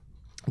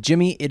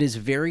Jimmy, it is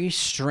very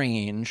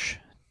strange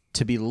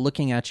to be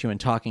looking at you and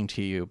talking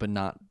to you, but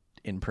not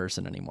in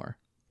person anymore.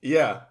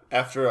 Yeah,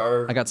 after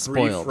our I got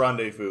brief spoiled.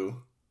 rendezvous.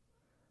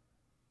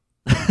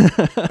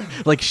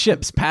 Like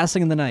ships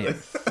passing in the night.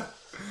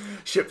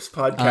 Ships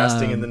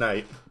podcasting in the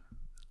night.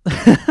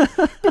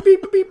 Beep,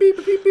 beep, beep,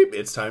 beep, beep, beep.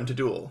 It's time to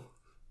duel.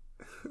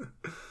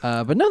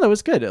 But no, that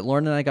was good.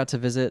 Lauren and I got to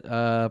visit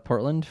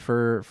Portland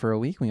for a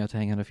week. We got to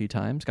hang out a few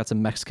times. Got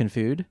some Mexican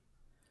food.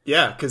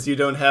 Yeah, because you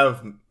don't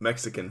have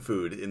Mexican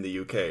food in the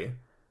UK.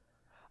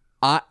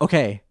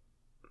 Okay.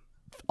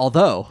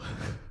 Although,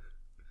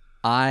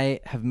 I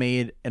have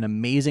made an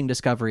amazing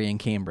discovery in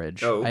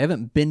Cambridge. Oh. I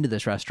haven't been to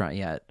this restaurant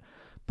yet,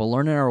 but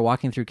Lauren and I were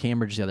walking through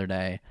Cambridge the other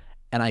day,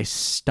 and I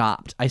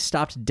stopped. I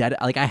stopped dead.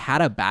 Like, I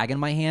had a bag in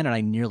my hand, and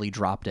I nearly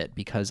dropped it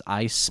because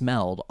I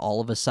smelled,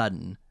 all of a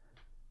sudden,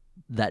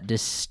 that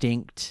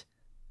distinct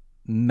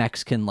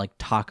Mexican, like,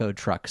 taco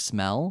truck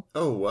smell.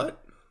 Oh, what?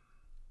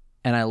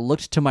 And I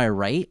looked to my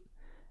right,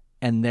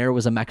 and there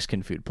was a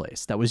Mexican food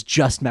place that was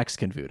just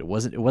Mexican food. It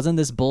wasn't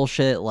this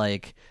bullshit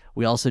like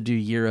we also do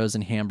gyros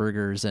and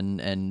hamburgers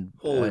and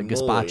Holy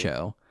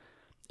gazpacho.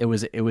 It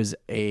was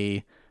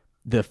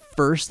the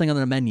first thing on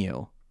the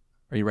menu.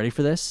 Are you ready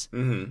for this?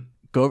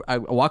 Mm-hmm. I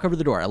walk over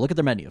the door. I look at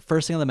their menu.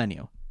 First thing on the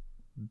menu,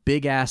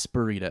 big ass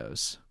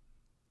burritos.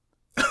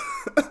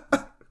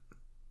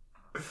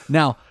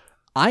 Now,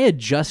 I had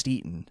just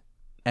eaten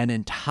an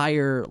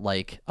entire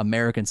like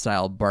American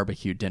style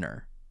barbecue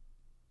dinner,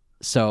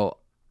 so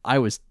I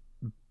was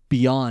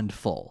beyond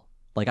full.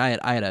 Like I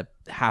had a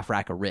half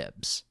rack of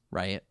ribs,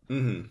 right?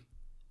 Mm-hmm.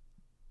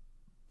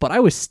 But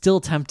I was still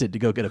tempted to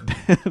go get a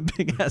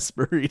big ass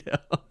burrito.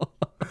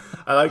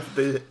 I like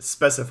the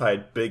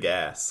specified big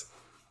ass.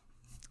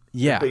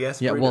 Yeah, big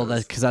ass yeah. Well,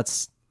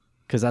 burritos.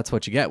 because that's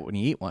what you get when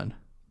you eat one.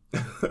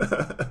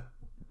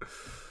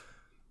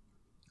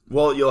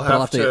 Well, you'll But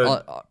I'll have to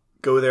to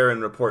go there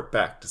and report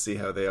back to see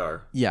how they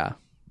are. yeah.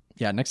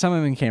 Next time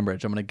I'm in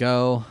Cambridge, I'm gonna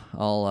go.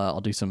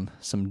 I'll do some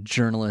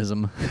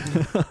journalism.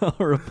 I'll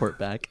report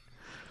back.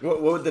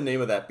 What would the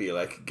name of that be?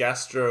 Like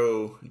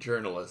gastro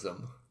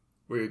journalism,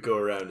 where you go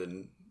around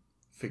and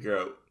figure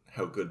out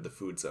how good the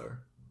foods are.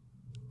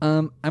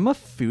 I'm a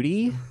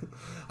foodie.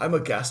 I'm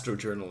a gastro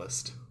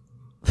journalist.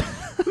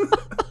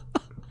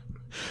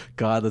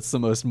 God, that's the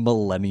most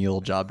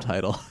millennial job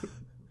title.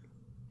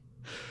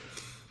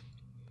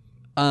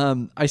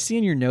 I see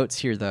in your notes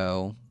here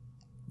though,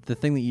 the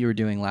thing that you were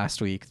doing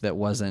last week that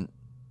wasn't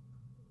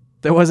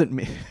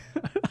me.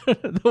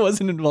 That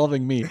wasn't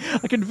involving me.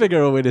 I couldn't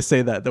figure out a way to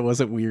say that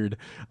wasn't weird.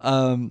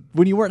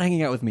 When you weren't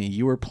hanging out with me,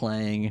 you were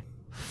playing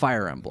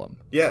Fire Emblem.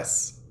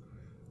 Yes.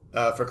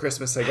 For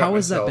Christmas, I got How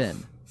has that myself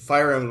been?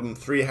 Fire Emblem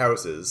Three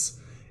Houses,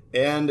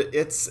 and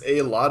it's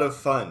a lot of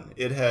fun.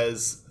 It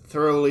has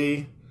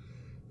thoroughly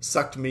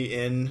sucked me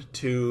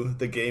into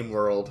the game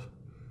world.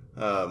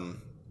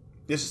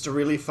 It's just a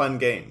really fun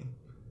game.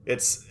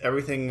 It's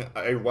everything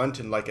I want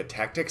in like a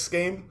tactics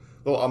game.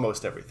 Well,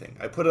 almost everything.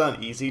 I put it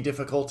on easy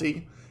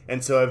difficulty,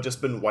 and so I've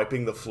just been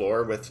wiping the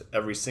floor with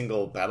every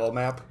single battle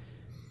map.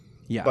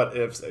 Yeah. But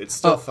it's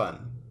still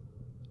fun.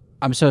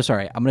 I'm so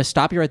sorry. I'm going to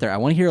stop you right there. I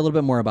want to hear a little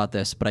bit more about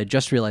this, but I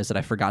just realized that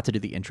I forgot to do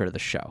the intro to the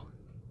show.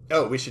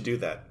 Oh, we should do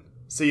that.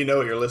 So you know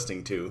what you're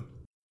listening to.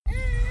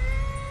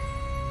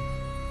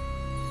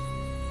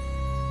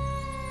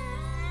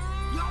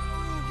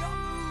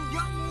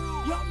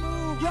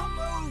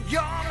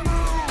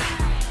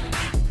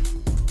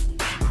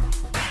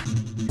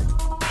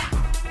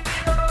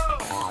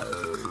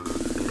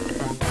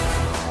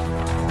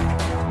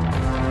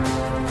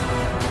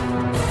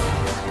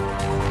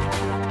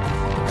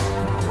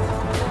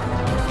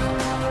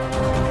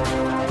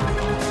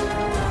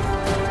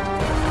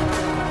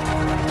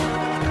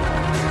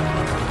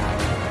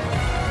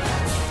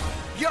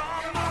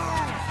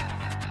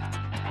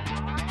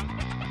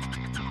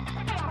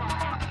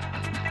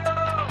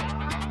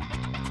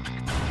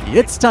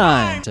 It's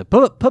time to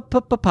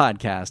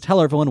podcast.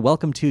 Hello, everyone.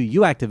 Welcome to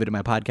You Activated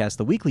My Podcast,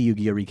 the weekly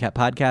Yu-Gi-Oh! Recap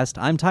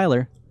podcast. I'm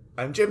Tyler.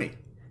 I'm Jimmy.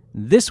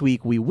 This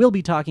week, we will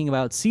be talking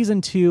about Season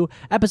 2,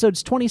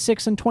 Episodes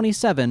 26 and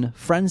 27,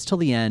 Friends Till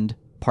the End,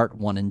 Part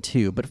 1 and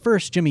 2. But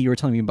first, Jimmy, you were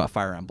telling me about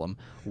Fire Emblem.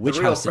 Which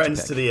the real house did you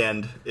friends pick? to the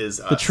end is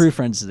us. The true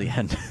friends to the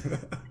end.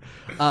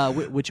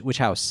 Which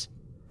house?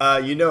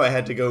 You know I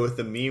had to go with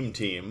the meme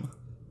team.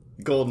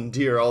 Golden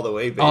Deer all the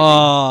way, baby.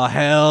 Oh,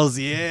 hells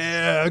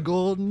yeah,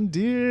 Golden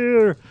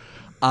Deer.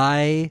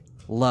 I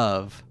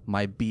love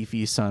my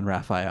beefy son,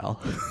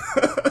 Raphael.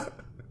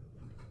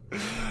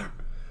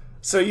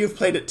 So you've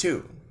played it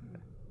too?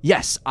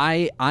 Yes,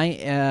 I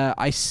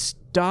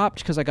stopped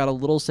because I got a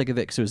little sick of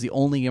it because it was the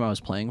only game I was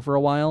playing for a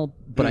while,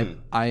 but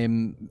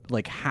I'm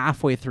like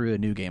halfway through a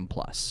New Game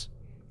Plus.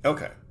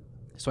 Okay.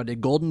 So I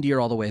did Golden Deer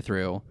all the way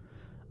through,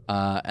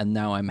 and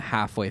now I'm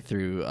halfway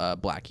through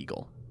Black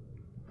Eagle.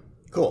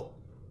 Cool.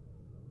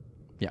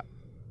 Yeah.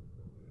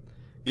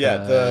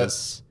 Yeah,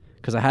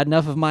 Because I had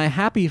enough of my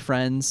happy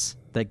friends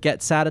that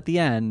get sad at the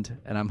end,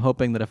 and I'm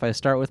hoping that if I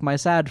start with my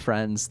sad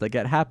friends that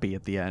get happy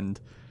at the end,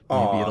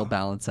 maybe Aw. it'll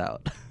balance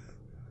out.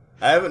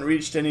 I haven't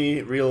reached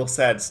any real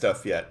sad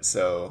stuff yet,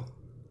 so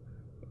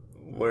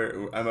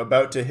I'm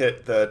about to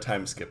hit the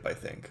time skip, I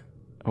think.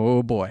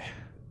 Oh boy.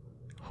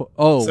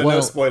 Oh, so well,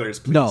 no spoilers,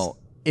 please. No.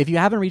 If you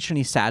haven't reached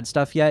any sad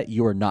stuff yet,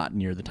 you are not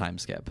near the time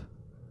skip.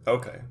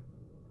 Okay.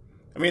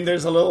 I mean,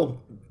 there's a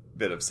little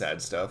bit of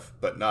sad stuff,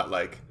 but not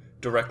like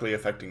directly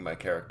affecting my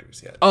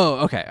characters yet.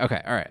 Oh, okay, all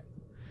right.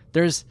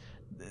 There's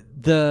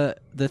the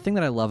thing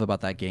that I love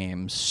about that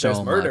game so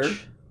There's murder.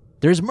 much.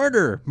 There's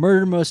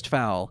murder most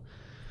foul.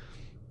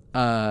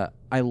 I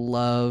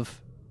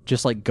love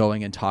just like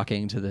going and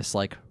talking to this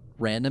like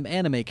random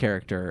anime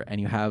character,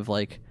 and you have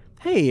like,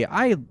 hey,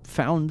 I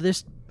found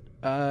this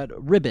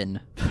ribbon.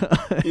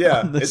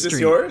 Yeah, is this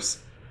yours?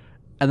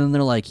 And then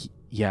they're like,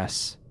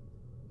 yes,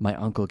 my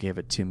uncle gave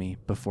it to me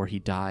before he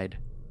died.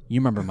 You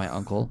remember my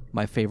uncle,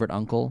 my favorite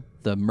uncle,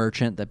 the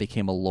merchant that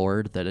became a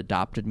lord that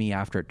adopted me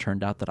after it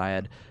turned out that I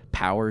had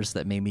powers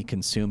that made me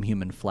consume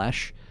human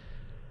flesh.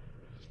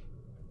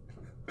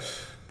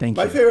 Thank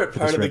you. My favorite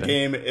part of the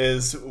game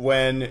is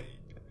when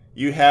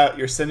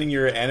you're sending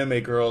your anime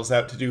girls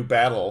out to do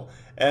battle,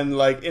 and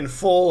like in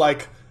full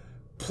like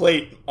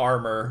plate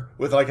armor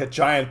with like a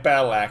giant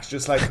battle axe,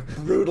 just like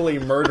brutally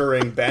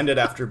murdering bandit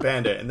after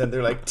bandit, and then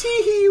they're like,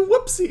 tee-hee,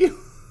 whoopsie.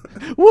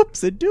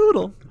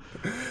 Whoops-a-doodle.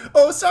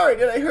 Oh, sorry,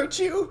 did I hurt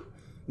you?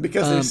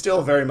 Because they're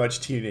still very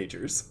much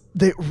teenagers.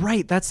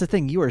 Right, that's the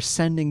thing. You are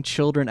sending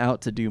children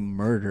out to do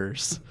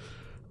murders.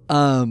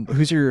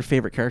 Who's your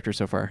favorite character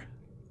so far?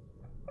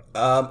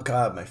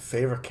 God, my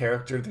favorite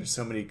character, there's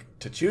so many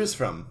to choose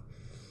from.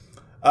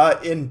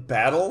 In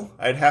battle,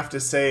 I'd have to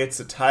say it's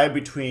a tie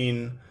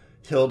between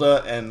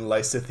Hilda and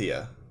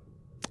Lysithea.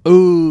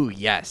 Ooh,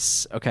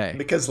 yes. Okay.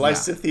 Because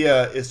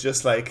Lysithea is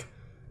just like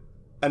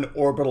an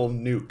orbital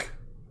nuke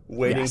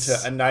waiting to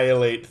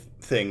annihilate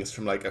things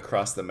from like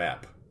across the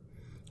map.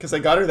 Because I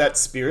got her that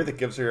spear that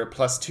gives her a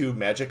 +2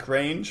 magic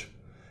range.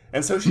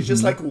 And so she's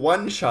just like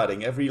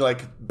one-shotting every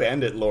like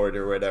bandit lord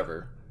or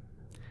whatever.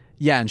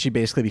 Yeah, and she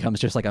basically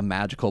becomes just like a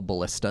magical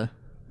ballista.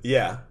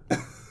 Yeah.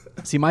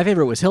 See, my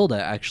favorite was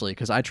Hilda, actually,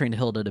 because I trained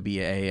Hilda to be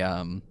a,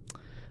 I'm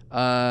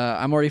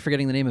already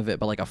forgetting the name of it,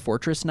 but like a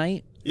fortress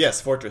knight.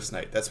 Yes, fortress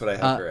knight. That's what I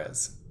have her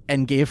as.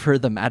 And gave her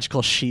the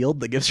magical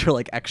shield that gives her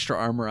like extra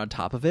armor on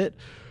top of it.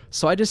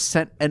 So I just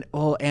sent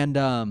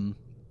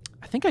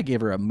I think I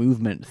gave her a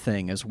movement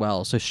thing as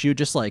well. So she would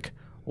just like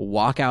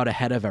walk out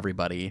ahead of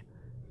everybody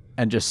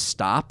and just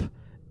stop.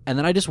 And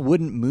then I just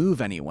wouldn't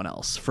move anyone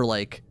else for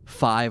like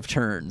 5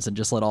 turns and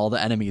just let all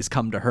the enemies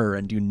come to her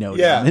and do no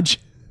damage.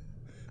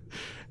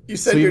 You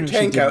send your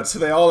tank out so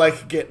they all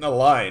like get in a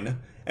line.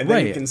 And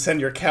then you can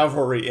send your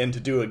cavalry in to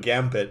do a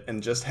gambit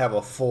and just have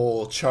a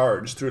full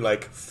charge through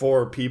like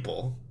 4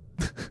 people.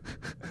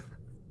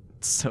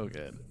 So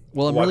good.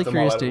 Well, I'm really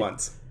curious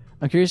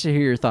I'm curious to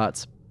hear your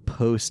thoughts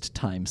post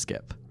time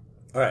skip.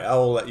 All right, I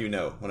will let you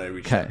know when I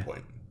reach that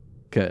point.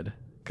 Good.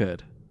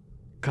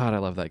 God, I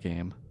love that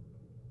game.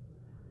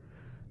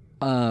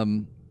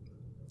 Lauren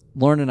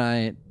and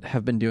I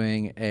have been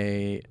doing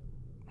it's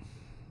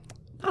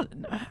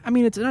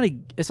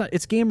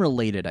game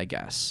related, I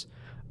guess.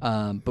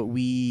 But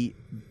we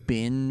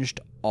binged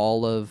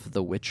all of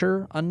The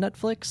Witcher on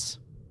Netflix.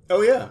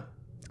 Oh yeah.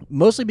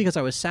 Mostly because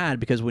I was sad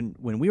because when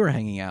we were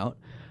hanging out,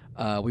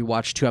 we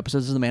watched 2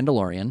 episodes of The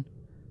Mandalorian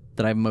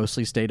that I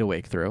mostly stayed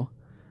awake through.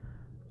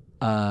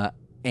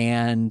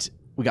 And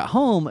we got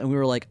home and we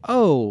were like,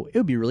 oh, it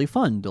would be really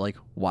fun to like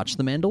watch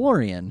The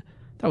Mandalorian.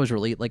 That was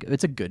really like,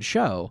 it's a good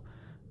show.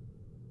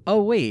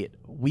 Oh wait,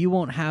 we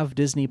won't have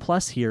Disney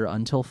Plus here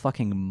until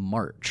fucking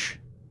March.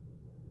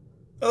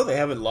 Oh, they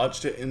haven't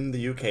launched it in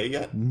the UK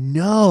yet?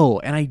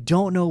 No, and I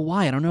don't know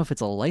why. I don't know if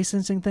it's a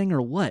licensing thing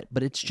or what,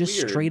 but it's just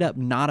Weird. Straight up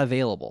not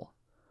available.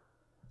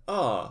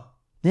 Oh.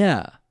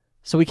 Yeah.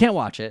 So we can't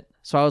watch it.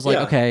 So I was like,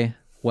 okay,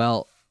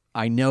 well,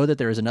 I know that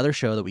there is another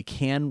show that we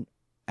can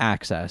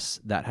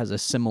access that has a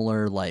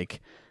similar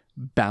like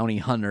bounty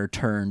hunter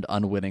turned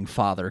unwitting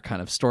father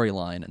kind of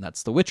storyline, and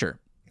that's The Witcher.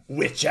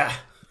 Witcher.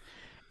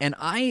 And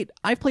I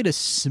played a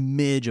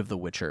smidge of The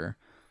Witcher.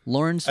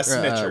 Lauren's a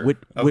smidger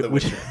of The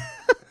Witcher.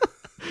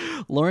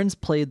 Lauren's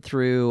played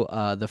through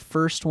the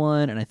first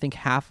one and I think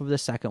half of the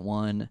second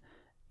one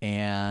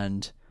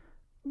and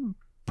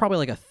probably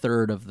like a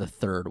third of the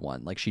third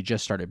one. Like she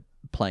just started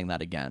playing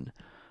that again.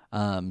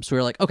 So we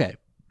were like, okay,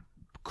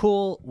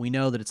 cool. We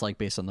know that it's like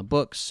based on the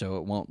books, so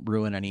it won't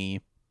ruin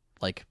any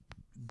like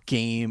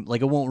game,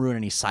 like it won't ruin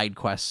any side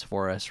quests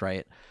for us,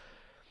 right?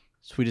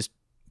 So we just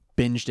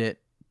binged it.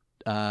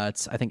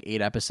 It's I think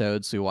 8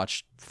 episodes. So we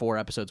watched 4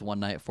 episodes one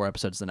night, 4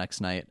 episodes the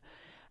next night.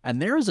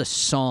 And there is a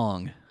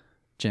song,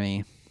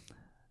 Jimmy.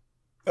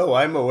 Oh,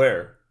 I'm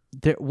aware.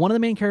 One of the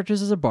main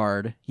characters is a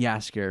bard,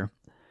 Jaskier.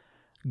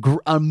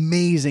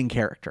 Amazing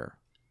character.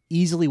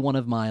 Easily one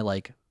of my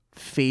like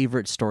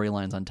favorite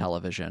storylines on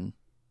television.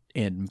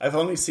 I've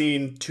only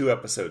seen 2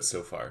 episodes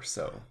so far,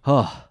 so.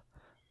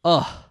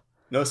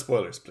 No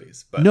spoilers,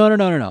 please. But...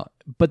 No.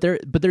 But there,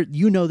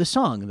 you know the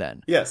song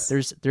then. Yes.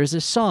 There's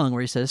this song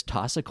where he says,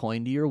 "Toss a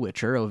coin to your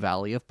Witcher, O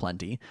Valley of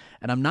Plenty,"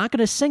 and I'm not going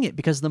to sing it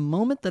because the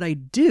moment that I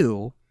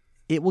do,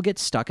 it will get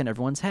stuck in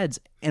everyone's heads.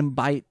 And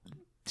by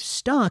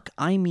stuck,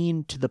 I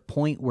mean to the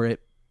point where it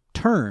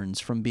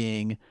turns from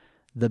being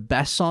the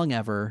best song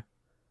ever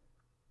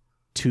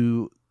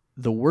to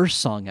the worst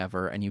song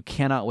ever, and you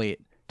cannot wait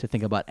to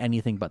think about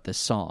anything but this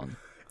song.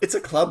 It's a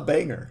club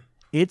banger.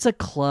 It's a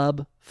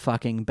club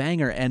fucking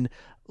banger, and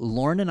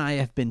Lauren and I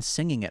have been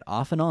singing it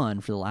off and on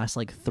for the last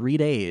 3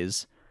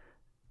 days,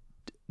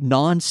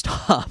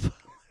 nonstop,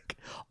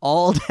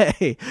 all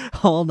day,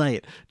 all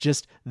night,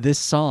 just this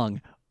song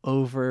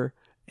over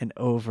and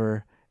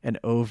over and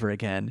over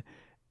again.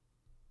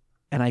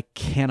 And I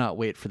cannot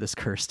wait for this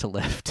curse to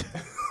lift.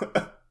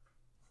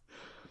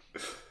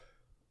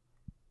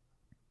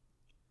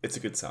 It's a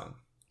good song.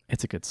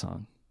 It's a good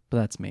song, but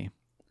that's me.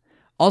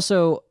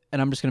 Also,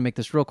 and I'm just going to make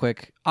this real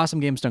quick, Awesome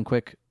Games Done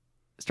Quick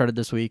started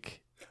this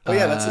week. Oh,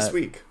 yeah, that's this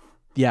week.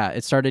 Yeah,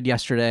 it started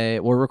yesterday.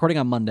 We're recording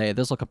on Monday.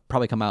 This will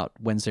probably come out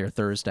Wednesday or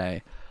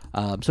Thursday.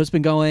 So it's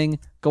been going.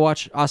 Go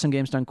watch Awesome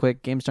Games Done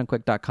Quick,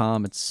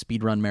 gamesdonequick.com. It's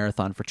speedrun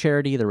marathon for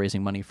charity. They're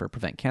raising money for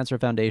Prevent Cancer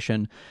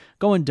Foundation.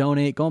 Go and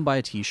donate. Go and buy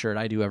a t-shirt.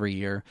 I do every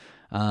year.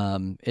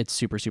 It's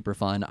super, super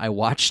fun. I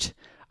was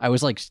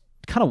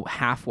kind of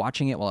half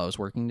watching it while I was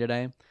working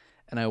today.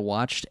 And I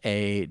watched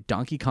a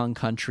Donkey Kong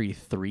Country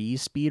 3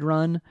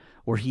 speedrun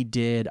where he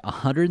did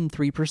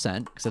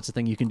 103%, because that's the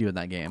thing you can do in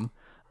that game,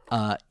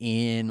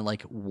 in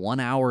 1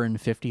 hour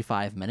and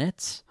 55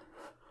 minutes.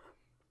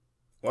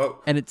 Whoa.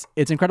 And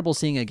it's incredible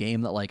seeing a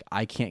game that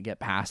I can't get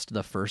past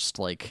the first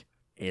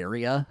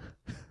area.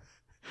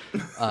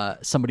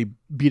 Somebody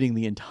beating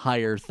the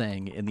entire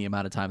thing in the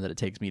amount of time that it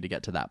takes me to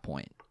get to that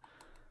point.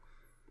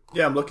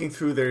 Yeah, I'm looking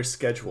through their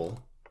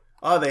schedule.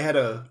 Oh, they had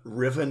a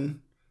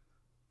Riven.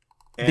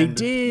 They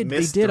did.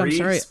 I'm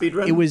sorry.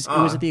 Speedrun? It was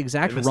at the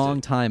exact wrong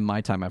time,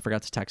 my time. I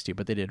forgot to text you,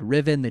 but they did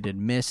Riven. They did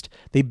Myst.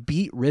 They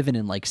beat Riven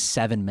in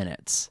 7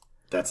 minutes.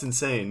 That's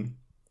insane.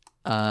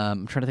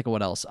 I'm trying to think of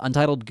what else.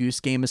 Untitled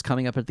Goose Game is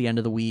coming up at the end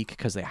of the week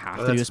because they have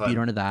to do a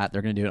speedrun of that.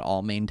 They're going to do an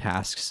all main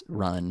tasks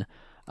run.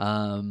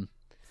 There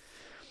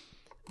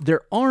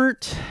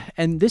aren't,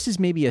 and this is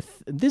maybe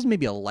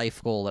a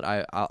life goal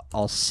that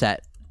I'll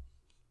set.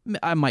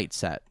 I might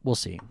set. We'll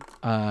see.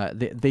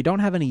 They don't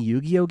have any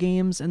Yu-Gi-Oh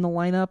games in the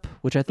lineup,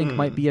 which I think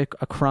might be a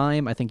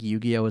crime. I think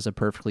Yu-Gi-Oh is a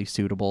perfectly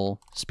suitable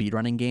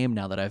speedrunning game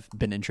now that I've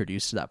been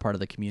introduced to that part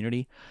of the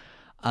community.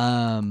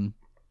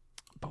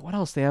 But what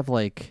else? They have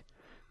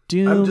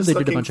Doom. They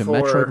did a bunch of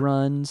Metroid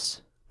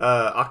runs.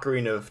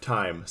 Ocarina of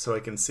Time, so I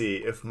can see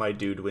if my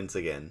dude wins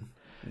again.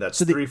 That's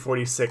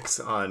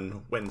 3:46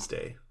 on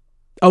Wednesday.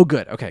 Oh,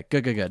 good. Okay,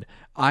 good.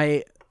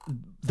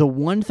 The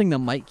one thing that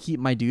might keep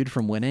my dude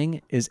from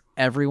winning is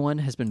everyone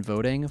has been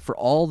voting for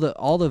all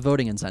the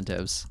voting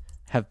incentives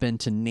have been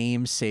to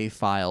name save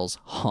files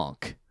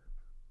honk.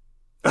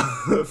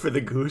 For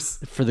the goose.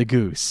 For the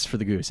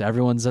goose.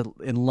 Everyone's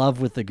in love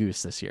with the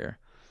goose this year.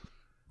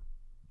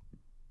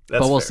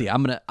 That's but we'll fair. see.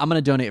 I'm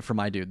gonna donate for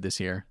my dude this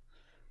year.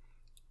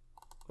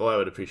 Well, I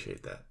would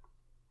appreciate that.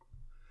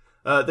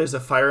 There's a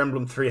Fire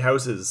Emblem Three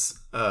Houses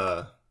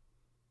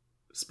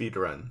speed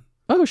run.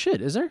 Oh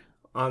shit, is there?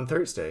 On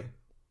Thursday.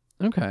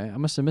 Okay, I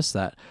must have missed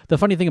that. The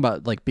funny thing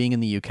about being in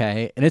the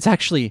UK, and it's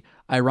actually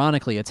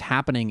ironically it's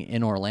happening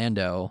in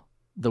Orlando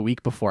the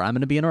week before I'm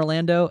going to be in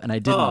Orlando, and I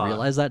didn't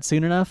realize that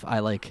soon enough.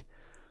 I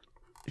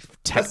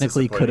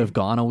technically could have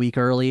gone a week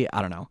early.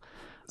 I don't know.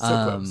 So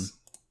close.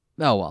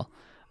 Oh well.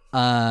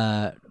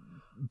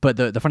 But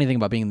the funny thing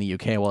about being in the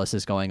UK while this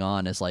is going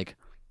on is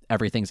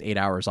everything's 8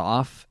 hours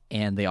off,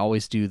 and they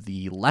always do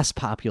the less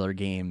popular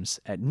games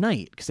at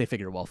night because they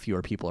figure, well,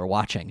 fewer people are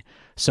watching.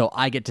 So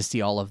I get to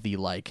see all of the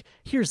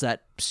here's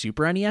that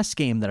Super NES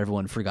game that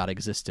everyone forgot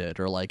existed,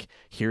 or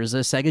here's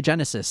a Sega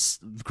Genesis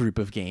group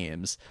of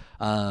games.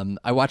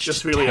 I watched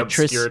just really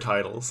Tetris. Obscure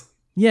titles.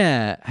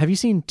 Yeah, have you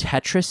seen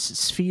Tetris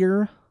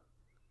Sphere?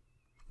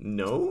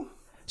 No.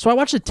 So I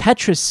watched a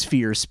Tetris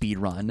Sphere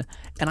speedrun,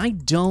 and I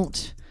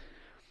don't...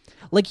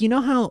 you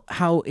know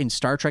how in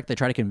Star Trek they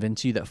try to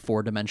convince you that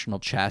 4-dimensional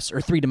chess, or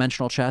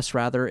 3-dimensional chess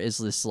rather, is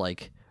this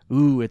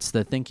it's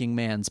the thinking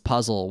man's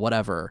puzzle,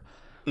 whatever.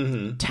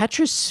 Mm-hmm.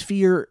 Tetris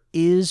Sphere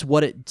is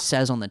what it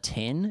says on the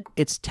tin.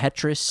 It's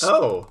Tetris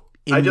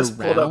in I just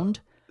the pulled round.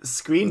 up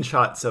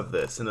screenshots of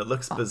this, and it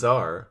looks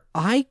bizarre.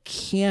 I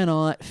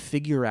cannot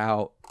figure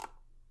out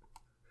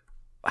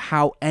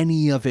how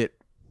any of it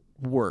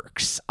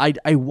works.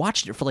 I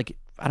watched it for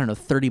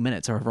 30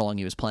 minutes or however long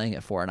he was playing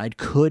it for, and I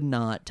could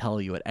not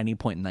tell you at any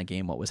point in that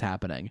game what was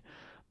happening.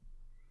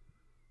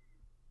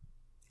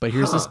 But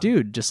here's this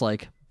dude just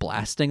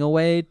blasting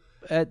away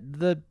at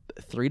the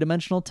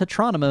 3-dimensional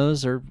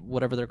Tetronimos or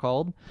whatever they're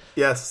called.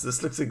 Yes,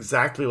 this looks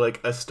exactly like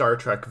a Star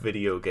Trek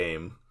video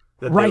game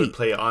that Right. they would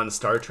play on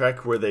Star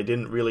Trek, where they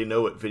didn't really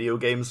know what video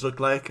games looked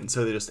like, and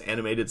so they just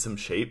animated some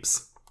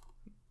shapes.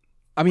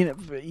 I mean,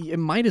 it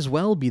might as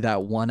well be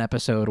that one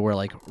episode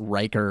where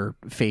Riker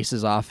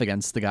faces off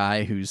against the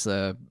guy who's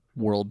the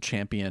world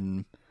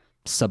champion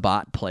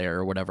Sabat player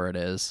or whatever it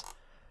is.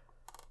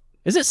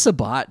 Is it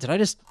Sabat? Did I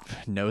just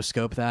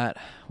no-scope that?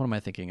 What am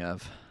I thinking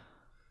of?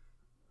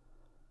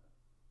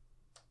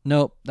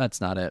 Nope,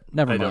 that's not it.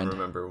 Never mind. I don't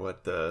remember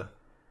what the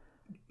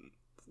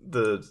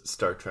the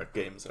Star Trek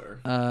games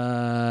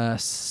are.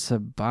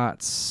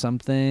 Sabat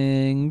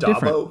something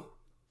different. Dabo?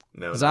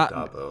 No, not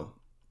Dabo.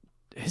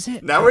 Is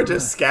it? Now we're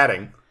just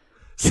scatting.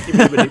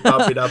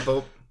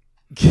 Skibbity-boppity-dabo.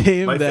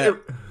 Game that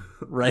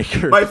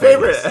Riker My plays.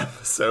 favorite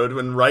episode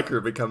when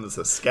Riker becomes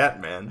a scat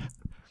man.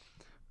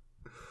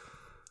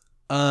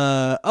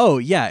 Oh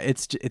yeah,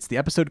 it's the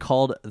episode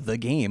called The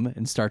Game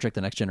in Star Trek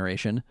The Next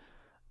Generation.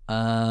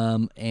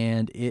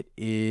 And it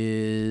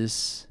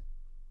is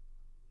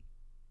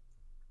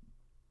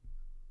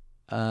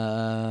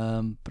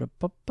I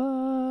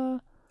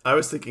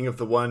was thinking of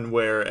the one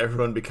where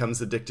everyone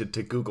becomes addicted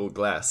to Google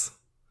Glass.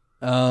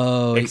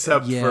 Oh,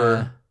 except yeah.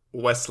 for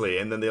Wesley,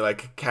 and then they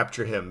like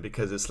capture him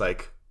because it's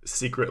like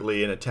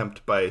secretly an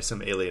attempt by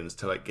some aliens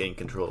to like gain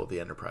control of the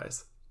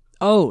Enterprise.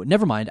 Oh,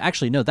 never mind.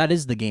 Actually, no, that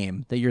is The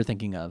Game that you're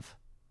thinking of.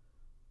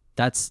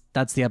 That's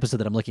the episode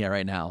that I'm looking at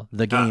right now.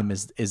 The Game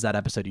is that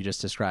episode you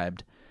just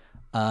described.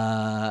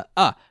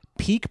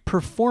 Peak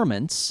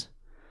Performance.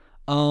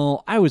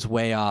 Oh, I was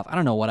way off. I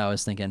don't know what I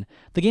was thinking.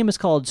 The game is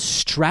called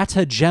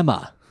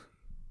Stratagemma.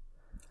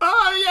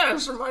 Oh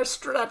yes, my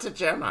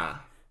Stratagemma.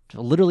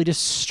 Literally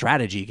just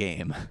strategy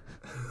game.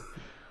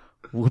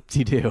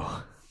 Whoop-de-doo.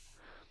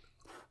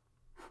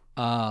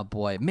 Oh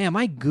boy, man,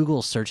 my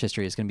Google search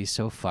history is gonna be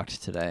so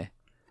fucked today.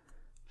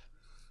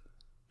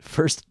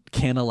 First,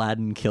 can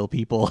Aladdin kill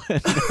people?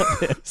 And now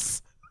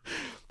this.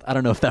 I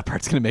don't know if that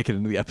part's gonna make it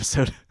into the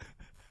episode.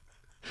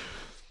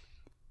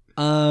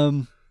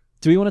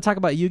 Do we want to talk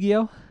about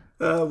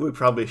Yu-Gi-Oh? We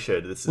probably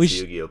should. This is the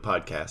Yu-Gi-Oh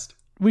podcast.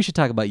 We should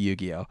talk about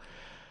Yu-Gi-Oh.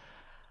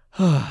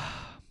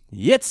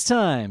 It's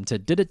time to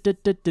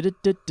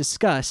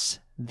discuss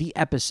the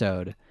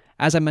episode.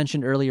 As I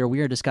mentioned earlier,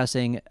 we are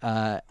discussing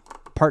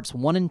parts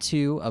 1 and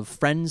 2 of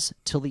Friends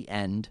Till the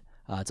End.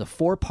 It's a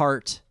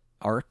 4-part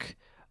arc.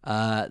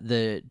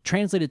 The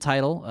translated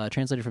title,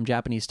 translated from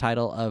Japanese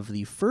title of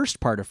the first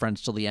part of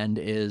Friends Till the End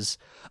is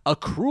A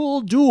Cruel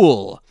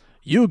Duel,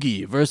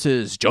 Yugi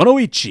versus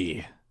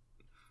Jonoichi.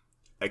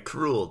 A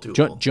cruel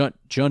duel.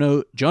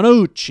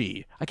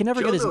 Jonouchi. I can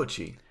never get his...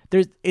 Jonouchi.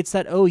 It's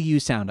that OU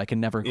sound I can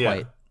never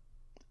quite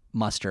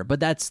muster, but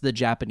that's the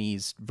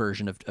Japanese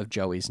version of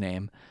Joey's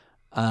name.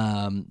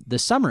 The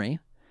summary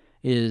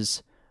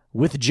is,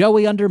 with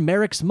Joey under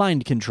Merrick's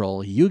mind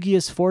control, Yugi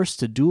is forced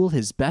to duel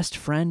his best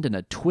friend in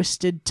a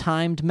twisted,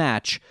 timed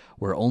match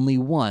where only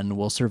one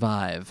will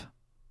survive.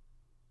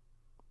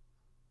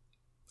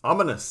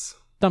 Ominous.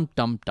 Dum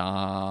dum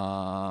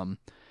dum.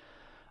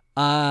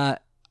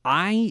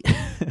 I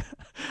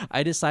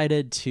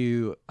decided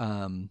to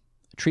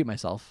treat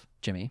myself,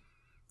 Jimmy.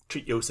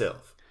 Treat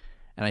yourself.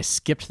 And I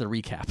skipped the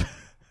recap.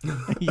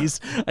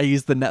 I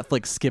used the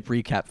Netflix skip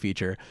recap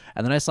feature,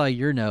 and then I saw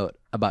your note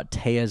about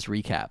Taya's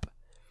recap.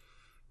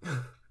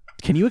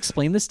 Can you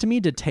explain this to me?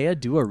 Did Taya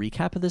do a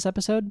recap of this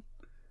episode?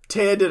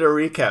 Taya did a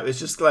recap. It's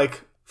just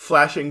like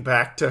flashing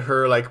back to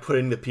her like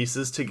putting the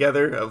pieces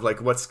together of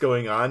like what's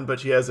going on, but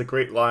she has a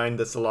great line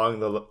that's along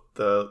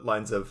the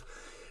lines of,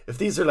 if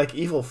these are like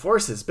evil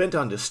forces bent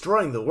on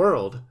destroying the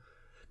world,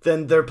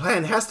 then their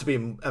plan has to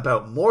be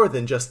about more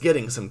than just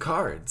getting some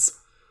cards.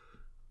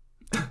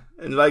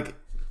 And like,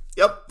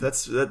 yep,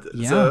 that's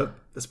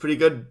pretty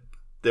good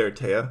there,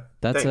 Taya.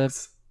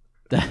 Thanks.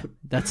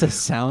 That's a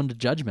sound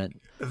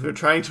judgment. If we're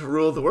trying to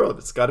rule the world,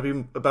 it's got to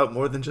be about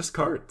more than just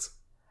cards.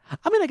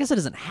 I mean, I guess it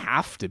doesn't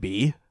have to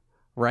be,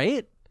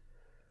 right?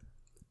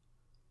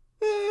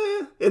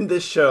 In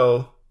this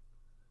show,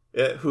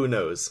 who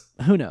knows?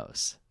 Who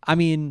knows? I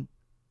mean,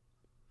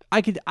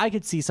 I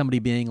could see somebody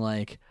being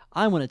like,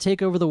 I want to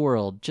take over the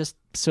world just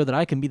so that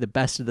I can be the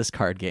best at this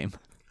card game.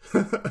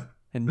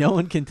 And no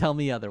one can tell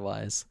me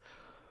otherwise.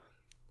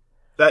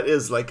 That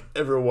is like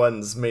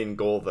everyone's main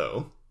goal,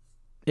 though.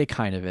 It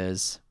kind of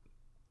is.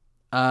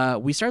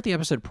 We start the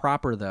episode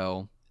proper,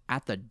 though,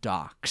 at the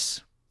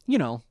docks. You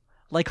know,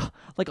 like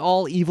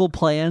all evil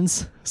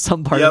plans,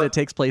 some part of it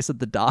takes place at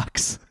the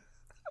docks.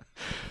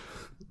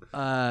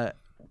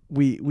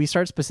 We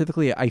start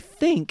specifically, I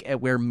think,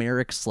 at where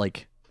Merrick's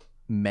like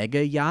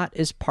mega yacht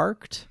is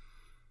parked.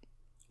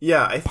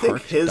 Yeah, I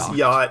think his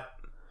yacht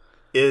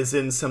is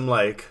in some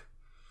like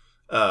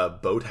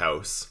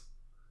boathouse,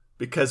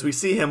 because we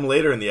see him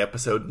later in the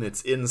episode and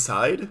it's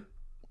inside.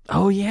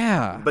 Oh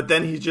yeah. But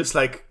then he just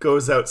like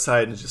goes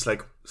outside and is just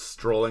like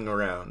strolling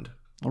around.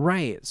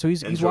 Right. So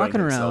he's walking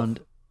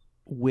around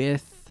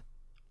with,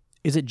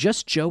 is it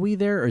just Joey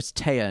there, or is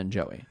Taya and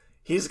Joey?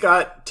 He's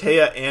got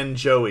Taya and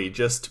Joey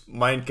just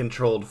mind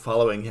controlled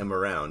following him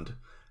around.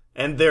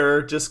 And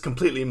they're just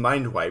completely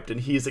mind wiped, and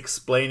he's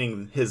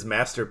explaining his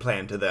master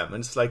plan to them.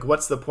 And it's like,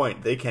 what's the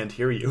point? They can't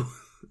hear you.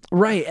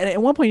 Right. And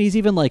at one point he's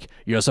even like,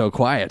 you're so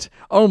quiet,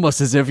 almost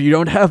as if you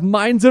don't have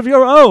minds of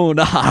your own.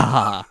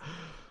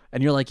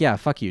 And you're like, yeah,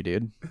 fuck you,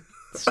 dude.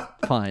 It's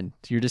fine.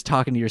 You're just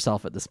talking to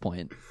yourself at this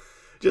point.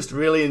 Just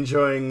really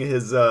enjoying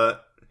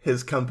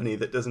his company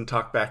that doesn't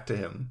talk back to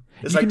him.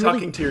 It's like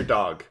talking to your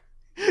dog.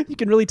 You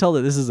can really tell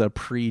that this is a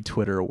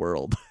pre-Twitter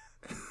world.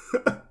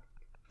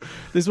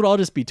 This would all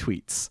just be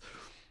tweets.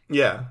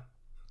 Yeah.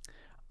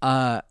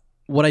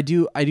 What I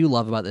do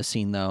love about this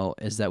scene though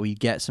is that we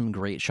get some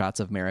great shots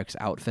of Merrick's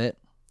outfit.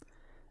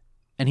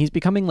 And he's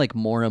becoming like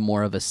more and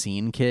more of a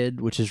scene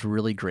kid, which is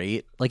really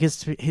great. Like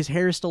his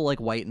hair is still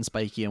like white and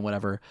spiky and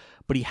whatever,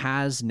 but he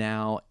has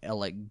now a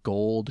like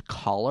gold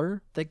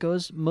collar that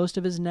goes most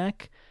of his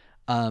neck,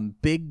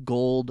 big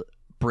gold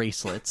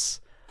bracelets,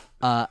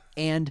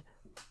 and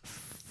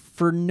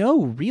for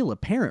no real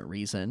apparent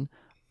reason,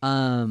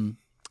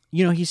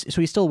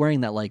 he's still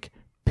wearing that like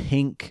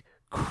pink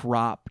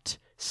cropped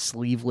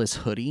sleeveless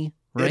hoodie.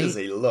 Right? It is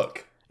a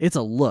look. It's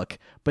a look,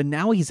 but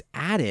now he's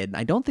added, and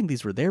I don't think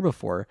these were there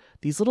before,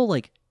 these little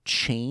like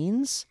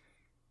chains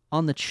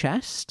on the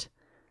chest.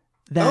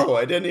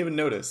 I didn't even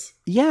notice.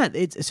 Yeah,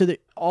 it's so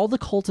that all the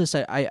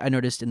cultists I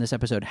noticed in this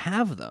episode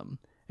have them.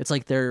 It's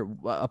like they're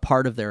a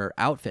part of their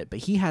outfit, but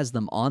he has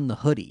them on the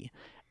hoodie,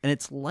 and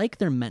it's like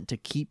they're meant to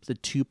keep the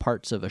two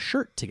parts of a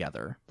shirt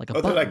together, like a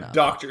button they're like up.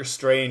 Doctor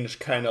Strange,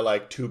 kind of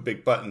like two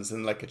big buttons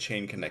and like a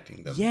chain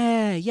connecting them.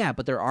 Yeah,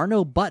 but there are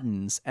no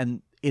buttons,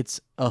 and it's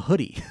a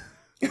hoodie.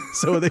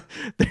 So they're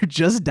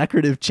just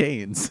decorative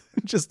chains,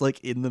 just like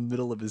in the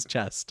middle of his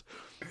chest.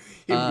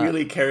 He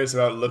really cares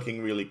about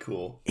looking really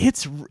cool.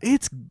 It's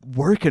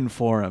working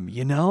for him,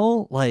 you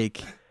know?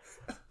 Like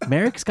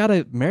Merrick's got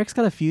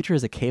a future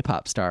as a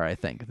K-pop star, I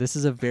think. This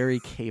is a very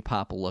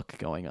K-pop look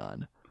going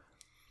on.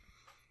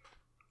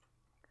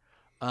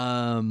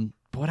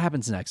 What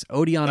happens next?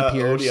 Odeon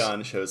appears.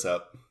 Odeon shows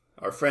up.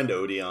 Our friend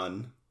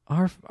Odeon.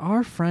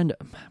 Our friend,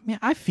 man,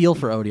 I feel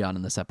for Odeon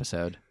in this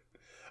episode.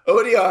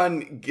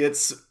 Odeon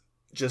gets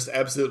just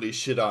absolutely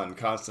shit on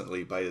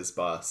constantly by his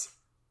boss.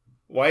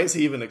 Why is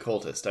he even a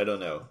cultist? I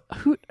don't know.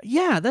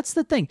 Yeah, that's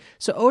the thing.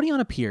 So Odeon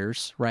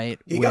appears, right?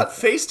 He got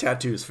face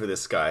tattoos for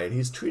this guy, and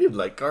he's treated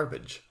like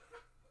garbage.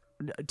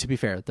 To be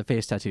fair, the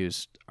face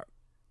tattoos,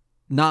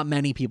 not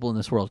many people in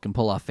this world can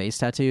pull off face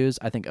tattoos.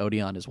 I think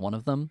Odeon is one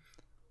of them.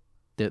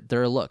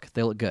 They're a look.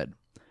 They look good.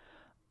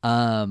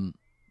 But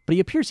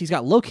he appears, he's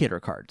got locator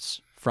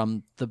cards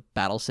from the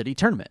Battle City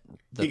tournament.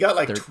 He got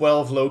like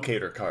 12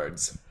 locator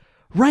cards.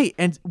 Right.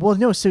 And well,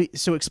 no,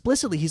 so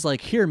explicitly he's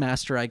like, here,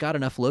 master, I got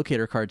enough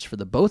locator cards for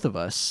the both of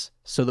us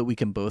so that we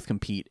can both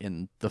compete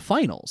in the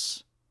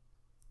finals.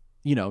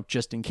 You know,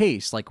 just in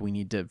case, like, we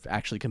need to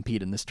actually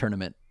compete in this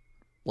tournament,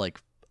 like,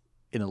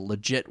 in a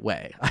legit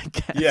way, I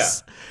guess.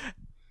 Yeah.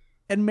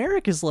 And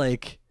Merrick is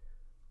like,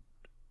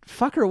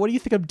 fucker, what do you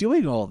think I'm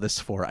doing all this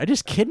for? I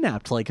just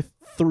kidnapped like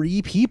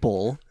 3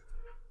 people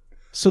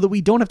so that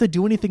we don't have to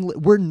do anything.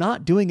 We're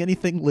not doing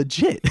anything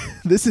legit.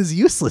 This is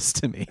useless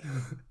to me.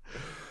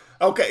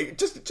 Okay,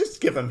 just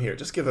give him here.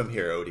 Just give him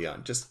here,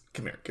 Odeon. Just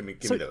come here. Give me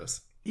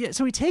those. Yeah,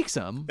 so he takes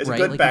them. It's right?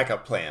 a good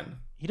backup plan.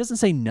 He doesn't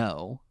say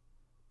no,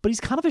 but he's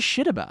kind of a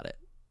shit about it.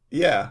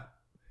 Yeah,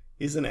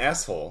 he's an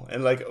asshole.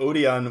 And like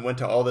Odeon went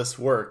to all this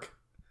work,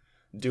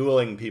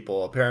 dueling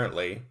people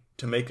apparently,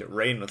 to make it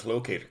rain with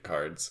locator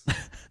cards.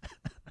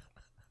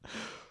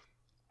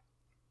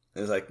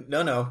 It's like,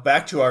 no,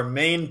 back to our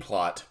main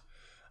plot.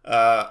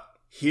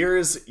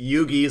 Here's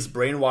Yugi's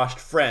brainwashed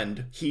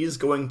friend. He's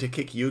going to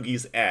kick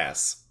Yugi's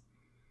ass.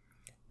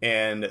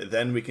 And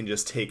then we can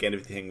just take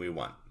anything we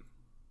want.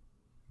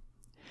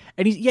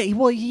 And he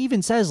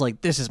even says, like,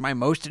 this is my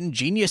most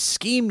ingenious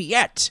scheme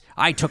yet.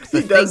 I took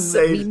the thing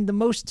that mean the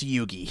most to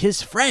Yugi,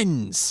 his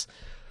friends.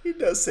 He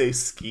does say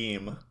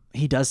scheme.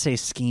 He does say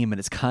scheme,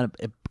 and it kind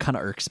of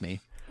irks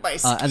me. My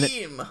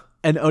scheme.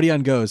 And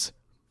Odeon goes,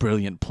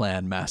 brilliant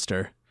plan,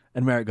 master.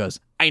 And Merrick goes,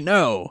 I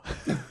know.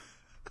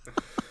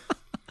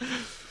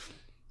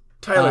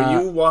 Tyler,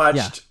 you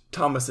watched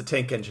Thomas the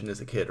Tank Engine as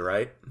a kid,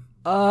 right?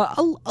 A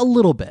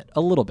little bit.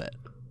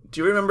 Do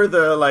you remember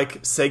the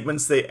like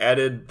segments they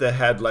added that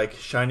had like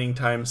Shining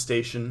Time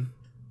Station?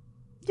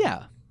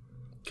 Yeah.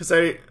 Because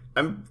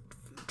I'm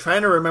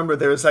trying to remember,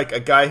 there was like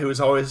a guy who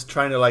was always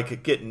trying to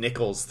like get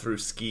nickels through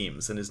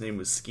schemes, and his name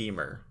was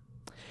Schemer.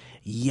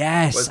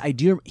 Yes, I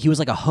do. He was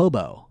like a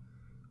hobo.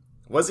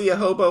 Was he a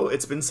hobo?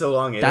 It's been so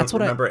long. I don't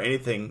remember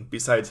anything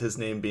besides his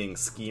name being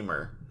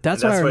Schemer.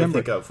 That's what I remember.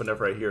 I think of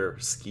whenever I hear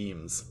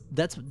schemes.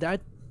 That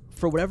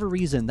for whatever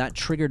reason, that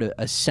triggered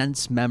a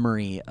sense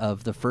memory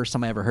of the first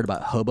time I ever heard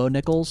about Hobo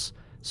Nichols.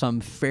 So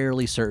I'm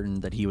fairly certain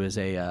that he was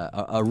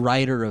a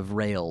rider of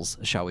rails,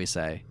 shall we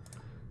say.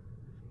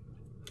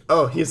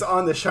 Oh, he's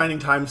on the Shining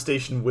Time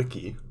Station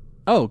wiki.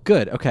 Oh,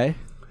 good. Okay.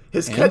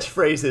 His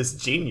catchphrase is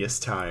genius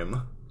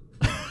time.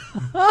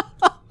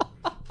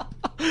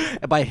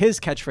 By his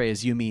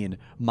catchphrase, you mean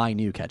my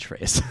new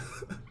catchphrase.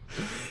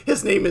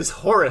 His name is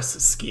Horace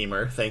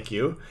Schemer, thank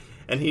you.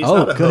 And he's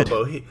not a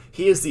hobo.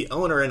 He is the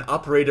owner and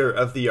operator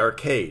of the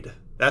arcade.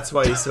 That's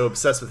why he's so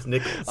obsessed with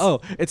nickels.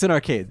 Oh, it's an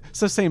arcade.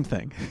 So same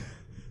thing.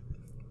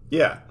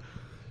 Yeah.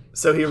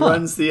 So he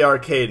runs the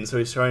arcade, and so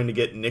he's trying to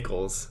get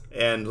nickels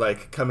and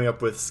like coming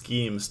up with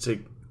schemes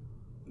to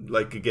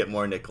like get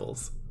more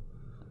nickels.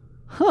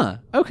 Huh.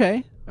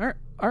 Okay.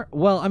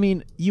 Well, I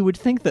mean, you would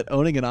think that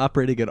owning and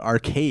operating an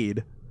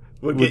arcade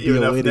would get you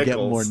enough way nickels. To get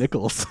more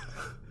nickels.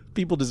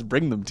 People just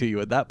bring them to you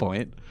at that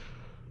point.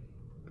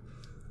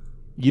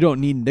 You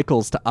don't need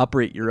nickels to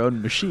operate your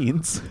own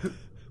machines.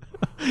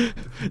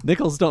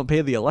 Nickels don't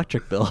pay the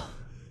electric bill.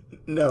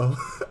 No.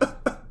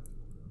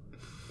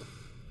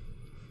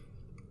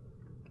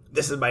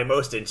 This is my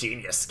most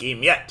ingenious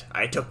scheme yet.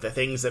 I took the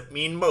things that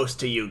mean most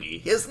to Yugi,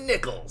 his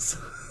nickels.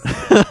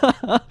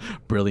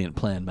 Brilliant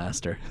plan,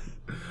 master.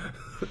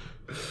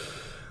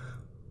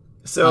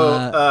 So,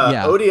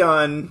 yeah.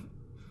 Odeon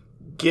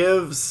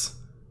gives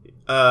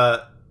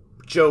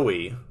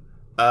Joey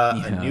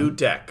a new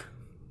deck.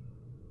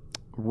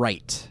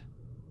 Right.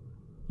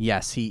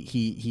 Yes,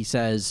 he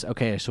says,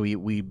 okay, so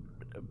we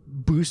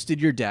boosted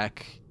your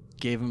deck,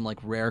 gave him like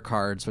rare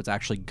cards, so it's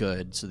actually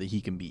good, so that he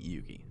can beat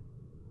Yugi.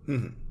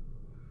 Mm-hmm.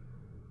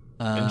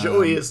 And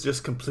Joey is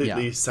just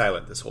completely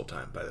silent this whole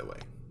time, by the way,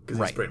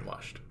 because he's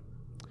brainwashed.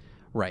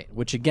 Right,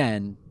 which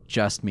again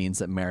just means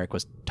that Merrick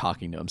was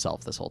talking to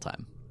himself this whole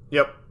time.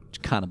 Yep.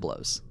 Which kind of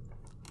blows.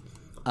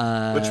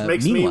 Which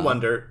makes me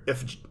wonder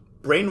if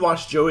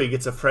brainwashed Joey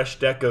gets a fresh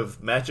deck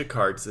of magic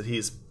cards that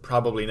he's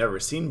probably never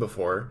seen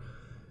before.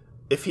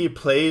 If he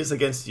plays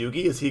against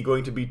Yugi, is he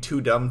going to be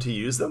too dumb to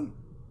use them?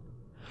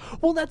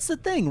 Well, that's the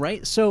thing,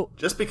 right? So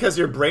just because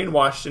you're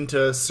brainwashed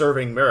into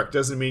serving Merrick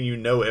doesn't mean you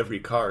know every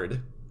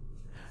card.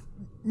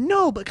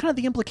 No, but kind of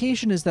the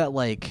implication is that,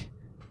 like,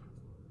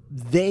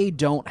 they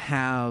don't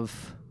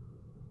have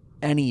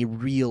any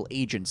real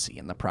agency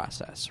in the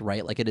process,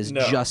 right? Like, it is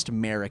just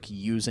Merrick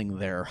using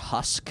their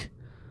husk.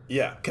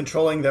 Yeah,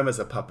 controlling them as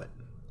a puppet.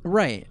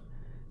 Right.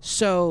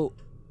 So,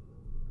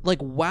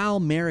 like, while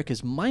Merrick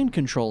is mind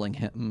controlling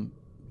him,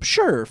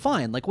 sure,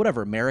 fine, like,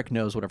 whatever. Merrick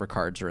knows whatever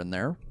cards are in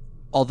there.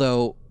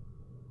 Although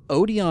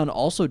Odeon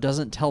also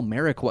doesn't tell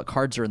Merrick what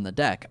cards are in the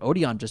deck.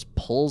 Odeon just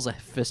pulls a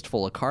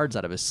fistful of cards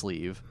out of his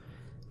sleeve.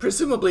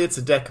 Presumably it's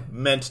a deck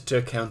meant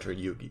to counter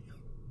Yugi.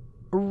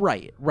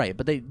 Right.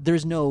 But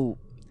there's no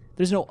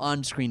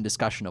on-screen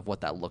discussion of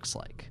what that looks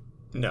like.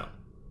 No.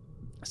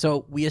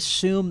 So we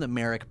assume that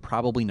Merrick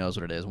probably knows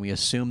what it is, and we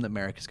assume that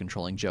Merrick is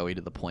controlling Joey to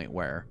the point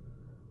where,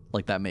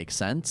 like, that makes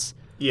sense.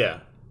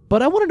 Yeah.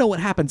 But I want to know what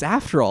happens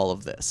after all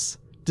of this.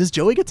 Does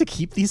Joey get to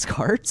keep these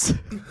cards?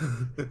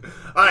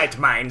 All right,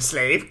 mind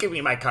slave, give me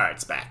my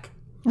cards back.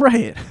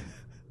 Right.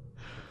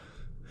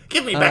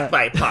 Give me back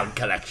my Pog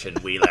collection,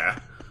 Wheeler.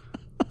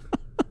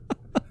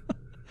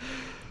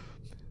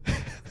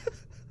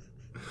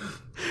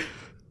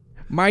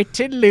 My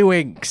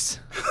tiddlywinks.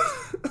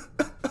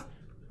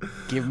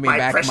 Give me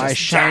back my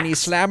shiny jacks.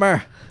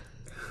 slammer.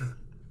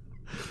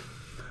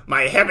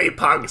 My heavy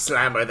Pog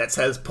slammer that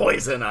says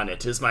poison on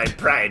it is my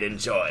pride and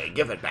joy.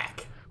 Give it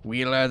back.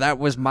 Wheeler, that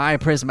was my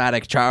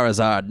prismatic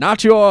Charizard,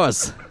 not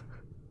yours.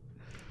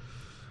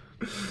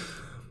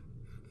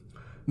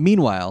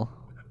 Meanwhile,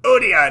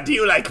 Odeon, do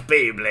you like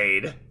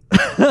Beyblade?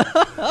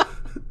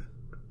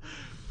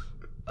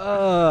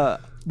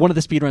 one of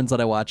the speedruns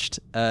that I watched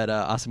at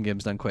Awesome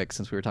Games Done Quick,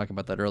 since we were talking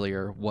about that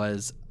earlier,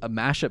 was a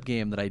mashup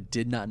game that I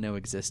did not know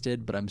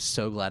existed, but I'm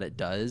so glad it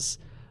does.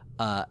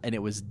 And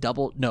it was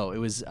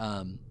Battletoads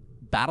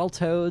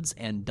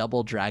and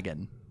Double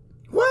Dragon.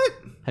 What?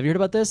 Have you heard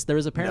about this? There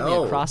was apparently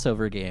No. a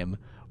crossover game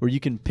where you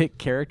can pick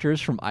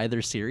characters from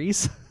either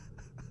series.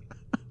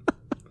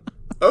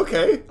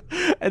 Okay.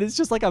 And it's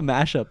just like a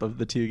mashup of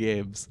the two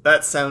games.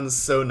 That sounds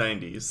so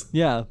 90s.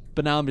 Yeah,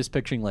 but now I'm just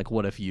picturing, like,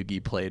 what if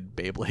Yugi played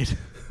Beyblade?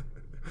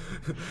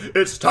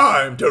 It's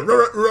time to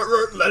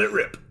let it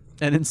rip.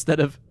 And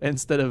instead of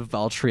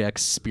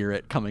Valtryek's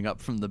spirit coming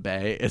up from the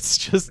bay, it's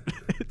just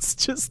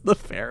the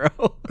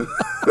Pharaoh.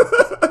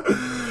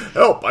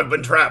 Help, I've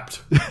been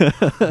trapped.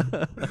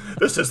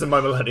 This isn't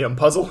my Millennium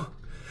Puzzle.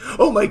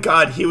 Oh my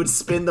god, he would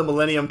spin the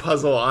Millennium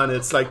Puzzle on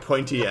its, like,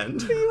 pointy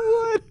end. He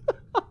would.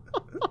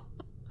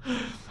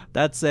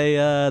 That's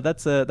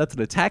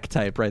an attack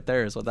type right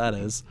there, is what that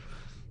is.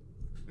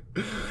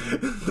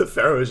 The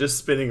Pharaoh is just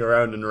spinning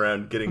around and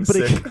around, getting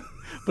sick.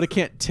 But it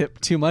can't tip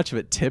too much. If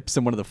it tips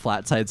and one of the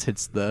flat sides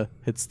hits the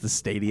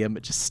stadium,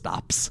 it just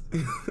stops.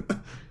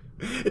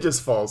 It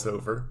just falls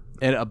over.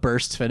 And a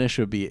burst finish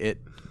would be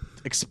it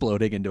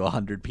exploding into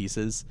 100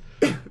 pieces.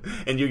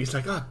 And Yugi's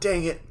like, oh,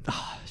 dang it.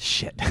 Oh,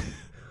 shit.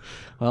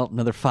 Well,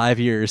 another 5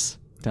 years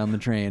down the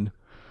drain.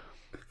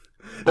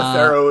 The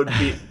Pharaoh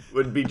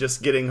would be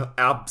just getting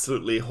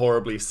absolutely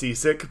horribly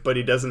seasick, but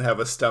he doesn't have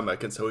a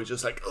stomach, and so he's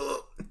just like,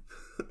 ugh.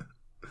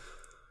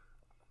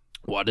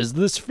 What is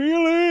this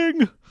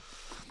feeling?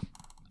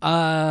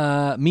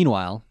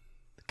 Meanwhile,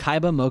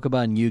 Kaiba,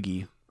 Mokuba, and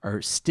Yugi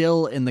are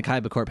still in the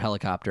Kaiba Corp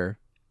helicopter,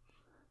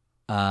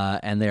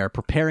 and they are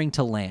preparing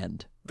to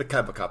land. The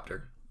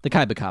Kaibacopter. The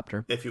Kaiba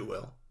Copter. If you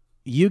will.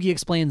 Yugi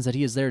explains that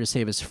he is there to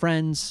save his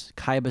friends.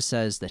 Kaiba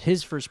says that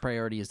his first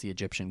priority is the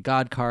Egyptian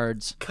god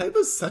cards.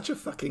 Kaiba's such a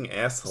fucking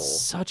asshole.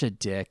 Such a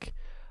dick.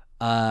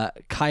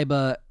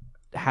 Kaiba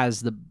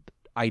has the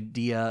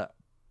idea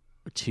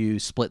to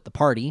split the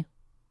party.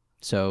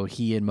 So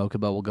he and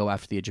Mokuba will go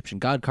after the Egyptian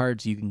god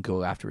cards. You can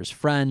go after his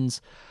friends.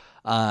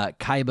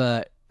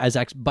 Kaiba,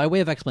 by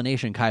way of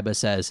explanation, Kaiba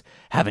says,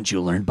 "Haven't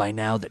you learned by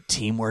now that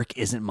teamwork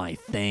isn't my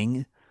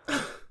thing?"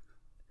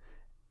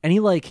 And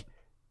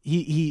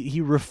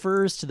he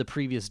refers to the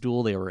previous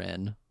duel they were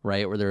in,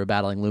 right, where they were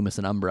battling Loomis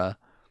and Umbra,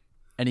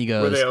 and he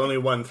goes, where they only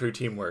won through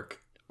teamwork.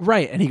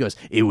 Right, and he goes,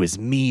 "It was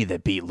me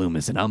that beat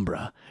Loomis and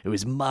Umbra. It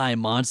was my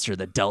monster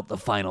that dealt the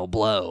final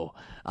blow.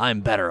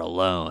 I'm better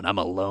alone. I'm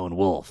a lone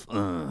wolf."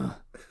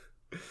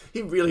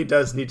 He really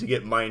does need to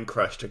get mind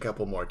crushed a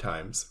couple more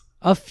times.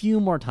 A few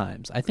more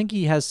times. I think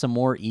he has some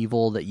more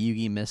evil that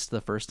Yugi missed the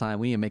first time.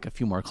 We need to make a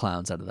few more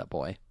clowns out of that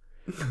boy.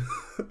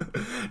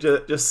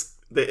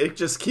 It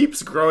just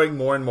keeps growing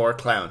more and more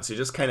clowns. You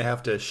just kind of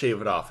have to shave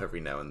it off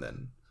every now and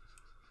then.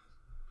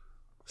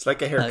 It's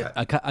like a haircut.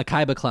 A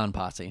Kaiba clown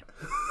posse.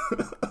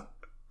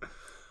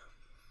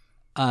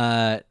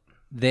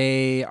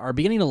 They are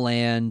beginning to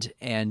land,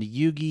 and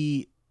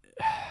Yugi...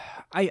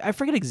 I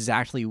forget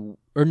exactly...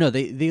 Or no,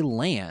 they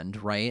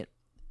land, right?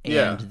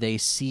 And they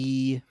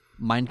see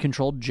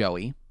mind-controlled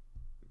Joey.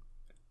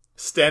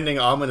 Standing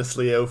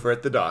ominously over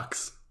at the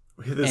docks.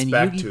 With his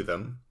back to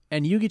them.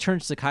 And Yugi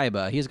turns to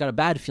Kaiba. He's got a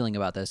bad feeling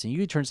about this. And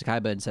Yugi turns to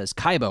Kaiba and says,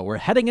 "Kaiba, we're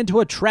heading into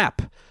a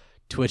trap."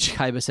 To which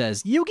Kaiba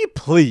says, "Yugi,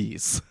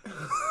 please."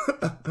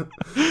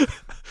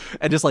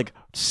 And just like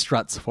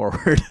struts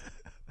forward.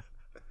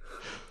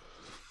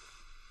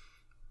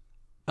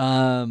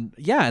 And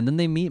then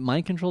they meet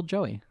mind-controlled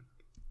Joey.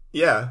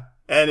 Yeah.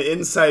 And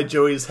inside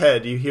Joey's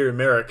head, you hear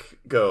Merrick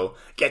go,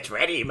 "Get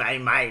ready, my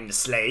mind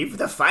slave.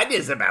 The fun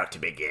is about to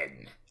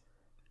begin."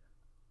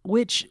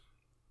 Which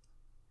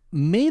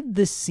made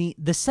the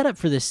setup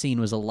for this scene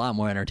was a lot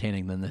more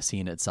entertaining than the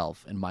scene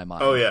itself, in my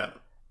mind. Oh, yeah.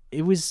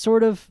 It was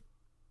sort of,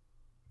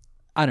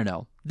 I don't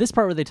know. This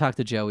part where they talk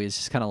to Joey is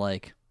just kind of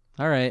like,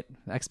 all right,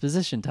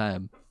 exposition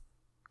time.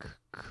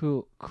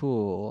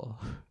 Cool.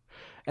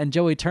 And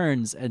Joey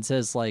turns and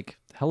says, like,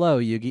 "Hello,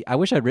 Yugi." I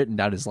wish I'd written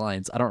down his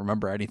lines. I don't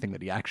remember anything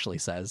that he actually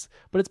says.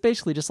 But it's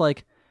basically just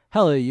like,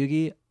 "Hello,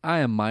 Yugi. I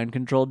am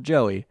mind-controlled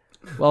Joey.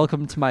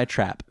 Welcome to my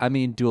trap. I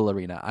mean, duel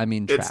arena. I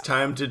mean, trap. It's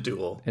time to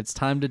duel. It's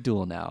time to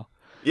duel now."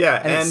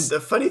 Yeah, and the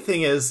funny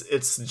thing is,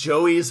 it's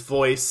Joey's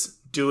voice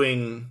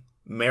doing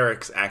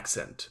Merrick's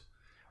accent.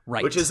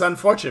 Right. Which is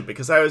unfortunate,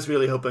 because I was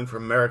really hoping for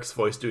Merrick's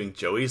voice doing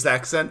Joey's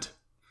accent.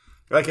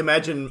 Like,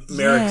 imagine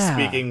Merrick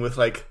speaking with,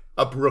 like,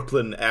 a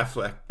Brooklyn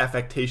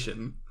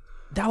affectation.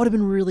 That would have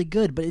been really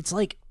good, but it's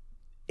like,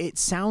 it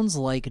sounds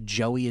like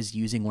Joey is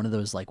using one of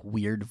those, like,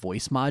 weird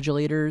voice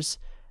modulators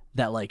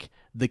that, like,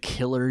 the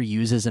killer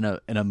uses in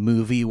a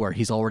movie where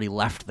he's already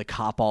left the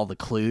cop all the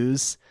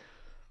clues.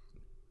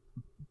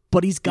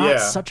 But he's got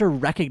such a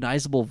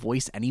recognizable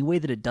voice anyway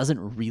that it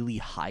doesn't really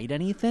hide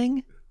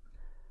anything.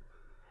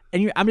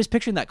 And I'm just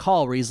picturing that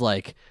call where he's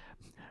like,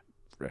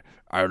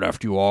 "I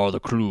left you all the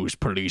clues,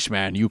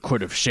 policeman. You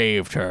could have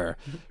saved her."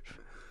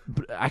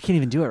 But I can't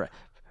even do it right.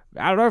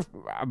 I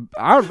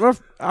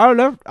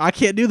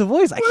can't do the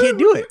voice. I can't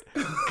do it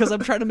because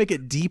I'm trying to make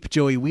it deep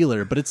Joey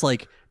Wheeler, but it's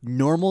like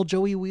normal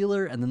Joey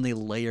Wheeler, and then they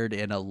layered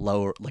in a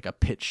lower, like a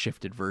pitch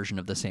shifted version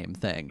of the same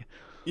thing.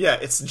 Yeah,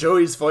 it's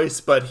Joey's voice,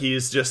 but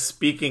he's just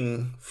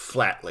speaking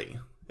flatly,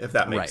 if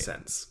that makes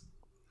sense.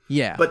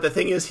 Yeah. But the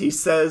thing is, he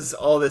says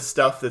all this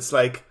stuff that's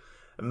like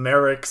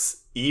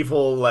Merrick's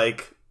evil,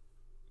 like,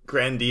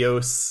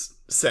 grandiose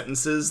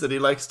sentences that he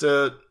likes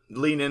to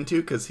lean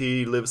into because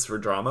he lives for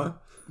drama.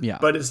 Yeah.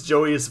 But it's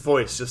Joey's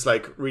voice, just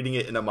like reading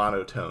it in a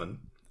monotone.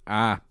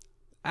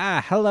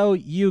 Hello,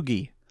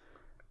 Yugi.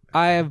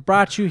 I have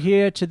brought you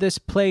here to this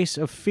place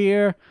of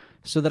fear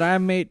so that I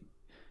may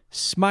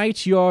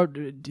smite your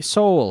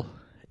soul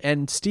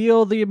and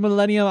steal the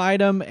Millennium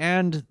Item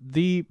and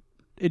the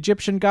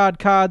Egyptian god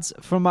cards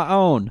for my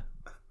own.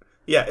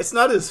 Yeah, it's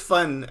not as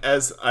fun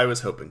as I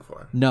was hoping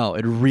for. No,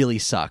 it really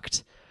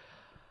sucked.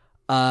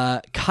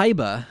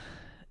 Kaiba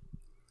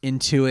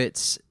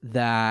intuits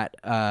that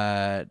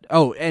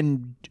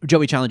and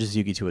Joey challenges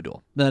Yugi to a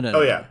duel. No.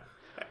 Oh yeah.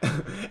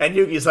 And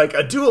Yugi's like,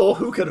 "A duel?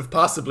 Who could have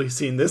possibly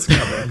seen this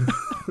coming?"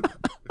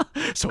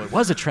 So it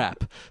was a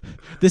trap.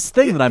 This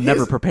thing that I'm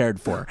never prepared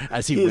for,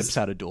 as he whips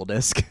out a duel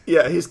disc.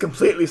 Yeah, he's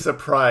completely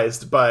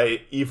surprised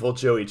by evil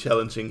Joey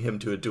challenging him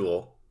to a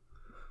duel.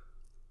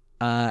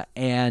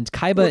 And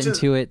Kaiba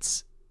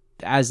intuits,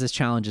 as this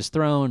challenge is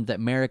thrown, that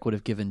Merrick would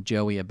have given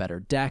Joey a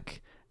better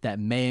deck that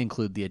may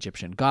include the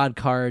Egyptian god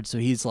card. So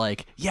he's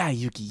like, "Yeah,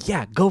 Yuki,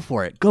 yeah, go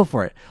for it.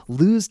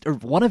 Lose, or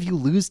one of you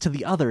lose to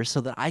the other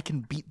so that I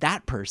can beat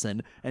that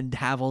person and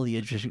have all the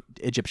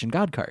Egyptian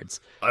god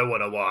cards." I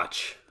want to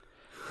watch.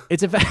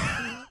 It's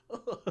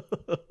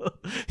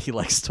he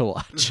likes to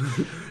watch.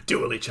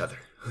 Duel each other.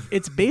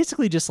 It's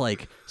basically just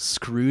like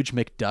Scrooge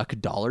McDuck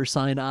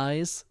 $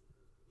 eyes.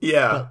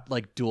 Yeah. But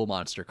like dual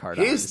monster card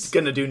eyes. He's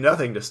going to do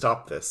nothing to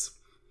stop this.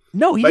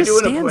 No, he just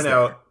stands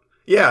there.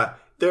 Yeah,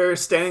 they're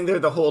standing there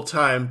the whole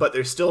time, but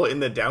they're still in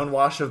the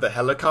downwash of the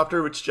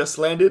helicopter which just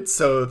landed,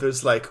 so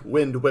there's like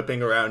wind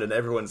whipping around and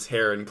everyone's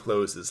hair and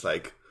clothes is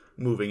like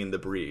moving in the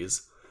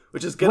breeze,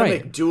 which is going to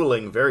make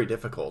dueling very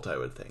difficult, I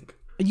would think.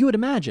 You would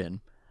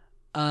imagine.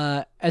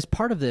 As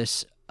part of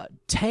this,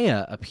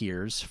 Taya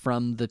appears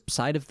from the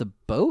side of the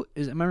boat.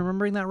 Am I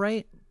remembering that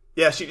right?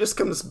 Yeah, she just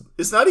comes.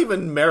 It's not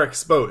even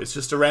Merrick's boat. It's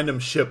just a random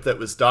ship that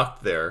was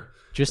docked there.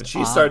 Just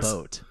she starts.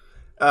 Boat.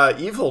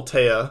 Evil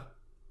Taya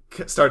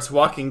starts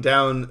walking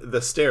down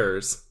the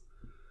stairs,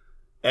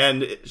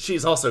 And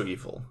she's also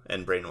evil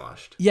and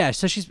brainwashed. Yeah,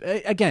 so she's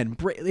again.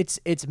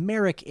 It's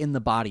Merrick in the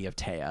body of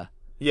Taya.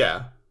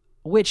 Yeah.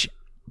 Which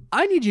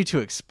I need you to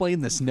explain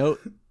this note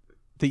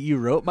that you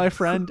wrote, my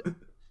friend.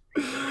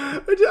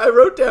 I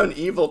wrote down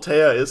evil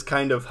Taya is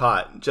kind of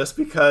hot just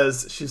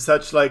because she's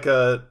such like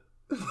a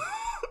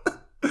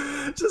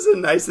just a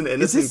nice and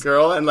innocent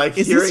girl, and like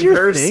hearing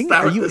her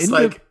spout this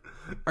like.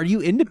 Are you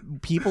into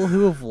people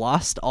who have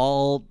lost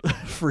all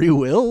free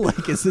will?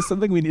 Like, is this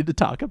something we need to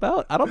talk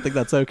about? I don't think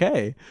that's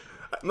okay.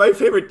 My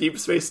favorite Deep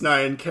Space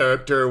Nine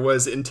character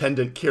was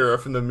Intendant Kira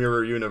from the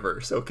Mirror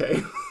Universe,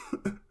 okay?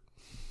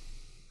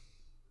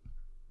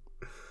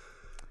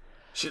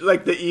 She's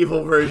like the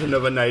evil version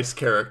of a nice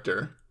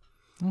character.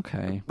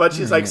 Okay. But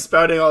she's like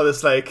spouting all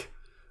this like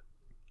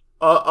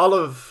all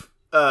of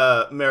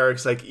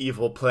Merrick's like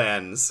evil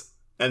plans,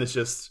 and it's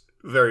just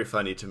very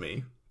funny to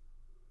me.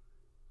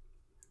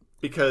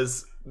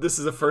 Because this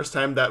is the first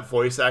time that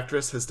voice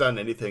actress has done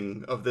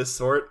anything of this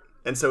sort,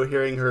 and so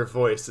hearing her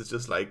voice is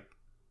just like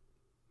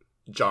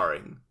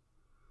jarring.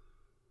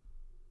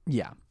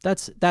 Yeah,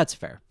 that's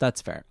fair.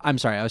 That's fair. I'm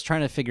sorry, I was trying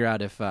to figure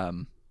out if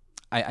I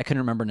couldn't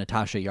remember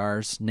Natasha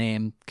Yar's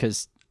name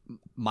because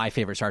my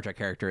favorite Star Trek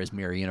character is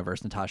Mirror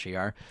Universe Natasha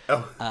Yar.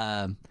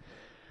 Oh.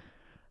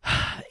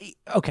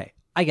 Okay,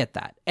 I get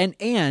that,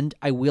 and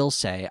I will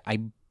say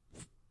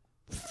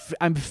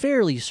I'm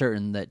fairly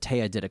certain that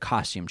Taya did a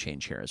costume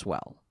change here as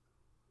well.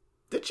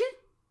 Did she?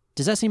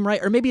 Does that seem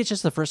right? Or maybe it's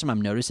just the first time I'm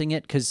noticing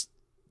it, because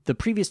the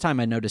previous time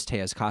I noticed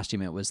Taya's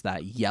costume, it was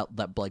that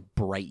like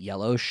bright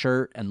yellow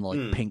shirt and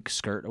like pink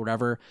skirt or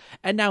whatever.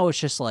 And now it's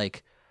just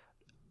like,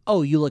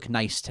 oh, you look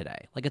nice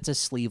today. Like it's a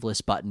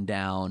sleeveless button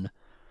down.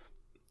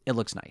 It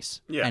looks nice.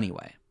 Yeah.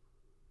 Anyway.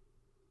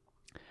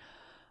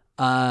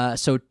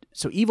 So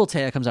evil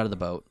Taya comes out of the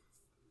boat.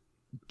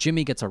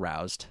 Jimmy gets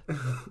aroused.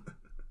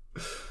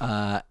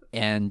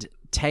 And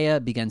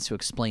Taya begins to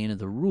explain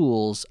the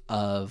rules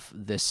of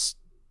this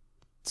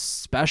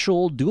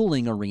special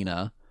dueling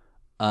arena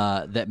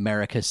that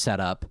Merrick has set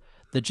up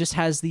that just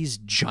has these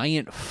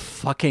giant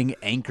fucking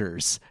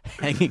anchors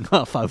hanging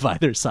off of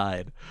either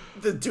side.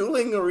 The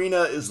dueling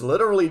arena is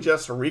literally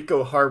just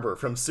Rico Harbor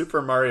from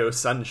Super Mario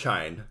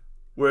Sunshine,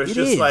 where it's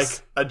just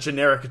like a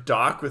generic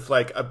dock with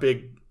like a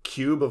big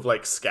cube of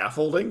like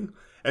scaffolding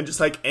and just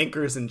like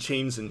anchors and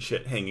chains and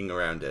shit hanging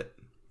around it.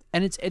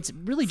 And it's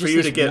really just for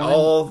you to get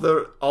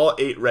all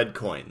 8 red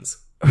coins.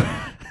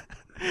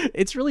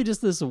 It's really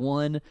just this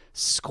one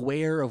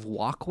square of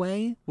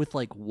walkway with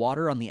like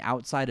water on the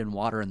outside and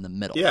water in the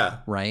middle. Yeah.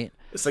 Right?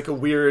 It's like a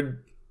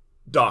weird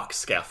dock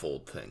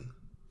scaffold thing.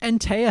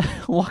 And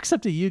Taya walks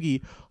up to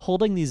Yugi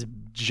holding these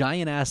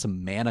giant ass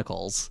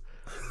manacles,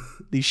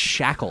 these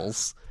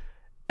shackles.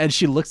 And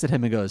she looks at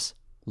him and goes,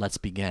 "Let's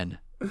begin.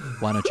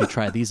 Why don't you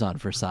try these on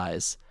for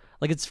size?"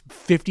 Like it's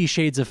 50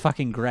 Shades of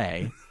fucking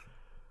Grey.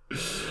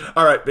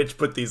 All right, bitch,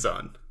 put these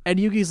on. And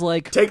Yugi's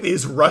like, take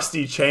these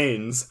rusty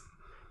chains.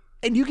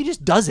 And Yugi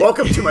just does it.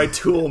 Welcome to my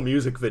Tool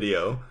music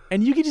video.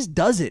 And Yugi just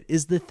does it,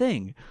 is the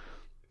thing.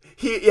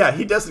 He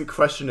doesn't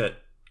question it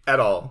at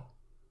all.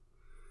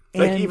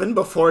 Like, even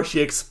before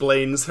she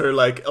explains her,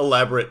 like,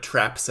 elaborate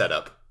trap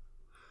setup.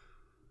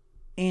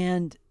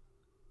 And,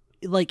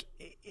 like,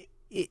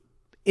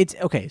 it's,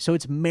 okay, so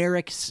it's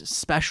Merrick's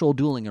special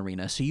dueling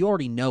arena, so you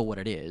already know what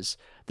it is.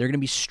 They're going to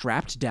be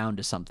strapped down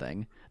to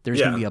something. There's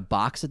going to be a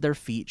box at their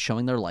feet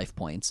showing their life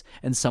points,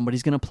 and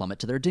somebody's going to plummet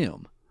to their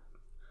doom.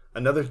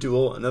 Another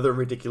duel, another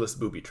ridiculous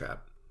booby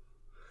trap.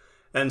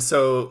 And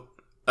so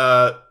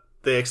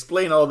they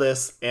explain all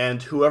this,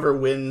 and whoever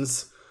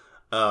wins,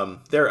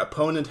 their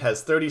opponent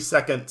has 30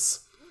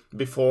 seconds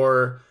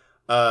before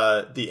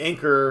the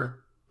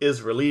anchor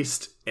is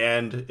released,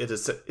 and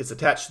it's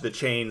attached to the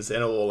chains,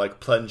 and it will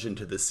like plunge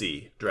into the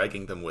sea,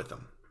 dragging them with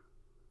them.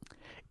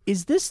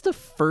 Is this the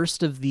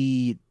first of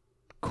the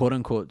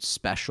quote-unquote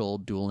special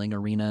dueling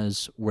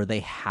arenas where they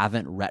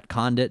haven't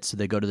retconned it, so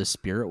they go to the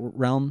spirit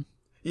realm?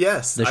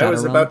 Yes, I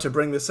was about to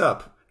bring this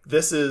up.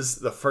 This is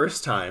the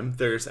first time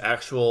there's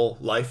actual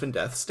life and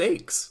death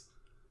stakes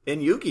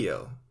in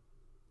Yu-Gi-Oh!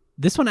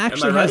 This one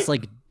actually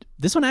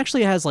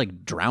has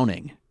like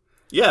drowning.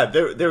 Yeah,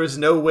 there was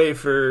no way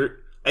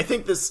for... I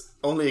think this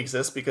only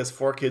exists because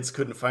 4Kids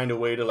couldn't find a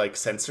way to like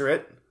censor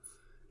it.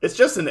 It's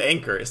just an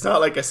anchor. It's not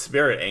like a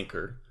spirit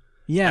anchor.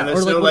 Yeah, and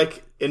there's no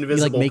like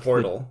invisible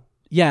portal.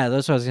 Yeah,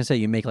 that's what I was going to say.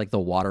 You make like the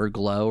water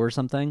glow or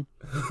something.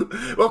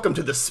 Welcome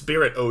to the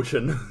spirit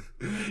ocean.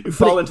 You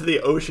fall into the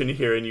ocean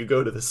here and you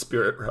go to the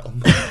spirit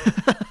realm.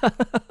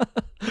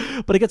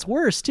 But it gets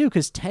worse too,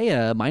 because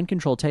Mind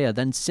Control Taya,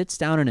 then sits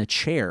down in a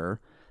chair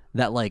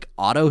that like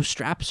auto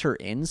straps her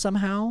in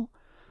somehow.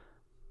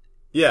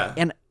 Yeah.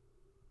 And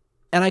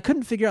I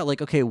couldn't figure out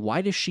like, okay,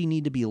 why does she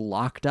need to be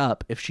locked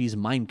up if she's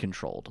mind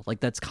controlled? Like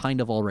that's kind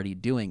of already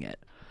doing it.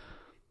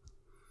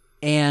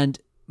 And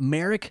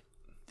Merrick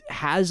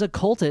has a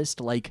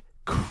cultist like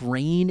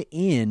crane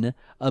in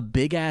a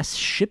big ass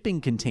shipping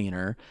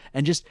container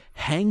and just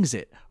hangs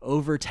it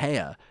over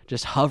Taya,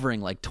 just hovering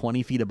like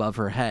 20 feet above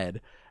her head.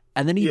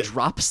 And then he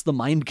drops the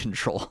mind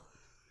control.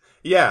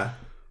 Yeah.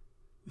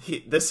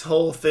 This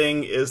whole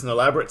thing is an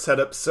elaborate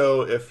setup,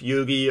 so if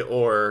Yugi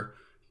or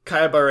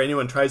Kaiba or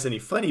anyone tries any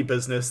funny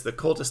business, the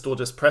cultist will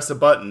just press a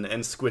button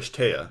and squish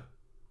Taya.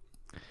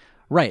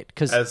 Right,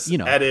 because, As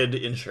added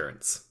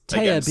insurance.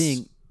 Taya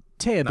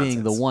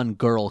being the one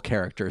girl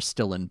character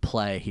still in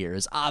play here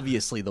is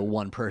obviously the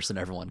one person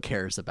everyone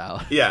cares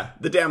about. Yeah,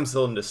 the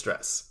damsel in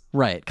distress.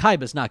 Right.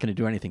 Kaiba's not going to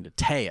do anything to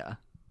Taya.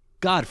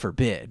 God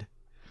forbid.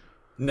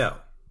 No.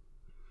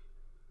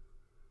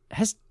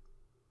 Has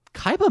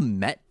Kaiba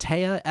met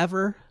Taya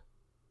ever?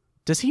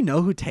 Does he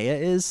know who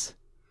Taya is?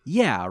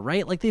 Yeah,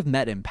 right? Like, they've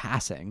met in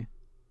passing.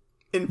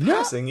 In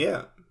passing,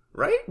 yeah.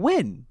 Right?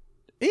 When?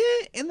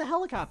 In the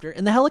helicopter.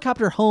 In the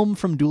helicopter home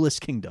from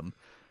Duelist Kingdom.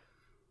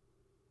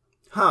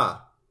 Huh.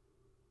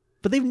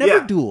 But they've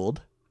never dueled.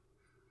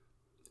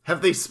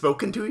 Have they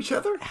spoken to each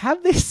other?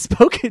 Have they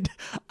spoken?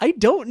 I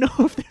don't know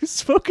if they've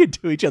spoken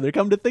to each other,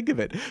 come to think of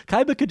it.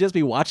 Kaiba could just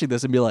be watching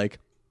this and be like,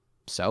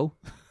 so?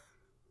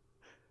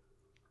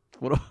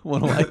 What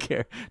do I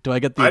care? Do I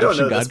get the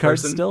Egyptian God card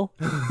still?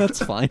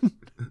 That's fine.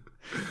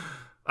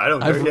 I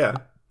don't care, yeah.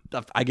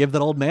 I give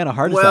that old man a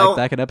heart attack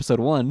back in episode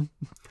 1.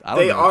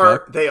 They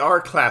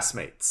are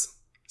classmates.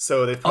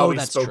 So they've probably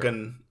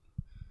spoken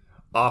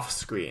off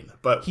screen.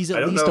 But he's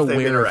at least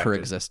aware of her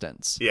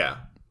existence. Yeah.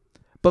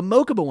 But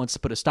Mokuba wants to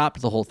put a stop to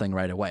the whole thing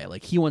right away.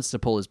 Like, he wants to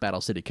pull his Battle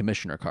City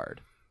Commissioner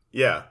card.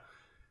 Yeah.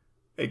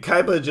 And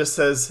Kaiba just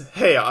says,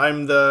 "Hey,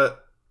 I'm the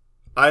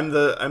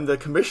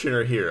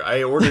commissioner here.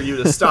 I order you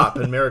to stop."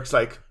 And Merrick's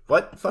like,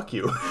 "What? Fuck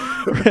you."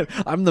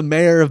 I'm the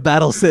mayor of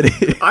Battle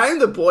City. I'm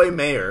the boy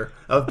mayor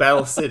of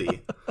Battle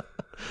City.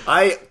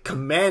 I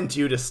command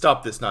you to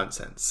stop this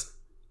nonsense.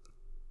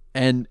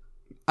 And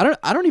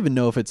I don't even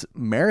know if it's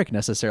Merrick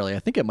necessarily. I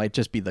think it might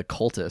just be the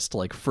cultist,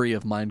 like, free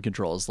of mind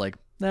controls. Like,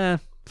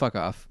 fuck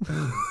off.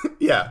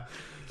 Yeah.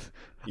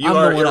 I'm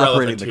the one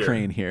operating the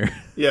crane here.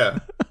 Yeah.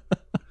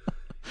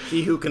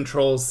 He who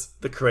controls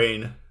the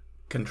crane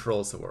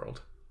controls the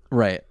world.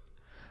 Right.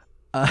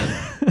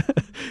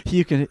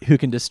 Who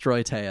can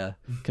destroy Taya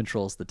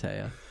controls the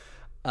Taya.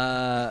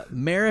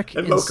 Merrick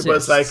and insists...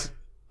 Mokuba's like,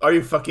 "Are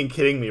you fucking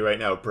kidding me right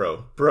now,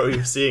 bro? Bro,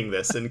 you're seeing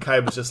this." And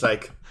Kaiba's just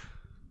like,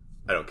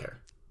 "I don't care."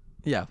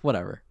 Yeah,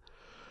 whatever.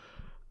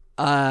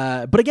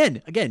 But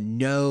again,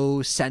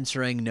 no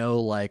censoring, no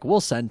like,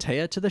 we'll send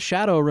Taya to the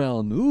Shadow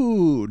Realm.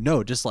 Ooh,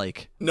 no, just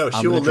like, no,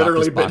 she will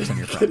literally get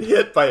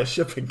hit by a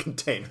shipping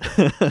container.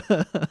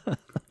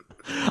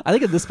 I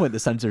think at this point the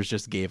censors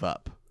just gave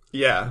up.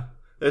 Yeah,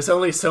 there's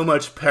only so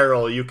much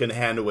peril you can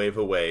hand wave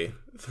away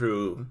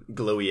through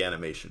glowy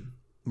animation.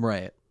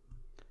 Right.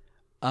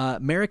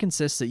 Merrick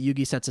insists that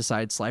Yugi sets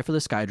aside Slifer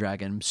the Sky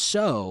Dragon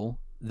so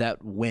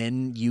that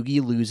when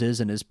Yugi loses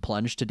and is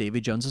plunged to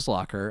Davy Jones's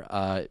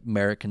locker,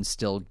 Merrick can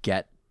still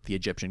get the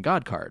Egyptian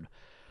God card.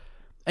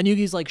 And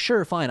Yugi's like,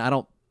 "Sure, fine.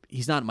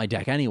 He's not in my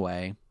deck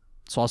anyway,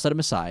 so I'll set him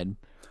aside."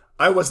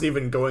 I wasn't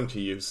even going to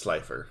use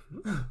Slifer.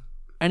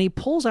 And he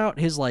pulls out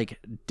his, like,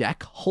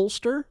 deck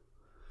holster.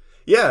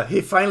 Yeah,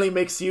 he finally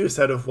makes use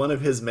out of one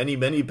of his many,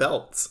 many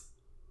belts.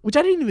 Which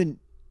I didn't even...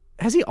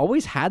 Has he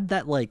always had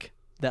that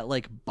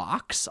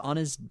box on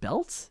his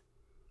belt?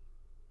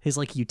 His,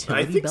 like,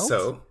 utility belt? I think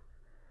so.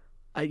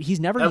 He's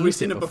never Have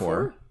used we seen it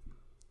before.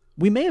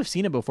 We may have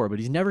seen it before, but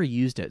he's never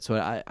used it. So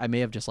I may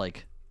have just,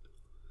 like,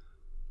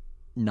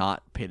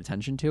 not paid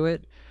attention to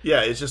it.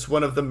 Yeah, it's just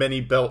one of the many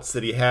belts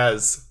that he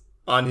has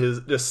on his,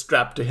 just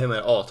strapped to him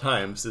at all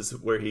times, is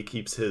where he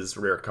keeps his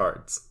rare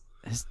cards.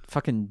 His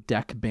fucking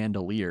deck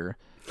bandolier.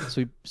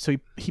 So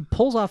he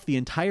pulls off the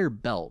entire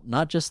belt,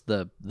 not just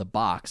the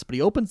box, but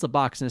he opens the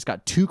box and it's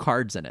got 2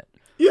 cards in it.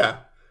 Yeah,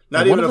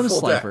 not even a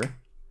full deck.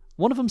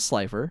 One of them's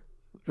Slifer.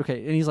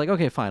 Okay, and he's like,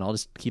 "Okay, fine, I'll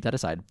just keep that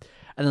aside."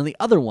 And then the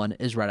other one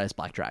is Red Eyes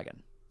Black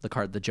Dragon, the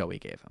card that Joey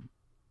gave him.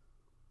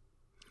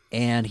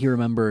 And he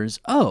remembers,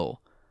 "Oh,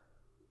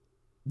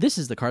 this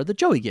is the card that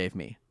Joey gave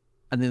me."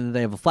 And then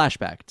they have a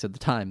flashback to the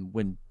time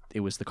when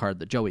it was the card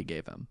that Joey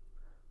gave him.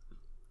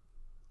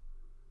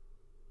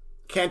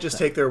 Can't just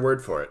take their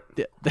word for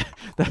it.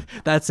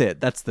 That's it.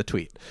 That's the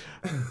tweet.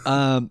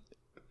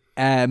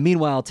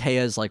 Meanwhile,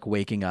 Taya's like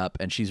waking up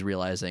and she's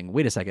realizing,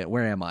 wait a second,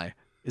 where am I?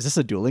 Is this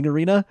a dueling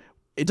arena?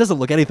 It doesn't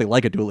look anything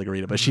like a dueling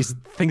arena, but she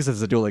thinks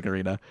it's a dueling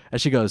arena. And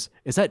she goes,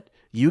 "Is that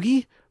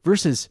Yugi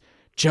versus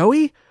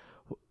Joey?"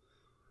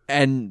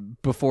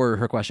 And before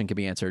her question can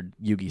be answered,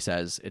 Yugi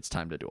says, "It's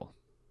time to duel."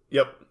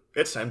 Yep,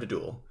 it's time to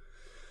duel.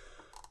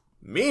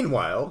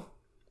 Meanwhile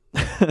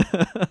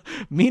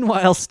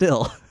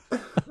still.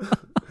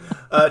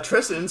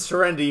 Tristan and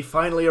Serenity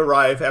finally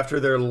arrive after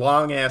their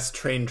long-ass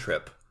train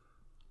trip.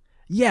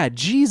 Yeah,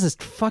 Jesus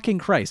fucking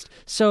Christ.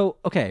 So,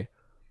 okay.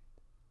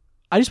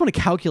 I just want to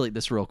calculate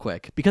this real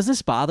quick, because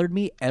this bothered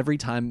me every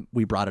time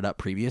we brought it up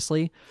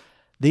previously.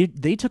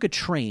 They took a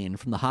train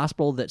from the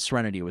hospital that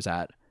Serenity was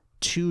at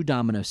to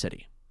Domino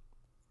City.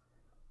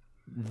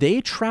 They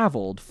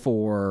traveled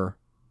for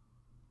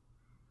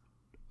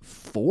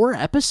 4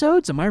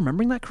 episodes? Am I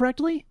remembering that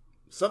correctly?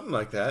 Something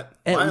like that.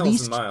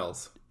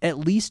 Miles. At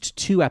least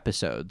 2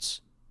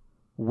 episodes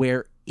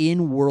where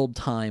in-world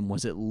time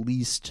was at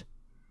least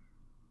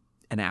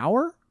an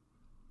hour?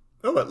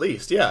 Oh, at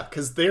least, yeah,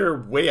 because they're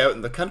way out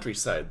in the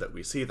countryside that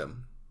we see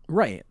them.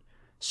 Right.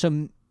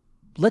 So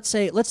let's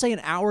say an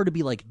hour to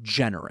be like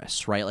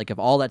generous, right? Like if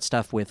all that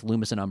stuff with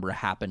Loomis and Umbra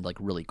happened like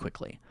really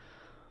quickly,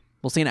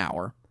 we'll say an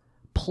hour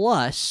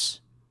plus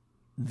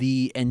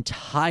the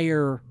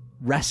entire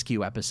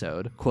rescue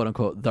episode, quote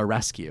unquote, the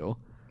rescue,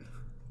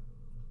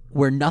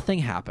 where nothing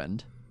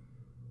happened,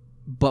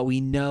 but we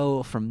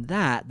know from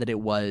that it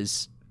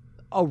was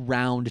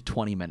around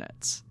 20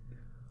 minutes.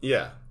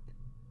 Yeah.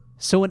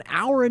 So an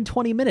hour and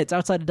 20 minutes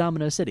outside of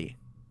Domino City.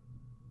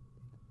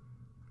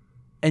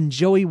 And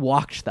Joey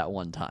walked that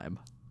one time.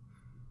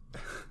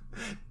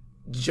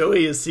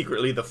 Joey is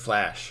secretly the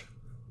Flash.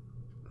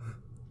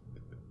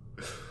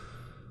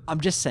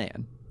 I'm just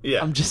saying.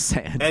 Yeah. I'm just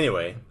saying.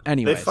 Anyway,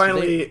 Anyways, they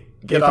finally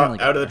get finally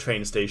out of there. the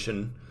train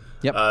station.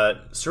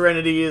 Yep.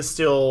 Serenity is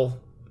still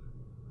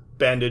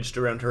bandaged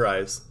around her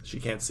eyes. She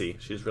can't see.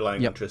 She's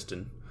relying on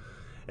Tristan.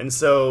 And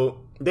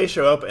so they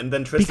show up, and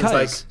then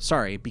Tristan's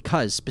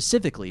because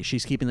specifically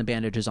she's keeping the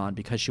bandages on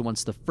because she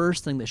wants the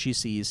first thing that she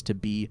sees to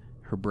be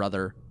her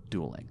brother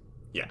dueling.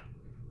 Yeah.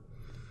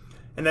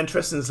 And then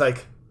Tristan's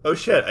like, oh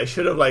shit, I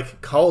should have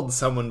like called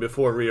someone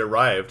before we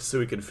arrived so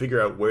we could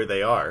figure out where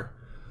they are.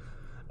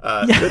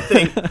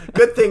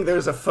 Good thing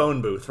there's a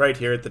phone booth right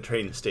here at the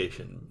train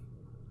station.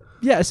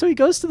 Yeah, so he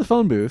goes to the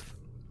phone booth,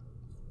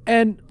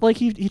 and like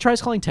he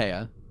tries calling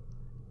Taya,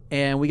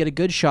 and we get a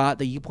good shot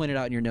that you pointed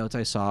out in your notes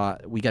I saw.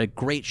 We get a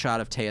great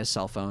shot of Taya's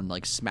cell phone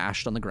like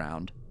smashed on the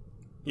ground.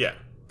 Yeah,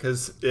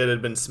 because it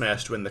had been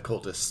smashed when the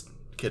cultists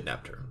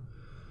kidnapped her.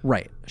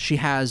 Right. She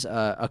has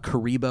a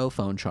Karibo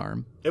phone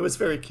charm. It was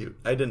very cute.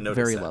 I didn't notice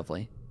Very that.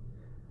 lovely.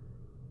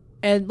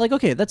 And like,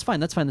 okay, that's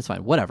fine.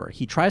 Whatever.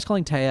 He tries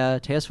calling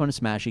Taya. Taya's phone is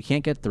smashed. He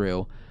can't get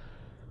through.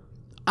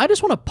 I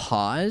just want to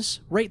pause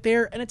right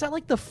there, and it's at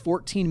like the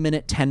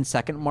 14-minute,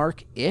 10-second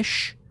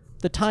mark-ish.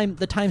 The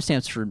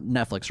timestamps for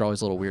Netflix are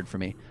always a little weird for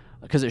me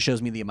because it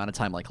shows me the amount of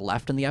time like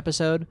left in the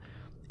episode.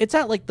 It's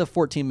at like the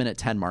 14-minute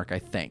 10 mark, I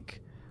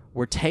think,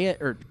 where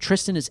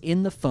Tristan is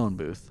in the phone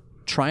booth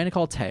trying to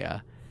call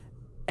Taya,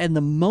 and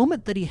the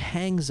moment that he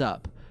hangs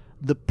up,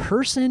 the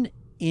person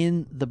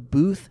in the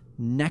booth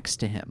next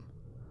to him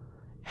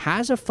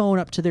has a phone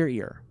up to their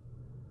ear,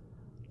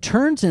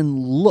 turns and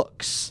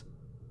looks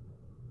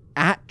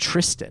at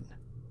Tristan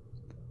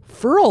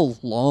for a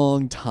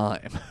long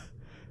time,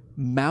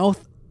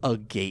 mouth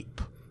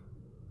agape,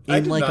 in I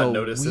did like not a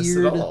notice this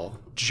weird at all.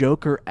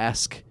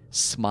 Joker-esque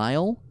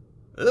smile.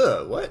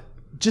 Ugh, what?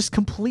 Just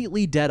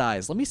completely dead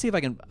eyes. Let me see if I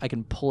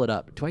can pull it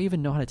up. Do I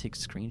even know how to take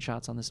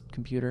screenshots on this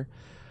computer?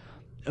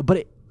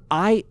 But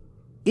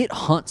it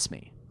haunts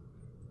me.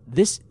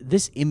 This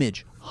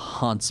image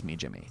haunts me,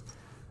 Jimmy.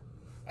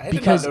 I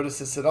did not notice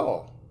this at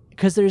all.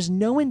 Because there's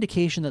no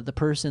indication that the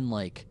person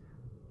like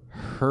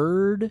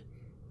heard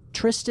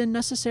Tristan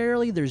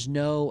necessarily. There's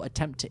no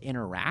attempt to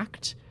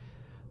interact.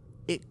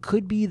 It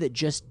could be that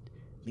just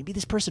maybe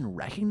this person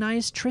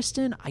recognized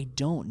Tristan. I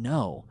don't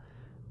know.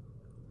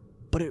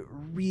 But it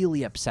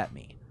really upset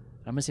me.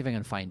 I'm gonna see if I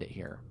can find it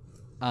here.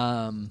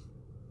 While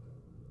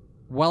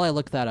I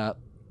look that up,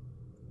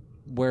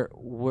 where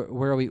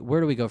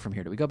do we go from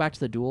here? Do we go back to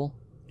the duel?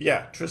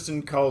 Yeah,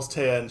 Tristan calls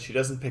Taya and she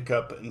doesn't pick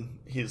up, and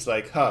he's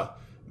like,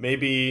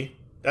 maybe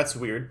that's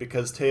weird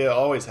because Taya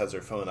always has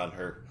her phone on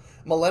her.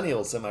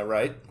 Millennials, am I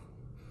right?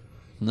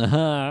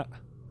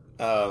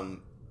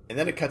 And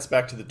then it cuts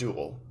back to the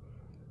duel.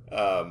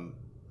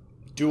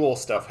 Duel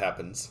stuff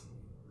happens.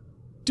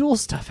 Duel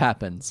stuff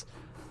happens.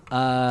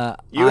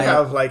 You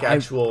have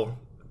actual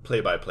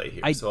play-by-play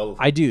here.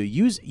 I do.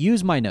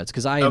 Use my notes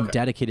because I am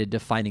dedicated to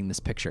finding this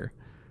picture.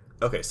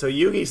 Okay, so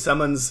Yugi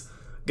summons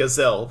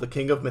Gazelle, the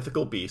king of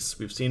mythical beasts.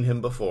 We've seen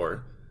him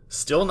before.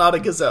 Still not a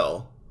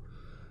gazelle.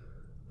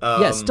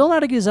 Yeah, still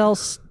not a gazelle.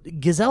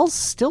 Gazelles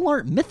still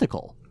aren't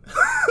mythical.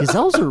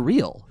 Gazelles are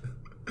real.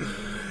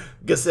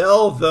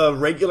 Gazelle, the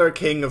regular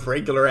king of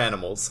regular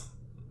animals,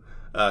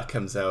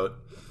 comes out.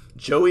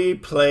 Joey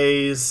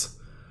plays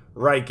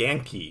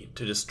Raiganki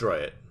to destroy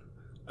it.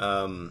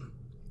 And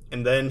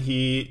then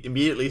he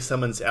immediately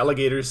summons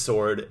Alligator's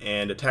sword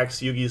and attacks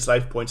Yugi's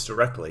life points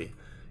directly.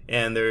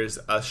 And there's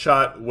a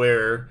shot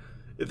where...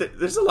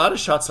 There's a lot of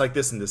shots like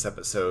this in this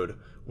episode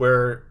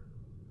where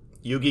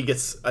Yugi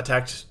gets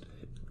attacked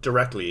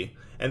directly,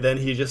 and then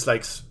he just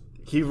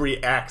he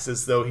reacts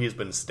as though he's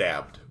been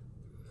stabbed.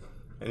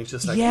 And he's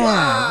just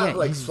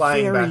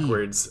flying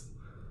backwards.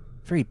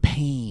 Very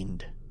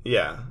pained.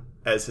 Yeah,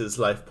 as his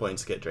life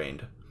points get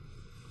drained.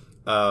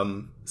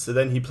 So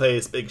then he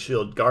plays Big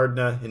Shield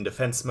Gardna in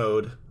defense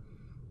mode.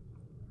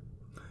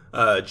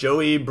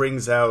 Joey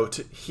brings out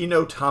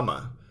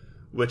Hinotama,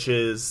 which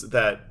is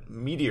that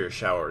meteor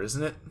shower,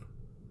 isn't it?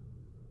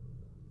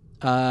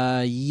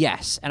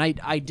 Yes. And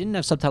I didn't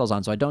have subtitles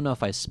on, so I don't know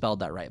if I spelled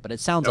that right, but it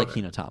sounds like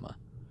Hinotama.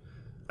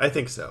 I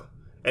think so.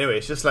 Anyway,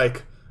 it's just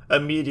like a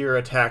meteor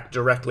attack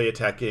directly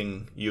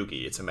attacking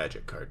Yugi. It's a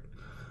magic card.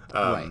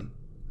 Right.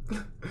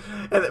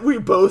 And we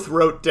both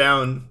wrote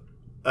down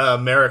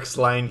Merrick's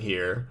line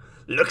here.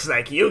 Looks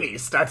like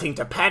Yugi's starting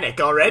to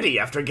panic already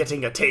after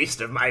getting a taste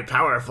of my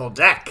powerful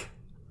deck.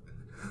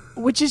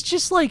 Which is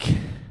just like,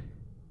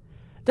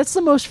 that's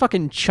the most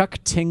fucking Chuck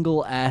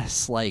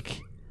Tingle-ass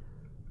like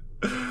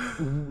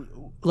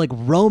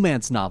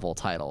romance novel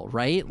title,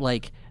 right?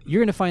 Like,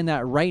 you're gonna find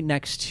that right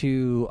next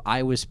to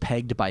 "I Was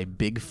Pegged by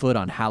Bigfoot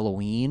on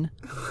Halloween."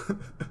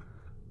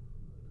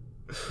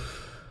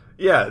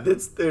 Yeah,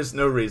 there's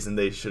no reason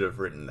they should have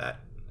written that.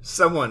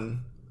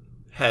 Someone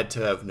had to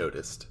have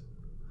noticed.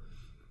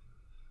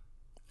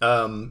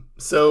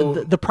 So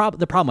the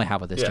problem I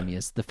have with this, Jimmy,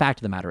 is the fact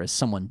of the matter is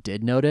someone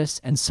did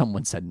notice and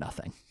someone said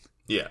nothing.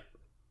 Yeah,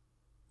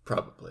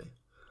 probably.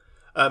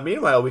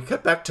 Meanwhile, we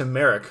cut back to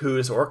Merrick, who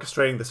is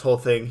orchestrating this whole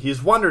thing.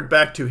 He's wandered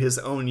back to his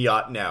own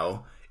yacht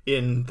now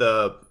in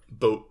the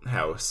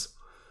boathouse.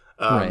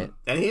 Right.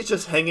 And he's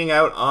just hanging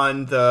out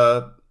on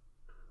the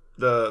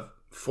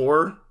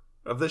fore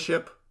of the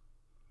ship.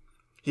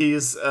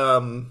 He's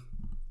Titanicking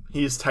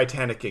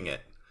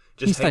it.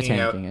 Just hanging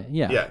out. Titanicking it,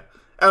 yeah. Yeah.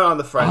 Out on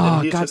the front,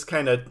 and he's God. just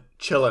kind of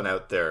chilling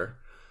out there.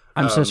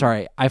 I'm so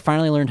sorry. I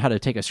finally learned how to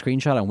take a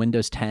screenshot on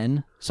Windows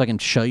 10 so I can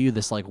show you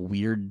this like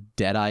weird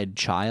dead-eyed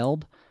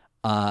child,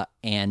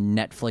 and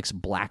Netflix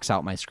blacks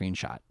out my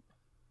screenshot.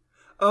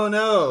 Oh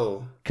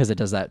no! Because it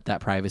does that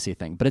privacy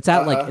thing. But it's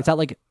at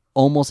like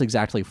almost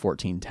exactly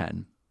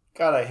 1410.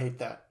 God, I hate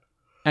that.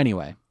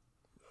 Anyway.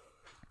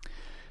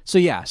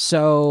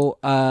 So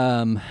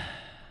I'm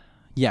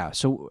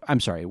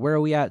sorry. Where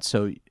are we at?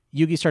 So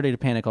Yugi started to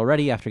panic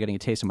already after getting a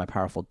taste of my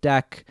powerful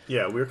deck.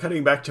 Yeah, we're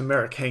cutting back to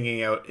Merrick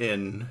hanging out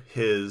in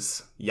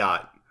his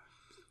yacht.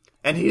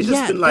 And he's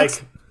just been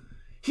like...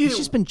 He's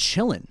just been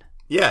chilling.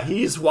 Yeah,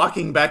 he's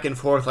walking back and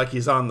forth like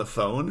he's on the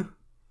phone.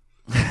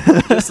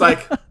 Just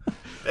like...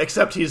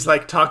 Except he's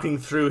like talking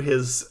through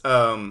his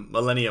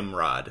Millennium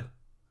Rod.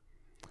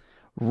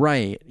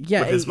 Right.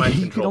 Yeah, with his mind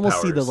you control can almost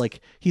powers. see the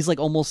like he's like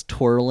almost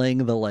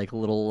twirling the like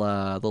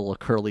little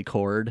curly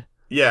cord.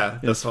 Yeah,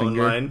 the phone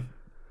finger. line.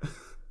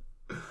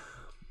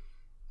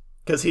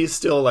 Because he's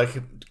still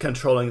like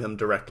controlling them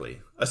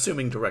directly,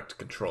 assuming direct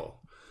control.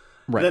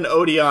 Right.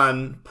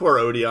 Then poor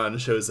Odeon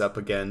shows up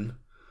again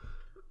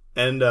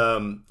and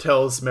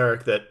tells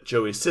Merrick that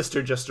Joey's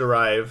sister just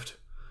arrived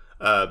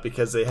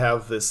because they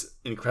have this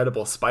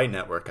incredible spy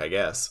network, I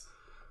guess.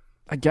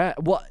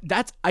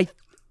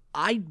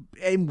 I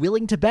am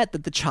willing to bet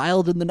that the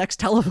child in the next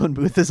telephone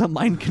booth is a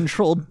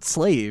mind-controlled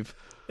slave.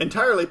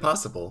 Entirely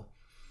possible.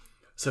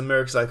 So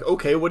Merrick's like,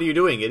 okay, what are you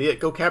doing,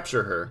 idiot? Go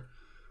capture her.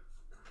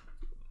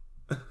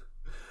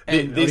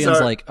 And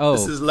Odeon's like, oh,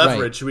 this is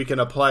leverage we can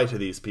apply to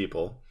these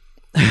people.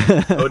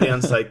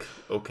 Odeon's like,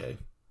 okay.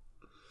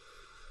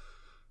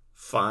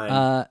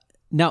 Fine.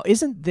 Now,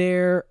 isn't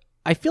there...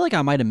 I feel like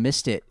I might have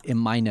missed it in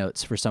my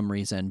notes for some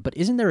reason, but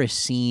isn't there a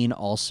scene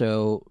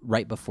also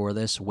right before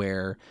this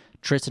where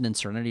Tristan and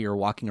Serenity are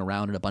walking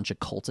around and a bunch of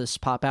cultists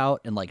pop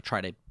out and like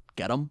try to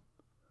get them?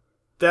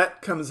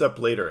 That comes up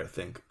later, I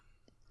think.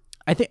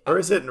 Or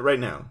is it right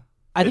now?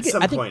 I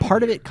think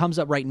part of it comes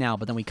up right now,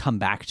 but then we come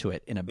back to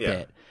it in a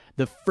bit.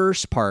 The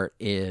first part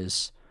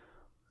is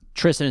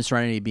Tristan and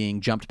Serenity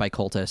being jumped by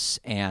cultists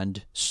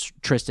and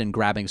Tristan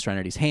grabbing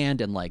Serenity's hand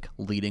and like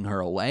leading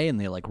her away,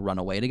 and they like run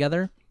away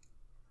together.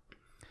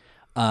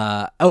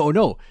 Oh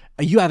no,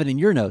 you have it in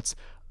your notes.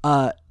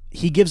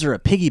 He gives her a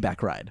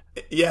piggyback ride.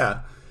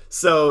 Yeah.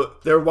 So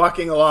they're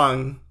walking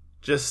along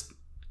just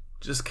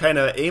kind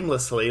of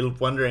aimlessly,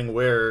 wondering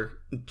where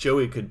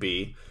Joey could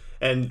be.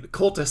 And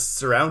cultists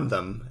surround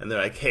them, and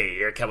they're like, hey,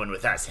 you're coming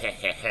with us.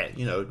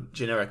 You know,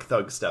 generic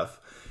thug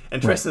stuff.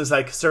 And Tristan's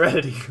like,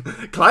 Serenity,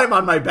 climb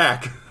on my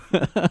back.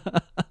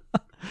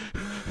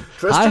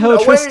 Tristan,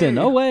 away! Tristan,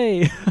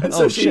 away! And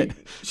so she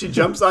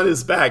jumps on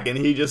his back, and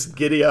he just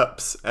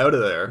giddy-ups out of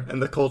there, and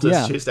the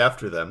cultists chased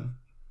after them.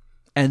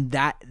 And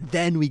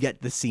then we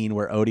get the scene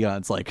where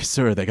Odeon's like,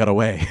 sir, they got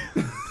away.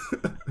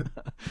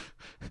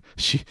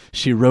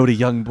 She rode a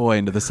young boy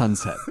into the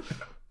sunset.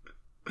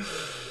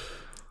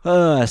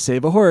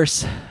 Save a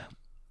horse.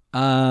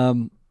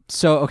 So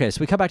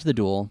we come back to the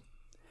duel.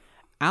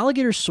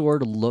 Alligator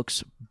Sword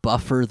looks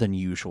buffer than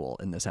usual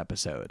in this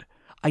episode.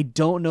 I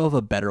don't know of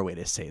a better way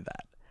to say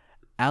that.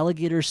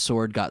 Alligator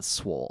Sword got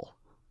swole.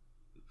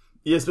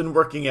 He has been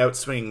working out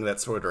swinging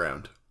that sword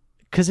around.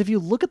 Because if you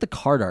look at the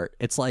card art,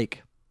 it's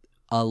like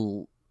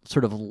a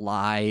sort of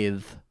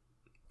lithe,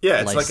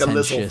 it's like a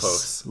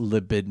Lizalfos,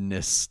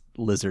 libidinous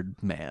lizard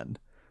man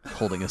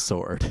holding a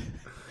sword.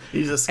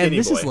 He's a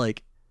skinny boy.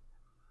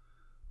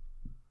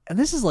 And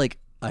this is like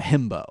a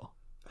himbo.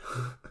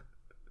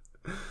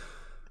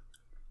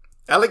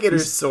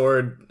 Alligator's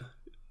sword.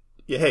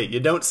 Hey, you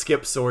don't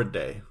skip sword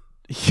day.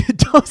 You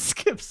don't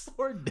skip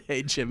sword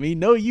day, Jimmy.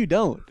 No, you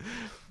don't.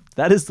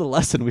 That is the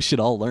lesson we should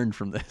all learn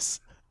from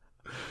this.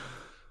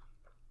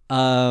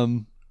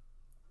 More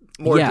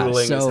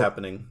dueling is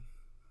happening.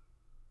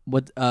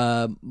 What?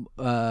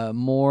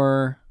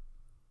 More.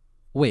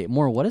 Wait,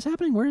 more. What is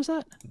happening? Where is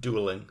that?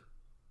 Dueling.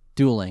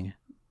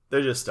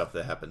 They're just stuff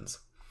that happens.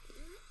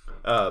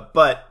 Oh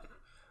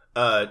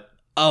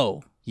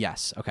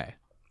yes. Okay.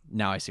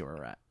 Now I see where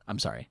we're at. I'm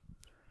sorry.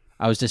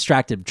 I was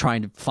distracted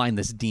trying to find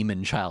this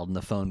demon child in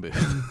the phone booth.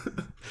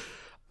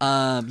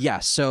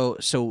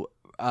 So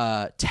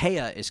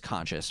Taya is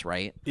conscious,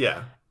 right?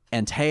 Yeah.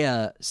 And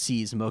Taya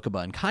sees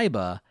Mokuba and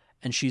Kaiba,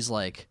 and she's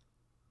like,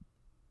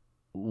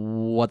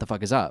 what the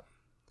fuck is up?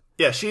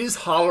 Yeah, she's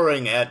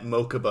hollering at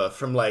Mokuba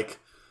from like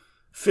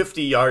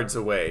 50 yards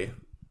away.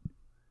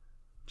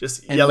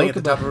 Just yelling at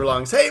the top of her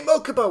lungs, "Hey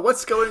Mokuba,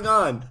 what's going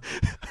on?"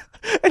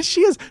 And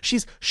she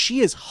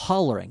is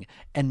hollering,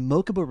 and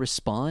Mokuba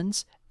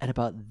responds at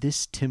about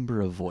this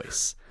timbre of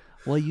voice.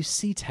 Well, you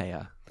see,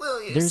 Taya,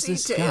 there's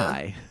this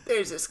guy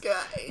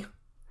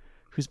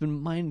who's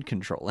been mind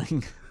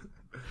controlling.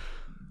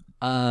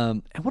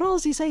 And what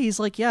else does he say? He's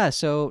like, yeah,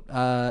 so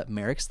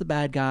Merrick's the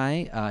bad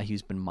guy.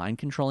 He's been mind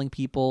controlling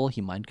people. He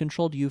mind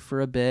controlled you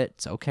for a bit.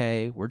 It's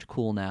okay. We're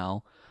cool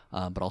now.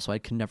 But also, I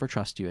can never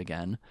trust you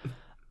again.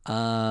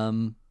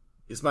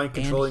 He's mind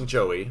controlling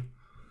Joey.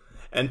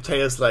 And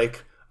Taya's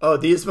like, oh,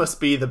 these must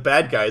be the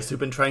bad guys who've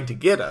been trying to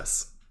get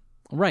us.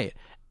 Right.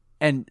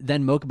 And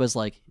then Mokuba's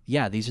like,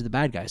 yeah, these are the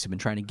bad guys who've been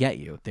trying to get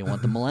you. They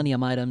want the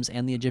Millennium items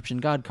and the Egyptian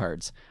god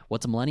cards.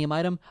 What's a Millennium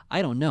item?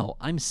 I don't know.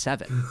 I'm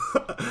 7.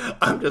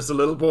 I'm just a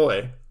little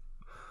boy.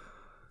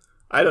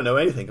 I don't know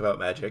anything about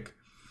magic.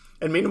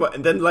 And meanwhile,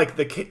 and then like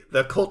the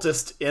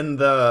cultist in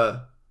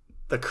the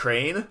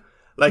crane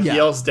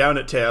yells down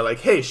at Taya like,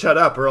 "Hey, shut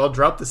up, or I'll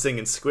drop this thing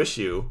and squish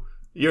you.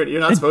 You're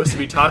not supposed to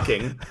be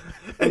talking."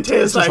 And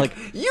Taya's like,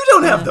 "You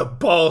don't have the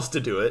balls to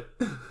do it.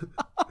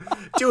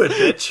 Do it,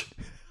 bitch.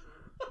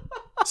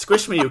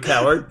 Squish me, you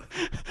coward."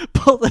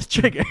 Pull the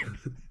trigger.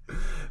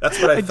 That's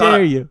what I thought. I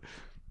dare you.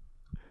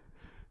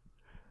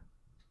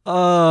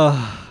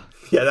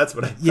 Yeah, that's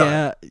what I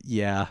thought.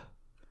 Yeah.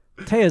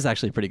 Taya's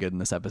actually pretty good in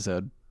this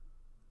episode.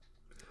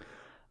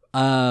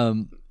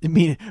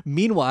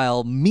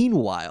 Meanwhile,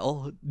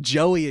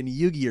 Joey and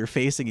Yugi are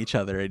facing each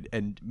other,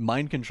 and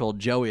mind-controlled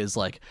Joey is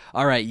like,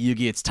 all right,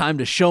 Yugi, it's time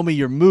to show me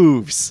your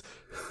moves.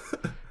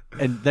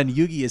 And then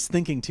Yugi is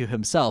thinking to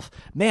himself,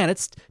 man,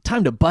 it's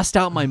time to bust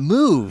out my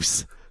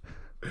moves.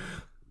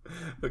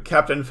 But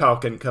Captain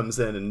Falcon comes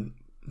in and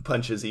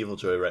punches Evil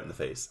Joey right in the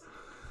face.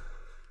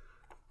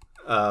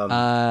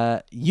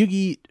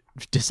 Yugi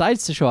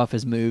decides to show off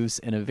his moves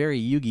in a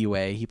very Yugi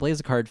way. He plays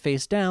a card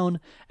face down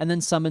and then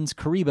summons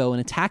Karibo in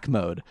attack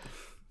mode,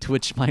 to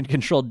which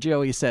mind-controlled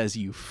Joey says,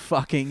 you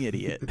fucking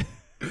idiot.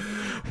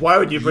 Why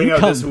would you bring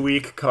out this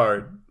weak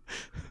card?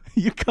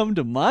 You come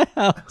to my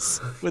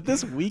house with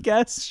this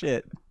weak-ass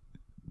shit.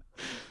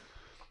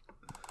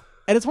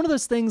 And it's one of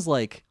those things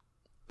like,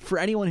 for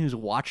anyone who's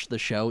watched the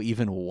show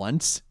even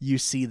once, you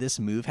see this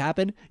move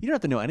happen, you don't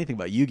have to know anything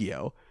about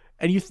Yu-Gi-Oh!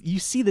 And you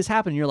see this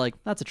happen, and you're like,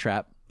 that's a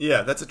trap.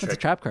 Yeah, that's a trick. That's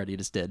a trap card you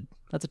just did.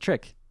 That's a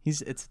trick.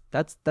 That's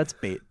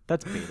bait.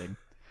 That's baiting.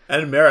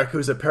 And Merrick,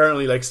 who's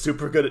apparently like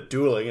super good at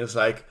dueling, is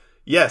like,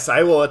 yes,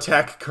 I will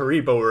attack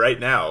Karibo right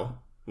now.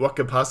 What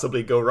could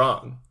possibly go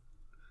wrong?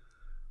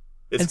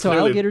 And so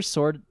Alligator's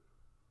Sword...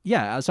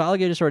 Yeah, so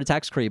Alligator's Sword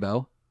attacks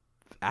Karibo,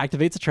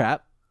 activates a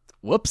trap.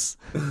 Whoops.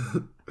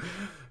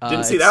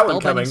 Didn't see that one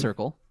coming.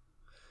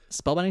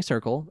 Spellbinding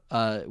Circle,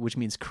 which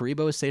means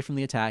Karibo is safe from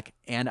the attack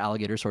and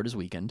Alligator's Sword is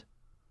weakened.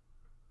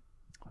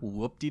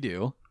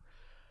 Whoop-de-doo.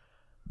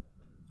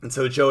 And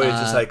so Joey is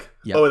just like,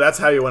 oh, that's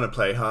how you want to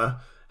play, huh?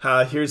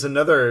 Here's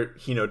another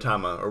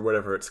Hinotama, or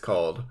whatever it's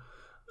called,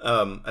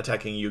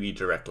 attacking Yugi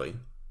directly.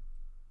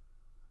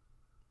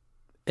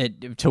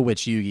 To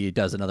which Yugi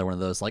does another one of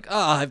those, like,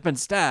 I've been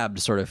stabbed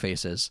sort of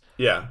faces.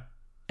 Yeah.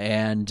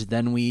 And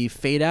then we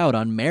fade out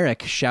on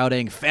Merrick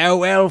shouting,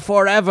 farewell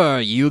forever,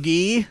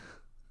 Yugi!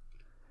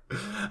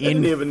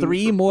 In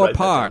 3 more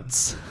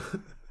parts.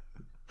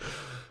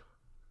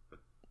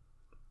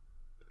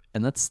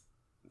 And that's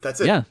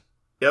it. Yeah.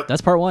 Yep.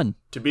 That's part 1.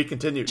 To be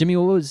continued. Jimmy,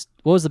 what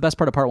was the best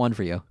part of part 1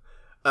 for you?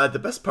 The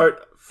best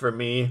part for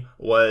me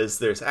was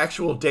there's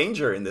actual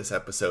danger in this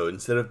episode.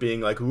 Instead of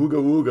being like, wooga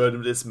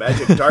wooga, this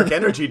magic dark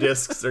energy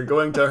discs are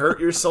going to hurt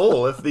your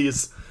soul if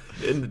these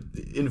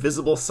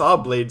invisible saw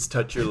blades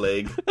touch your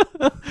leg.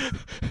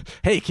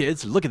 Hey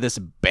kids, look at this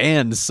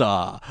band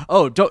saw.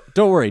 Oh, don't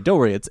worry.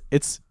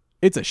 It's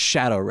a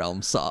Shadow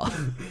Realm saw.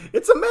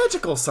 It's a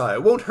magical saw.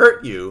 It won't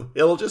hurt you.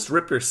 It'll just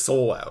rip your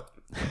soul out.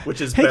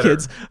 Which is better.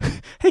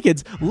 Hey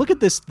kids, look at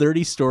this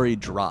 30-story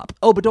drop.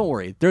 Oh, but don't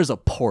worry, there's a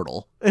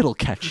portal. It'll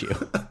catch you.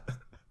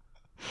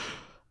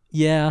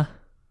 Yeah,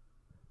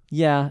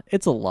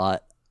 it's a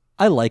lot.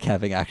 I like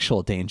having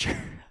actual danger.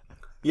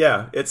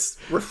 Yeah, it's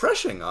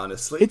refreshing,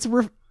 honestly.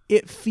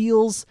 It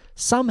feels,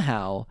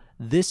 somehow,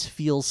 this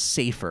feels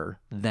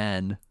safer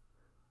than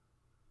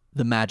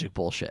the magic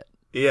bullshit.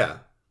 Yeah.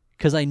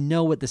 Because I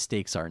know what the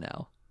stakes are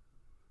now.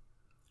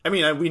 I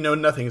mean, we know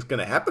nothing's going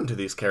to happen to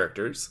these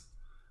characters.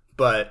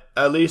 But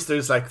at least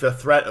there's like the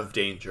threat of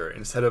danger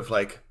instead of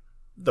like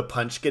the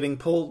punch getting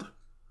pulled.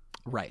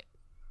 Right.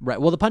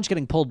 Well, the punch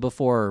getting pulled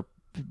before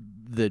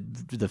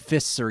the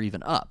fists are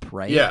even up,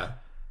 right? Yeah.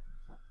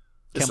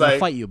 It's like,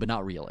 fight you, but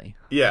not really.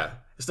 Yeah.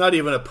 It's not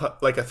even a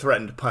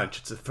threatened punch.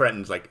 It's a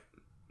threatened like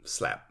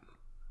slap.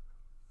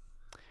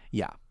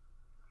 Yeah.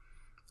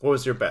 What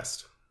was your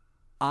best?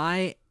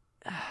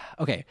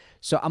 Okay,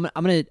 so I'm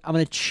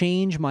gonna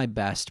change my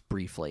best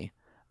briefly.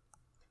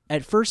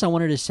 at first I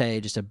wanted to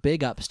say just a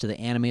big ups to the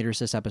animators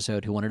this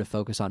episode who wanted to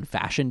focus on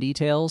fashion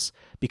details,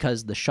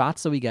 because the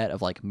shots that we get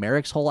of like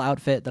Merrick's whole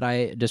outfit that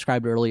I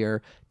described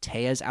earlier,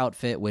 Taya's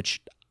outfit, which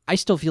I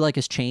still feel like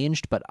has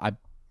changed, but I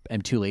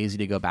am too lazy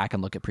to go back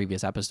and look at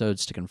previous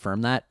episodes to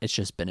confirm that. It's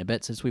just been a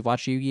bit since we've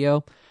watched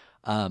Yu-Gi-Oh!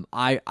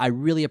 I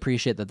really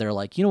appreciate that they're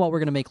like, you know what we're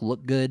going to make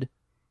look good?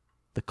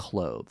 The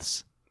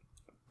clothes.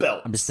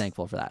 Belts. I'm just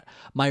thankful for that.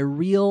 My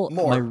real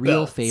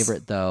belts.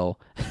 favorite though.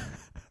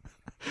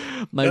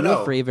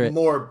 Favorite.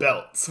 More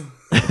belts.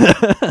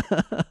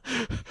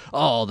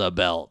 All the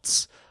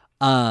belts.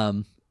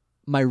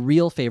 My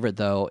real favorite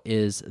though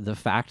is the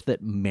fact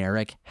that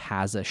Merrick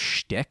has a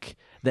shtick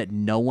that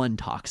no one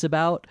talks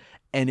about,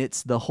 and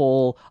it's the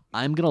whole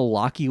I'm gonna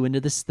lock you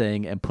into this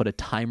thing and put a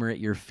timer at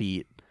your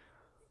feet.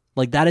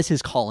 Like, that is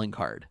his calling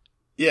card.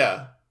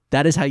 Yeah.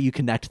 That is how you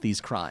connect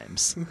these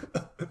crimes.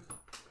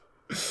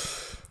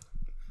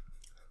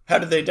 How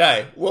did they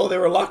die? Well, they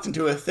were locked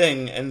into a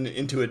thing and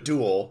into a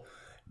duel,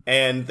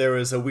 and there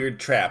was a weird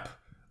trap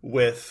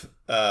with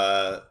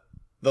the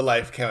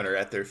life counter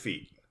at their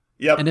feet.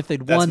 Yep. And if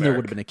they'd won, there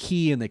would have been a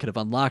key, and they could have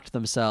unlocked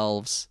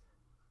themselves.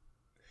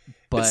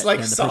 But it's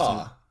like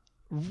Saw.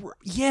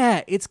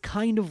 Yeah, it's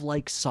kind of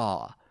like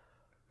Saw.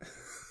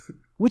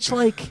 Which,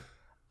 like,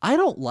 I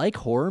don't like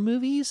horror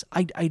movies.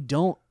 I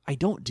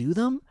don't do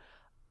them.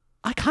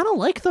 I kind of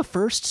like the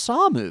first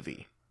Saw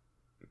movie.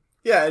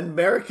 Yeah, and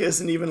Merrick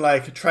isn't even,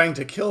 like, trying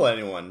to kill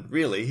anyone,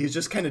 really. He's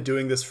just kind of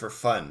doing this for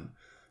fun.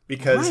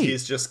 Because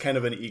he's just kind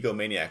of an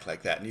egomaniac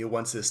like that, and he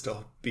wants this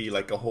to be,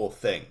 like, a whole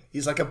thing.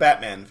 He's like a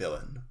Batman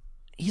villain.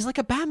 He's like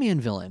a Batman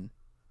villain.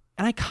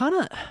 And I kind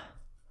of...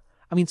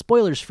 I mean,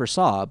 spoilers for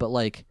Saw, but,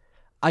 like,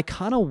 I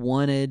kind of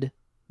wanted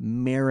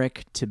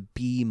Merrick to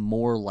be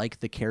more like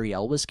the Cary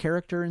Elwes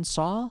character in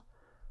Saw.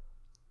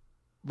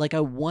 Like, I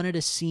wanted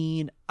a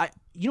scene...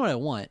 You know what I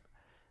want?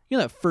 You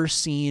know that first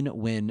scene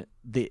when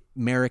the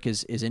Merrick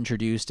is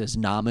introduced as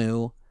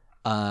Namu,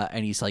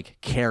 and he's like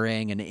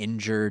carrying an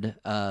injured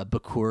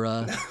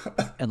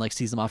Bakura and like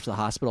sees them off to the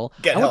hospital?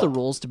 I want the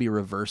roles to be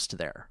reversed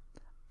there.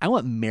 I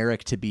want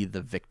Merrick to be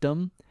the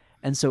victim,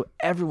 and so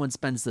everyone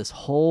spends this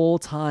whole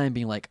time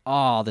being like,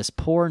 "Oh, this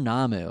poor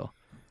Namu.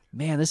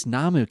 Man, this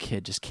Namu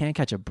kid just can't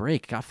catch a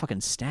break. Got fucking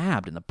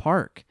stabbed in the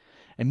park."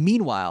 And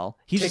meanwhile,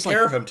 he's Take just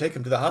care like, of him. Take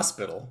him to the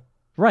hospital.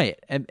 Right.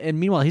 And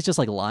meanwhile, he's just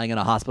like lying in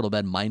a hospital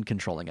bed, mind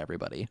controlling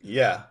everybody.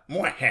 Yeah.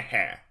 But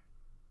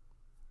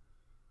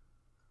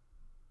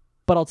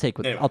I'll take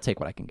what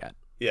I can get.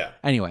 Yeah.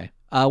 Anyway,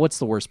 what's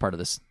the worst part of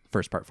this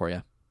first part for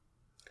you?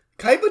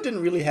 Kaiba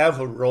didn't really have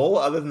a role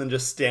other than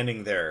just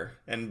standing there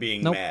and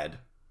being mad.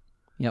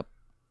 Yep.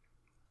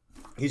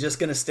 He's just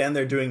going to stand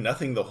there doing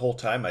nothing the whole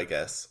time, I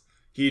guess.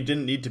 He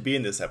didn't need to be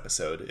in this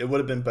episode. It would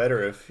have been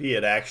better if he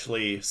had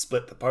actually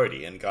split the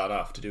party and gone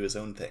off to do his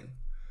own thing.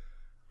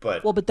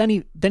 But then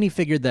he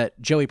figured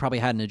that Joey probably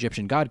had an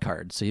Egyptian god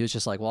card, so he was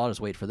just like, well, I'll just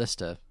wait for this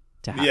to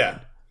happen. Yeah,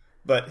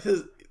 but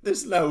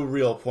there's no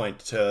real point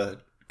to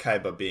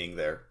Kaiba being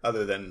there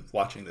other than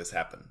watching this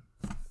happen.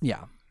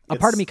 Yeah, a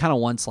part of me kind of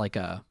wants like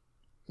a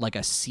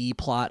C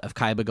plot of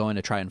Kaiba going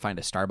to try and find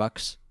a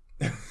Starbucks.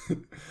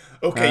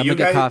 Okay,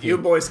 you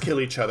boys kill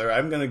each other.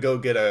 I'm gonna go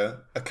get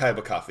a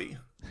Kaiba coffee.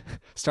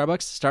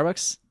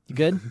 Starbucks, you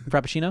good?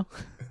 Frappuccino?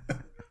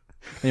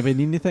 Anybody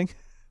need anything?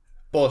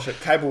 Bullshit.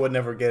 Kaiba would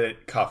never get a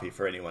coffee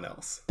for anyone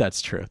else.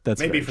 That's true. That's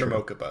maybe very for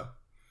true. Mokuba.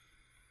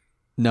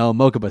 No,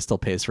 Mokuba still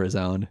pays for his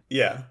own.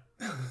 Yeah.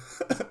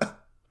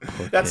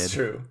 That's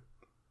true.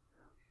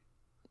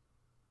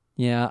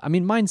 Yeah, I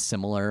mean, mine's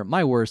similar.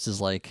 My worst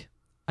is like,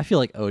 I feel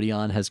like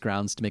Odeon has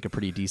grounds to make a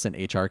pretty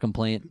decent HR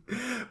complaint.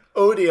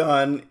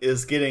 Odeon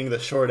is getting the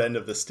short end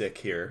of the stick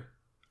here.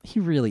 He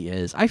really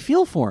is. I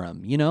feel for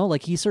him, you know?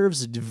 Like, he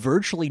serves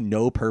virtually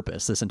no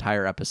purpose this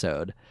entire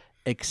episode,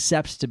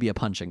 except to be a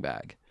punching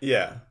bag.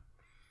 Yeah.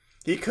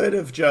 He could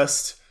have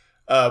just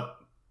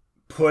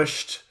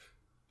pushed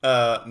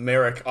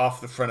Merrick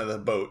off the front of the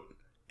boat,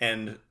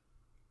 and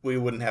we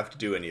wouldn't have to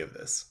do any of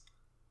this.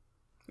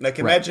 Like,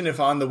 imagine if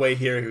on the way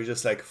here he was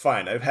just like,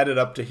 fine, I've had it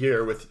up to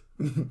here with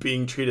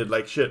being treated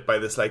like shit by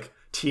this, like,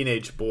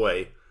 teenage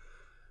boy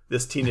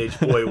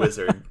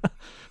wizard.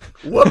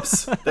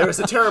 Whoops! There was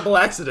a terrible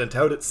accident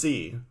out at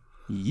sea.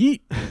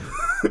 Yeet.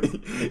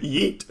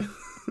 Yeet.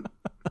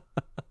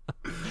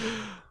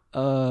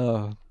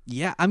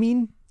 Yeah, I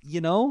mean,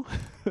 you know,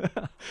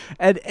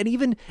 and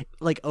even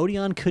like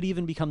Odeon could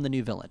even become the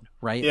new villain,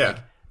 right? Yeah.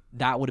 Like,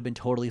 that would have been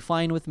totally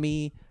fine with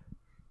me.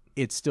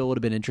 It still would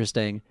have been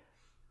interesting,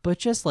 but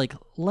just like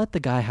let the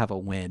guy have a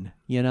win,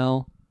 you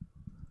know?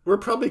 We're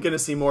probably going to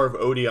see more of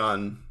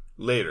Odeon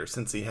later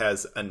since he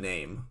has a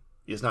name.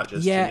 He's not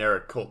just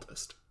generic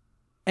cultist.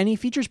 And he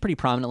features pretty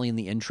prominently in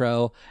the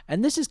intro,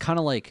 and this is kind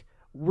of like,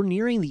 we're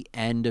nearing the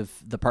end of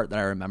the part that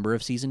I remember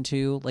of season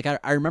 2. Like,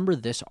 I remember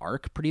this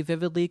arc pretty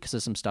vividly because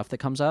of some stuff that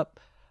comes up.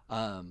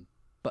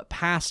 But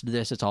past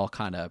this, it's a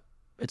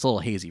little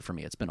hazy for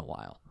me. It's been a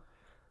while.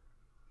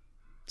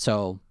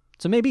 So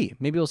maybe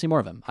we'll see more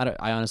of him.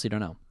 I honestly don't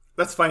know.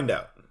 Let's find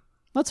out.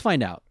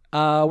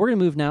 We're going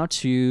to move now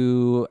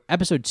to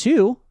episode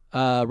 2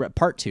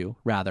 part 2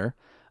 rather.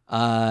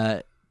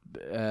 Friends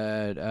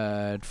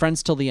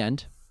Till the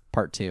End,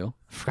 part 2.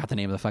 Forgot the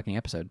name of the fucking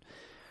episode.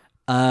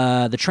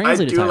 The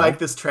translated title. I do like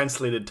this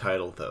translated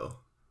title though.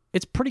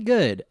 It's pretty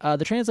good.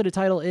 The translated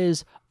title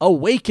is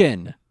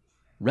Awaken,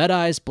 Red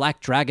Eyes Black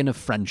Dragon of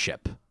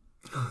Friendship.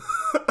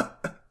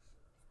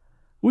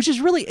 Which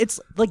is really, it's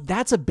like,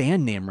 that's a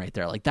band name right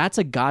there. Like, that's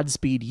a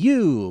Godspeed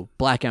You,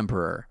 Black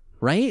Emperor,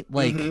 right?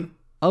 Like,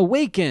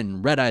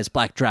 Awaken, Red Eyes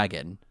Black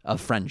Dragon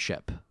of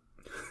Friendship.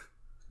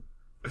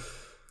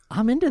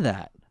 I'm into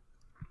that.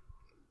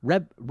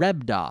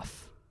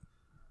 Rebdoff.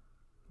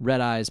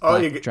 Red Eyes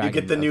Black Dragon. You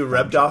get the new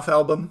Rebdoff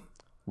album?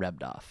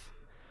 Rebdoff.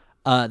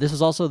 This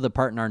is also the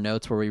part in our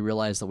notes where we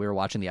realized that we were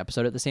watching the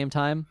episode at the same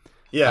time.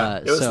 Yeah,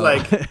 it was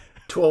like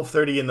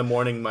 12:30 in the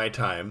morning my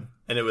time,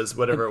 and it was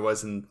whatever it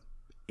was in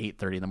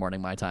 8:30 in the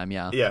morning my time.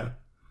 Yeah. Yeah.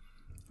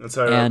 And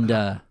so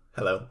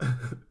hello.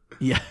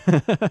 Yeah.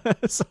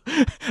 So,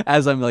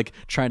 as I'm like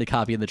trying to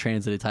copy in the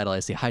translated title,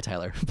 I see "Hi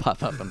Tyler"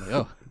 pop up. I'm like,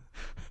 oh,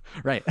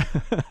 right.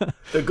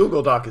 The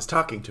Google Doc is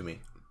talking to me.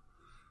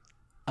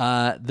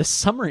 The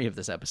summary of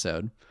this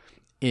episode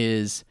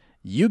is: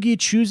 Yugi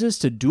chooses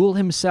to duel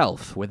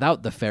himself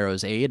without the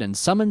Pharaoh's aid and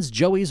summons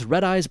Joey's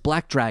Red Eyes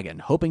Black Dragon,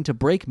 hoping to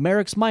break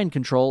Merrick's mind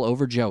control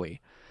over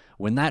Joey.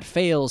 When that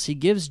fails, he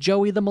gives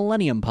Joey the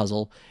Millennium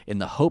Puzzle in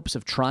the hopes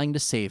of trying to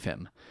save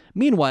him.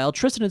 Meanwhile,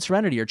 Tristan and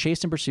Serenity are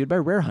chased and pursued by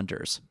rare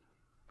hunters.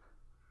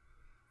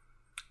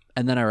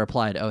 And then I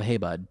replied, "Oh, hey,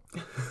 bud."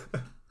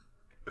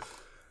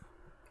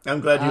 I'm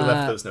glad you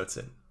left those notes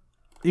in.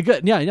 You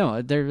good? Yeah, I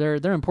know.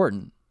 They're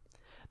important.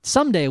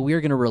 Someday we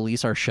are going to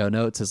release our show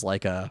notes as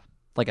like a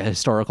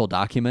historical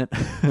document.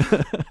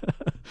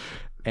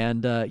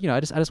 And I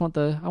just want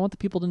the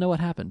people to know what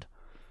happened.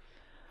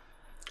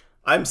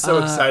 I'm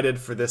so excited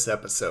for this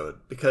episode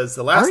because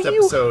the last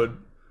episode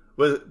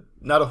was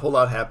not a whole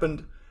lot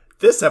happened.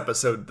 This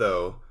episode,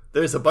 though,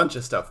 there's a bunch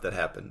of stuff that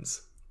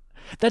happens.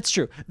 That's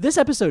true. This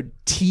episode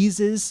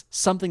teases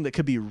something that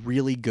could be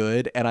really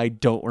good, and I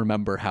don't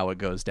remember how it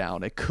goes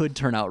down. It could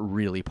turn out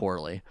really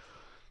poorly.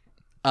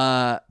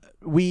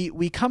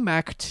 We come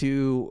back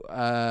to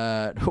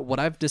what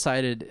I've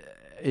decided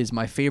is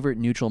my favorite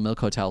Neutral Milk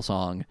Hotel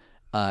song,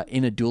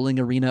 In a Dueling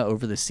Arena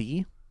Over the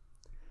Sea,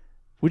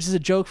 which is a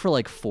joke for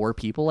like 4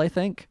 people, I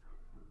think.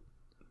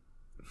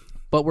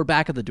 But we're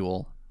back at the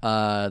duel,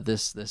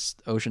 this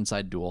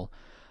oceanside duel.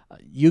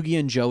 Yugi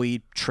and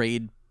Joey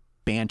trade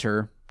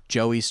banter.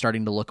 Joey's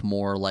starting to look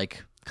more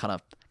like kind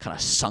of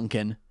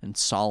sunken and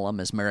solemn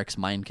as Merrick's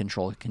mind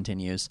control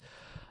continues.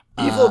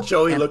 Evil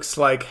Joey looks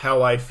like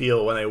how I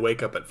feel when I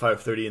wake up at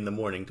 5:30 in the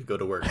morning to go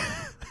to work.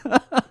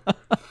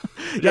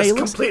 Just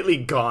completely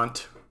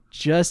gaunt.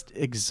 Just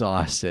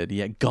exhausted.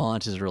 Yeah,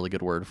 gaunt is a really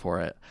good word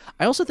for it.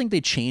 I also think they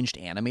changed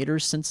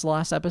animators since the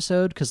last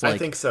episode because I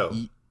think so.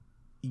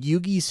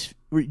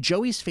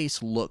 Joey's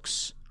face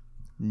looks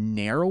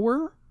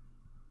narrower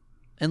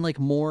and like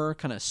more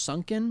kind of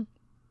sunken,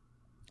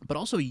 but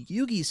also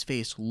Yugi's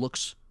face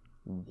looks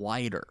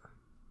wider.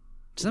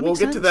 Does that make sense?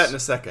 We'll get to that in a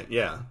second.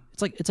 Yeah,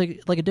 it's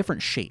like a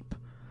different shape.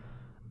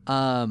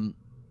 And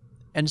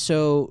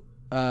so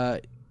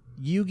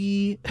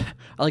Yugi,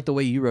 I like the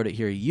way you wrote it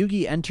here.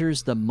 Yugi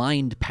enters the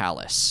Mind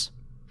Palace.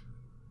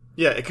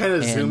 Yeah, it kind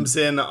of zooms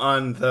in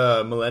on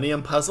the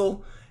Millennium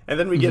Puzzle, and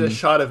then we get a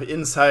shot of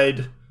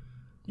inside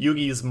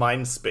Yugi's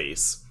mind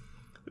space.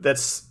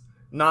 That's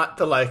not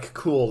the like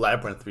cool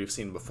labyrinth we've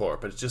seen before,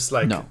 but it's just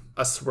like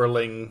a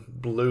swirling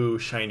blue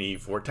shiny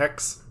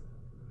vortex.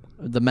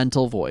 The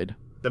mental void.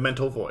 The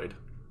mental void.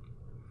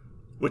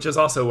 Which is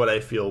also what I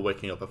feel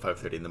waking up at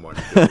 5:30 in the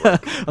morning to go to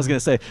work. I was going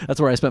to say, that's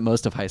where I spent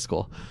most of high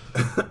school.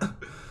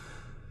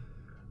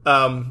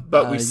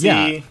 But we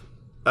see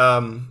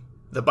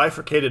the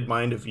bifurcated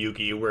mind of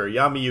Yugi, where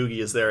Yami Yugi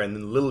is there and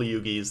then Little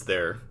Yugi is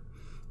there.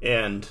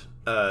 And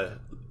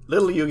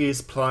Little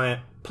Yugi's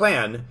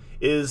plan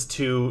is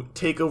to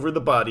take over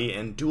the body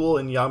and duel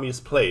in Yami's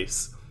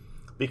place,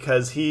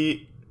 because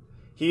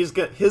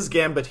his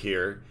gambit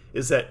here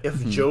is that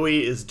if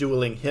Joey is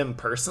dueling him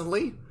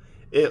personally,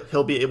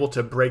 he'll be able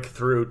to break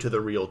through to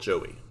the real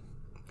Joey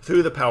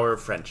through the power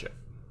of friendship.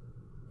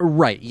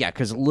 Right, yeah,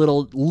 because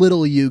little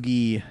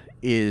Yugi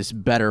is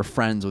better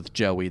friends with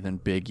Joey than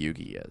Big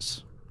Yugi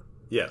is.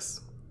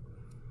 Yes.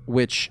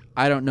 Which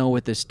I don't know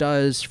what this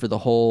does for the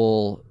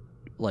whole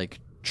like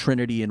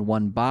Trinity in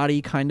one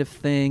body kind of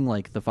thing,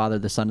 like the Father,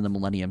 the Son, and the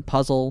Millennium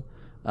Puzzle.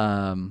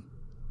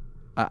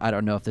 I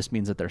don't know if this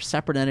means that they're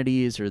separate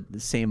entities or the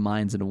same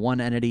minds in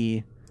one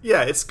entity.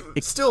 Yeah, it's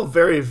still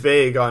very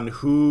vague on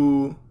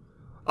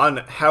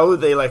how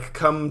they like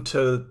come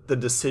to the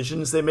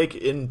decisions they make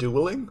in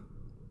dueling.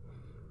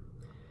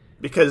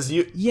 Because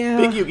Big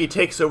Yugi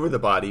takes over the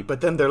body, but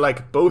then they're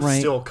like both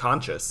still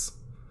conscious.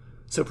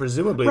 So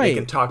presumably they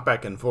can talk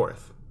back and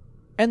forth.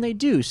 And they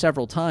do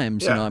several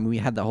times. Yeah. We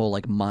had the whole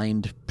like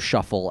mind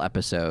shuffle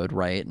episode,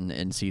 right,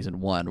 in season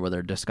 1 where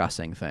they're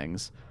discussing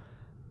things.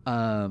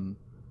 But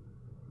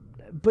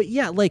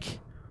yeah, like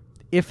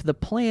if the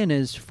plan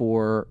is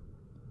for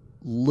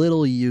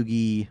little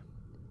Yugi,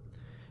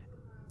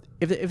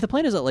 if the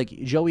plan is that like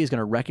Joey is going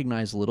to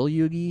recognize little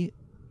Yugi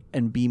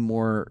and be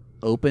more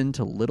open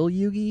to little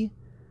Yugi,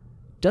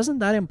 doesn't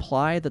that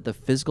imply that the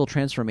physical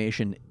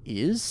transformation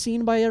is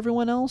seen by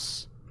everyone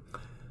else?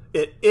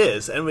 It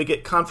is, and we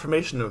get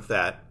confirmation of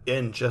that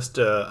in just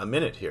a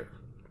minute here.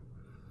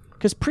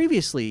 Because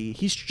previously,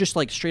 he's just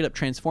like straight up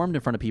transformed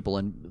in front of people,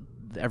 and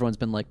everyone's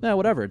been like, "No,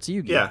 whatever, it's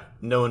Yugi." Yeah,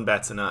 no one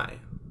bats an eye.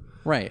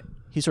 Right.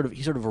 He sort of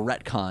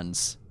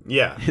retcons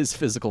Yeah. his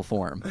physical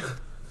form.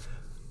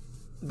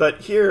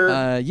 But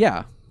here,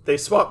 yeah. they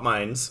swap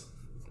minds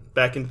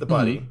back into the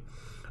body.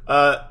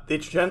 They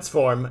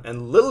transform,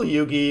 and little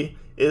Yugi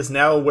is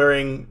now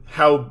wearing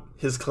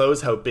his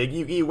clothes, how big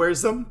Yugi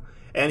wears them,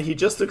 and he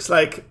just looks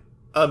like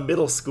a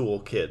middle school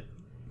kid.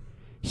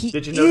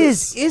 Did you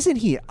notice? Isn't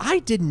he? I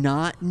did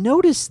not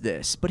notice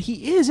this, but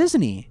he is,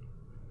 isn't he?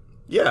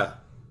 Yeah.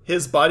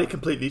 His body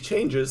completely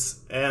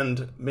changes,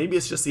 and maybe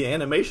it's just the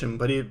animation,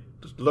 but he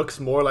looks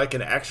more like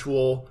an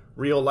actual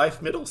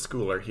real-life middle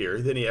schooler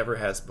here than he ever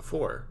has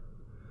before.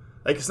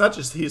 Like, it's not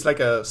just he's like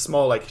a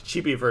small, like,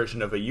 chibi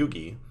version of a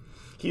Yugi.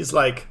 He's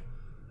like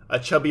a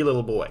chubby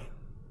little boy.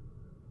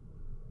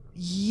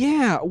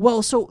 Yeah,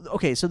 well, so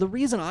the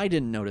reason I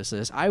didn't notice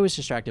this, I was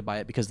distracted by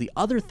it because the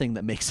other thing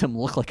that makes him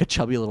look like a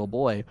chubby little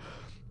boy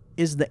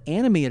is the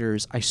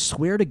animators, I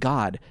swear to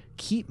God,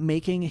 keep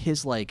making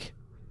his, like...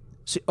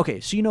 So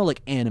you know,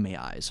 like, anime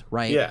eyes,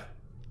 right? Yeah.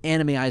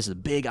 Anime eyes, the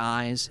big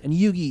eyes, and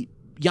Yami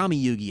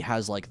Yugi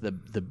has, like, the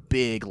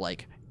big,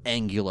 like,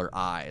 angular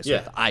eyes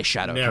with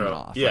eyeshadow coming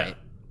off, right?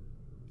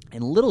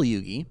 And little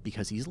Yugi,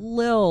 because he's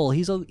little,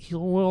 he's a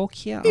little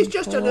kid. He's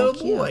just a little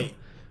boy.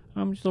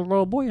 I'm just a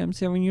little boy. I'm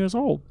 7 years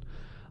old.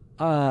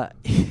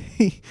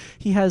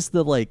 He has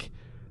they're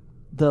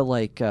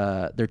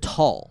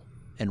tall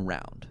and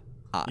round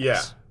eyes.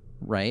 Yeah.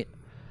 Right?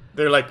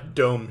 They're like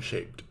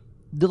dome-shaped.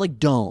 They're like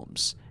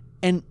domes.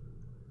 And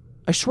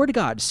I swear to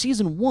God,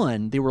 season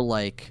 1, they were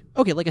like,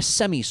 okay, like a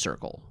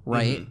semicircle,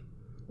 right? Mm-hmm.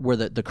 Where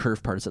the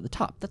curved part is at the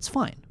top. That's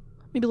fine.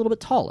 Maybe a little bit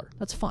taller.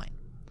 That's fine.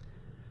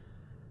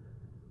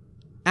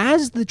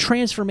 As the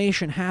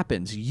transformation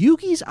happens,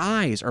 Yugi's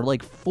eyes are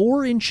like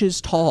 4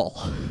 inches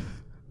tall.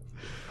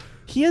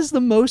 He has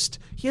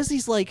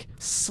these like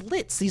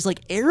slits, these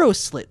like arrow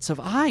slits of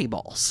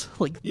eyeballs.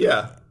 Like,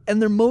 yeah.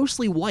 And they're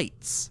mostly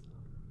whites.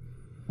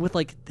 With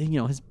like,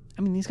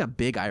 he's got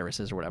big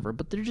irises or whatever,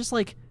 but they're just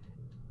like,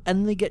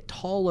 and they get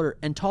taller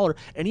and taller.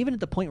 And even at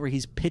the point where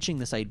he's pitching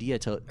this idea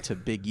to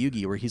Big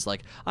Yugi, where he's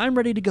like, I'm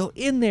ready to go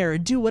in there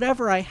and do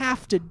whatever I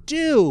have to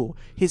do.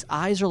 His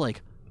eyes are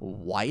like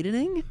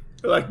widening.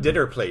 They're like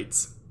dinner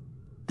plates.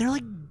 They're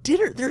like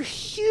dinner. They're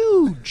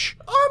huge.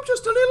 I'm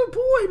just a little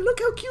boy. Look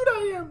how cute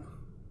I am.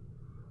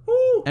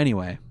 Ooh.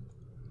 Anyway.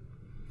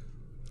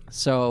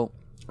 So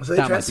they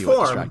that transform, might be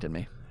what distracted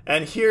me.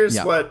 And here's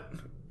what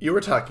you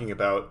were talking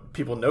about,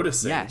 people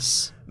noticing.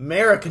 Yes.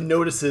 Marek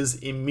notices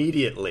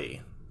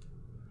immediately.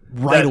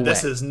 Right away.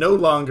 This is no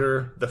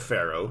longer the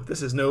Pharaoh.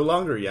 This is no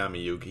longer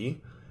Yami Yugi.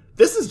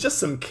 This is just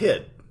some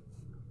kid.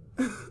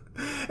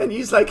 And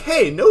he's like,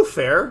 hey, no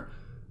fair.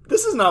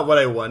 This is not what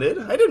I wanted.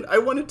 I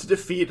wanted to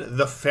defeat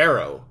the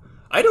Pharaoh.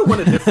 I don't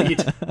want to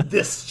defeat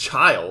this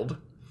child.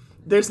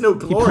 There's no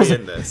glory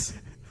in this.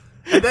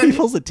 And then he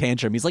pulls a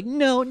tantrum. He's like,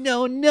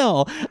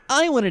 no.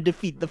 I want to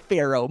defeat the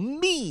Pharaoh.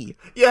 Me.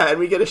 Yeah, and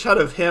we get a shot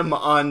of him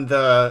on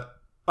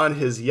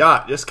his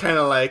yacht, just kind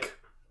of like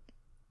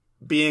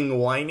being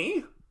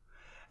whiny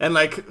and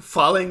like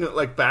falling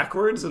like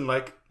backwards and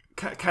like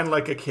kind of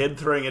like a kid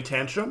throwing a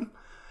tantrum.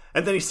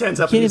 And then he stands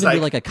up and he's like... He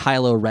can't even do like a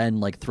Kylo Ren,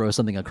 like throw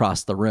something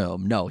across the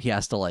room. No, he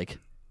has to like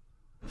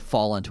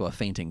fall onto a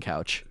fainting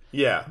couch.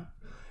 Yeah.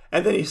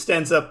 And then he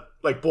stands up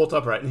like bolt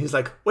upright and he's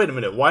like, wait a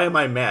minute, why am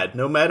I mad?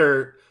 No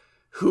matter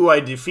who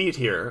I defeat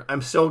here,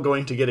 I'm still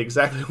going to get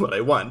exactly what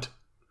I want.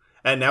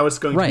 And now it's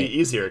going to be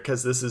easier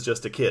because this is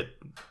just a kid.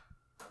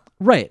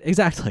 Right,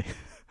 exactly.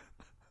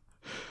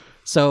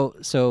 So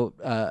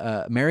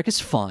Marek is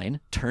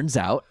fine, turns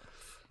out.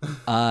 And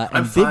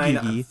I'm fine,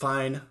 Big Yugi, I'm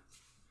fine.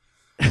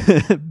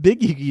 Big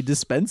Yugi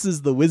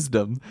dispenses the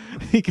wisdom.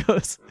 He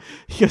goes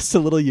to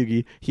little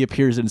Yugi. He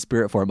appears in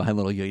spirit form behind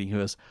little Yugi. He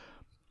goes,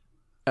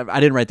 I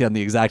didn't write down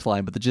the exact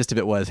line, but the gist of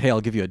it was, hey,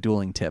 I'll give you a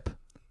dueling tip.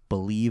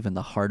 Believe in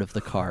the heart of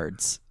the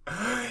cards.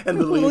 And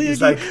the little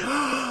Yugi's like,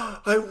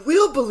 I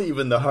will believe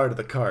in the heart of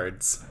the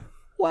cards.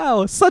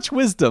 Wow, such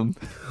wisdom.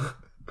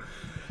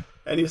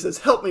 And he says,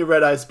 help me,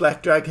 Red Eyes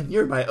Black Dragon.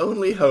 You're my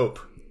only hope.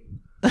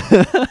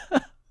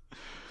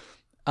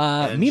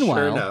 And meanwhile,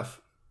 sure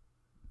enough,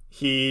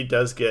 he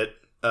does get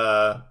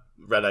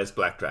Red Eyes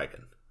Black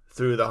Dragon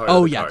through the heart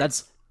of the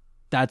cards.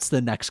 That's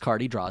the next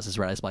card he draws is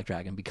Red Eyes Black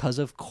Dragon because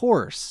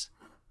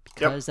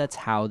that's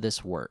how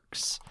this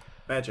works.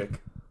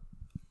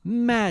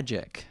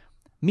 Magic.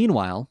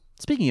 Meanwhile,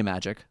 speaking of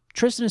magic,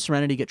 Tristan and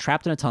Serenity get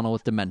trapped in a tunnel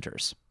with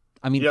Dementors.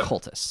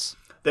 Cultists.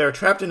 They're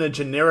trapped in a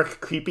generic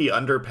creepy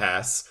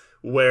underpass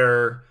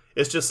where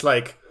it's just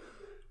like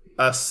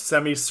a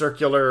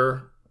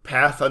semicircular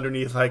path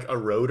underneath like a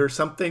road or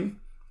something.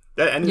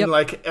 And Yep. in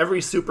like every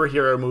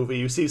superhero movie,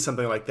 you see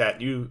something like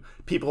that.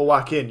 People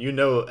walk in, you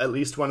know, at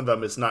least one of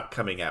them is not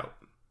coming out.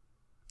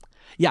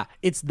 Yeah,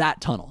 it's that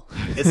tunnel.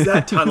 It's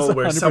that tunnel It's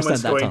where 100%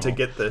 someone's that going to tunnel.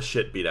 get the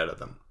shit beat out of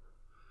them.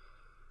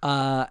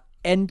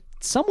 And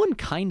someone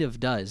kind of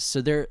does.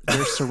 So they're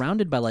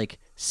surrounded by like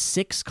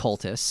 6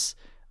 cultists.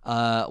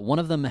 One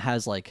of them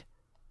has like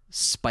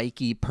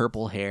spiky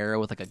purple hair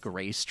with like a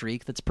gray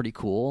streak. That's pretty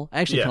cool.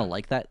 I actually Yeah. kind of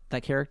like that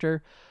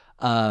character.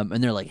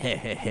 And they're like,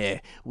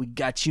 hey, we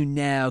got you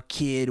now,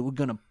 kid. We're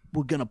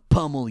gonna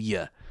pummel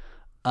you.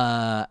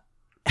 And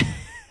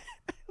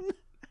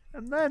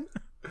then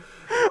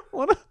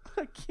one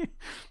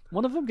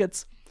of them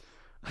gets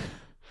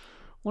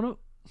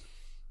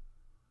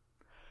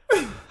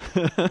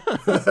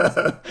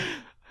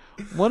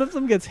one of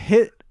them gets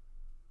hit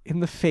in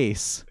the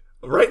face,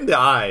 Right in the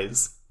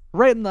eyes.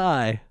 right in the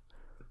eye,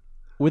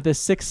 with a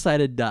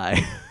 6-sided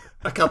die.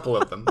 A couple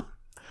of them.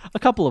 A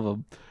couple of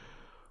them.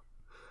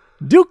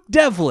 Duke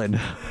Devlin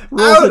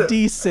rolls Out a of-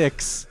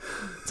 d6.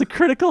 It's a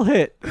critical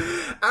hit.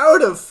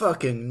 Out of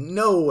fucking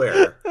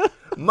nowhere.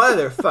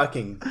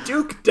 Motherfucking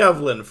Duke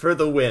Devlin for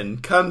the win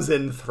comes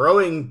in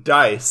throwing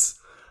dice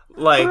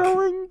like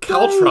Throwing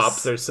caltrops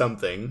dice. or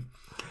something.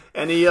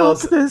 And he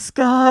yells, Fuck this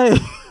guy.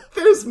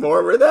 there's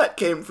more where that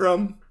came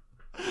from.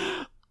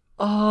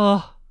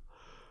 Oh,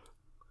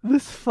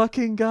 this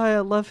fucking guy. I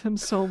love him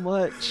so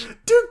much.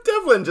 Duke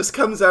Devlin just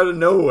comes out of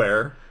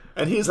nowhere.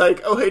 And he's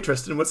like, oh, hey,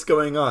 Tristan, what's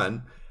going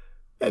on?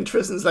 And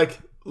Tristan's like,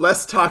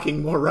 less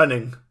talking, more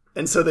running.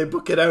 And so they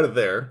book it out of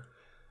there.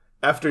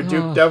 After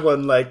Duke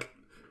Devlin, like,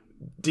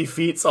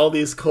 defeats all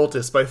these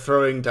cultists by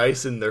throwing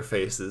dice in their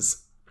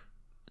faces.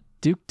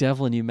 Duke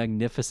Devlin, you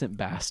magnificent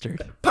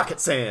bastard. Pocket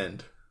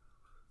sand.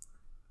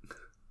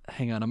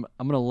 Hang on, I'm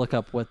gonna look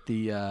up what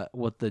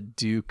the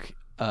Duke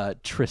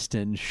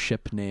Tristan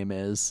ship name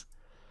is.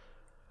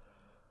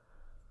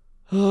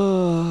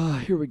 Oh,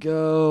 here we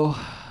go.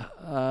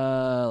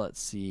 Let's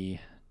see.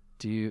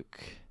 Duke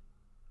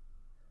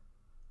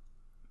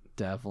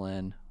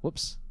Devlin.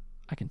 Whoops.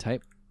 I can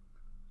type.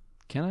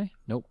 Can I?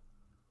 Nope.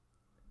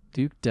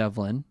 Duke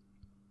Devlin.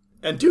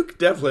 And Duke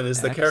Devlin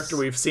is the X. character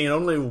we've seen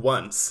only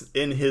once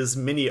in his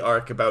mini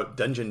arc about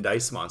Dungeon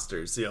Dice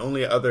Monsters, the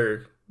only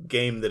other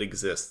game that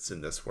exists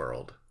in this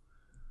world.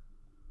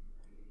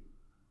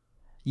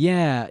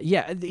 Yeah.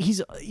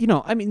 He's,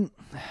 I mean,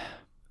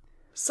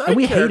 Side And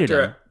we character, hated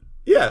him.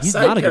 Yeah, He's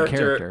side not a good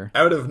character character.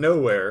 out of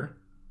nowhere.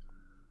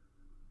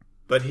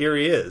 But here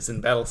he is in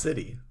Battle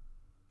City.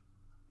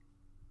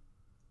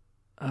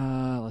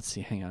 let's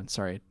see. Hang on.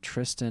 Sorry.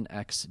 Tristan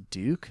X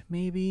Duke,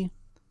 maybe?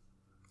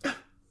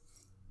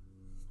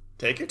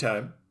 Take your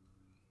time.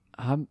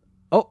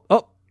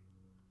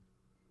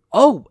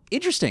 Oh,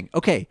 interesting.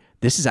 Okay,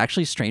 this is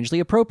actually strangely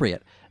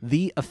appropriate.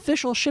 The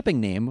official shipping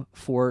name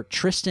for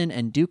Tristan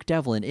and Duke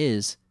Devlin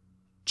is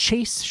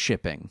Chase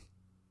Shipping.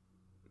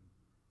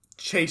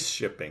 Chase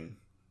shipping.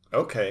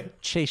 Okay.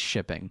 Chase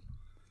Shipping.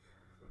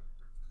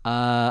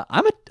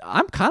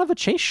 I'm kind of a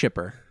chase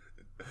shipper.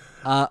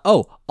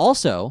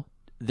 Also,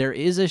 there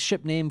is a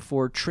ship name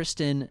for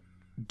Tristan,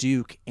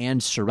 Duke,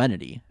 and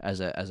Serenity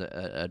as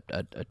a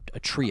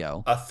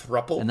trio. A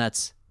thruple? And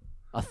that's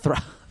a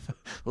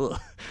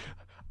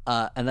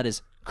and that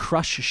is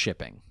Crush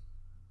Shipping,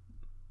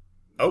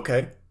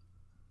 Okay.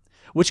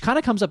 which kind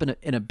of comes up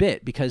in a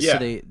bit because Yeah.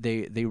 so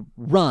they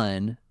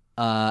run,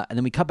 and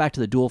then we cut back to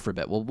the duel for a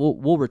bit.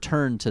 We'll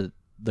return to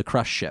the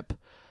Crush ship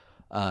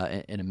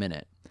in a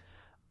minute.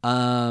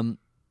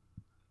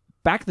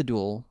 Back to the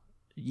duel.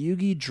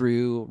 Yugi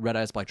drew Red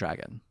Eyes Black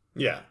Dragon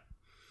Yeah.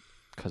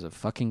 because of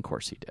fucking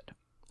course he did.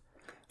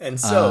 And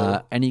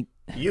so, And he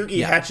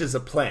Yugi hatches a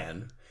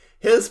plan.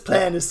 His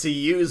plan is to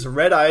use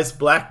Red Eyes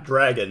Black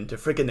Dragon to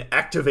frickin'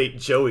 activate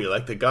Joey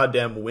like the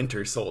goddamn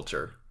Winter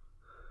Soldier.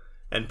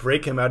 And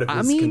break him out of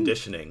his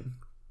conditioning.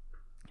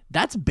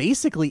 That's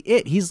basically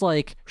it. He's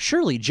like,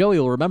 surely Joey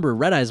will remember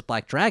Red Eyes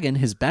Black Dragon,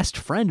 his best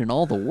friend in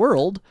all the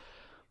world.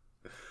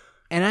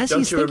 And as Don't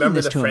he's you thinking remember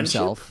this the to friendship?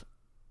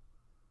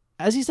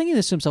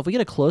 himself, we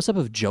get a close up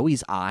of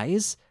Joey's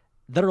eyes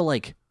that are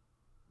like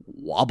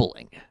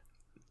wobbling.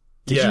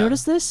 Did you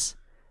notice this?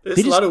 There's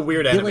They a just- lot of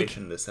weird they, like-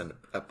 animation in this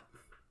up.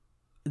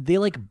 They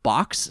like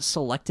box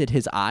selected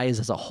his eyes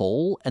as a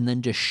whole and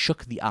then just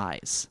shook the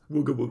eyes.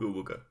 Wooga wooga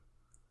wooga.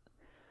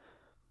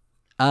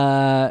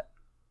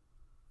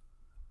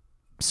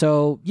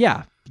 So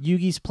yeah,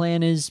 Yugi's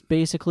plan is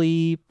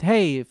basically,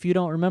 hey, if you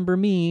don't remember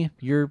me,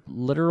 your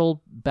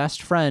literal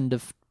best friend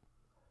of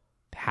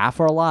half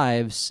our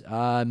lives,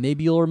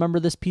 maybe you'll remember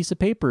this piece of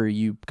paper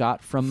you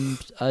got from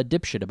a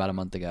dipshit about a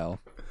month ago.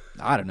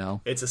 I don't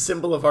know. It's a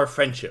symbol of our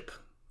friendship.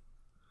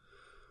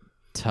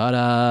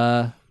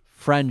 Ta-da.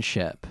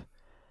 Friendship.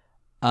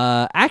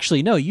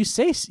 Actually, no, you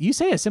say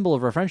a symbol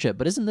of our friendship,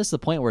 but isn't this the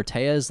point where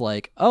Teia's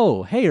like,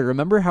 oh, hey,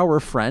 remember how we're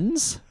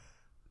friends?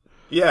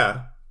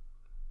 Yeah.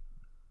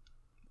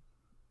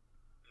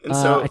 And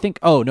so I think,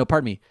 oh, no,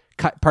 pardon me.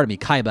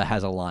 Kaiba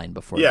has a line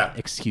before Yeah. that.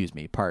 Excuse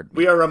me, pardon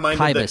me. we are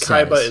reminded Kaiba that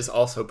Kaiba says- is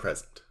also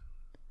present.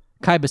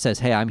 Kaiba says,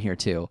 hey, I'm here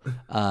too.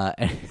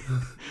 And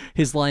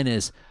his line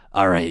is,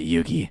 All right,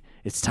 Yugi,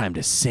 it's time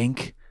to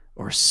sink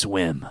or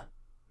swim.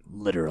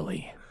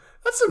 Literally.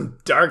 That's some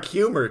dark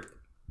humor.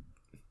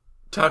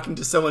 Talking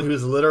to someone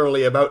who's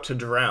literally about to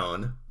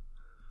drown.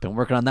 Been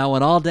working on that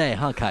one all day,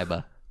 huh,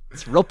 Kaiba?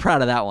 It's real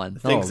proud of that one.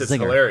 Thinks it's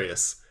zinger.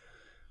 hilarious.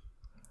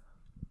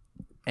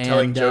 And,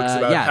 telling jokes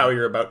about how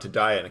you're about to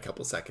die in a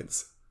couple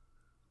seconds.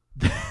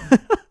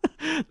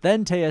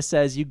 Then Taya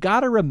says, you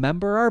gotta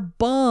remember our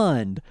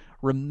bond.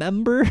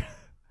 Remember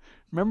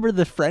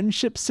the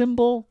friendship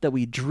symbol that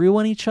we drew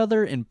on each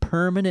other in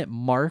permanent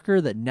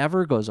marker that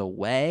never goes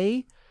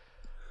away?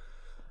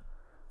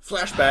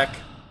 Flashback.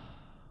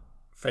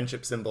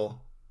 Friendship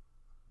symbol.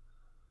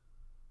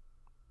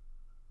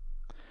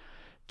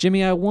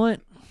 Jimmy, I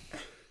want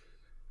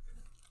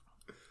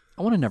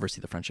to never see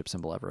the friendship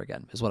symbol ever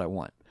again, is what I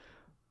want.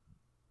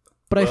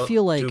 But I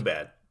feel like, too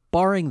bad.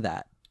 Barring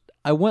that,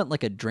 I want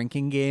like a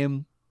drinking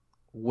game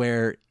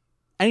where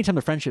anytime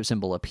the friendship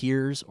symbol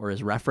appears or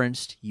is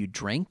referenced, you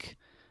drink,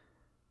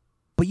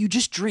 but you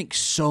just drink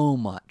so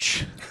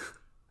much.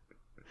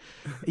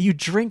 You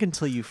drink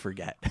until you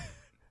forget.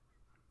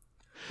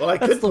 Well,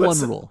 That's the one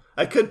rule.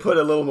 I could put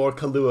a little more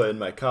Kahlua in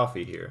my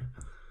coffee here.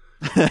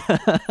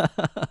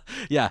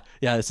 Yeah,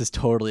 this is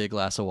totally a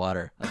glass of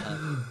water.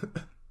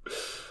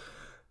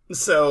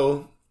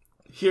 So,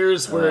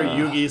 here's where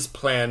Yugi's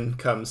plan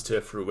comes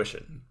to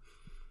fruition.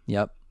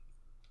 Yep.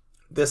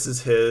 This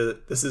is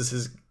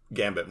his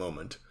gambit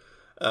moment.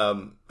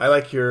 I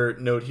like your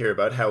note here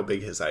about how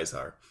big his eyes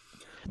are.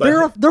 But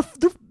They're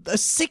a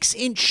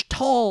 6-inch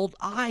tall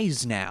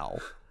eyes now.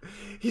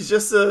 He's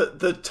just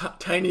the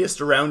tiniest,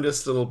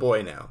 roundest little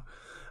boy now.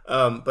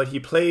 But he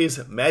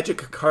plays Magic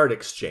Card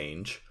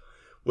Exchange,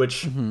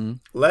 which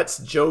lets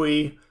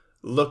Joey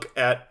look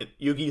at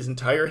Yugi's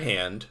entire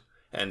hand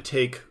and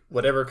take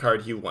whatever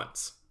card he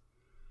wants.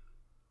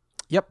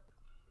 Yep.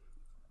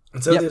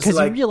 And so because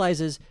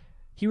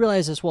he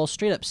realizes, well,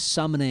 straight up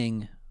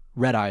summoning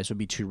Red Eyes would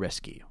be too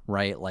risky,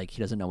 right? Like,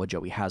 he doesn't know what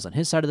Joey has on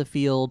his side of the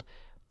field.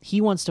 He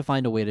wants to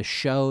find a way to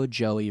show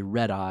Joey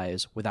Red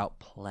Eyes without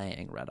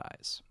playing Red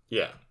Eyes.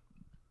 Yeah.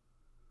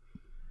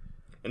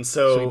 And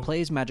so he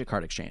plays Magic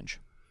Card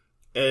Exchange.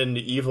 And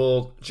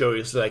evil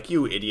Joey's like,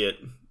 you idiot.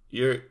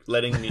 You're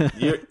letting me...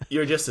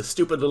 You're just a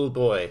stupid little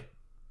boy.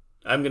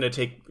 I'm going to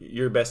take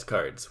your best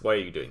cards. Why are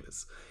you doing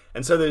this?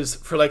 And so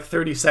for like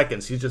 30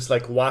 seconds, he's just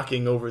like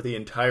walking over the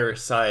entire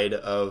side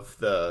of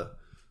the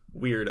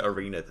weird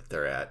arena that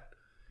they're at.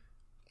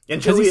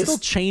 And Joey is still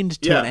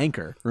chained to an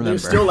anchor, remember?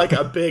 There's still like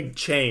a big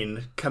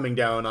chain coming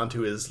down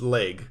onto his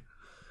leg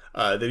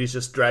that he's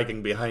just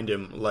dragging behind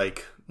him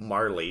like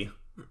Marley.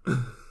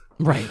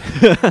 Right.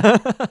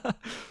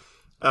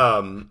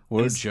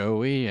 We're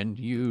Joey and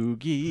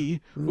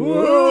Yugi.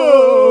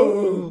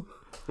 Whoa!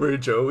 We're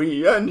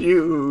Joey and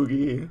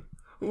Yugi.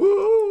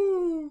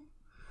 Woo!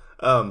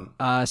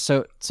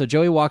 So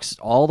Joey walks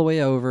all the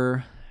way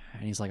over,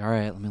 and he's like, all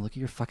right, let me look at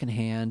your fucking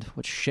hand.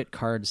 What shit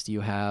cards do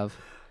you have?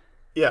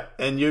 Yeah,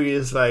 and Yugi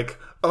is like,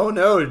 oh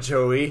no,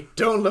 Joey,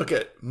 don't look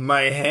at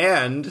my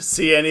hand.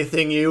 See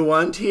anything you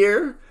want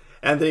here?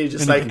 And then he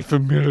just anything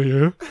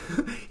familiar?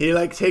 He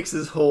like takes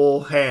his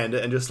whole hand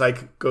and just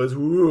like goes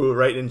woo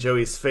right in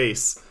Joey's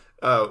face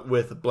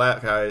with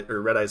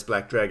Red Eyes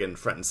Black Dragon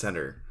front and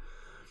center.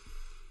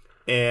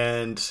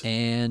 And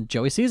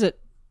Joey sees it.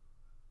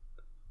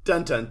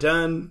 Dun dun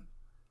dun.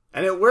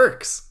 And it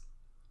works.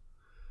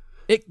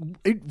 It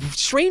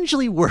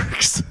strangely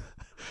works.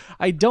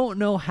 I don't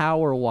know how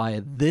or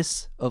why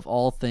this, of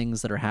all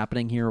things that are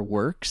happening here,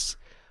 works.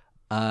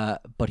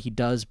 But he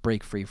does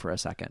break free for a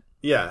second.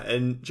 Yeah,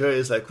 and Joey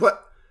is like,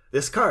 what?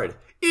 This card?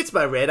 It's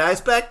my Red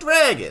Eyes Black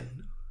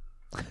Dragon.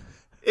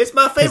 It's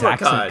my favorite His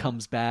accent card.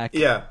 Comes back.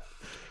 Yeah.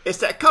 It's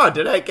that card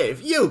that I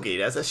gave Yugi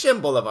as a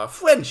symbol of our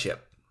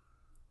friendship.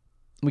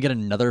 We get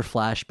another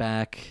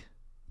flashback.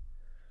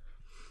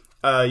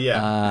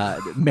 Yeah.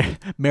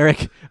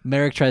 Merrick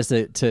tries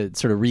to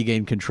sort of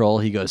regain control.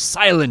 He goes,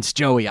 silence,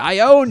 Joey, I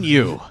own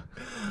you.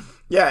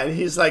 Yeah, and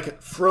he's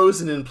like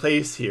frozen in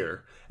place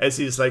here as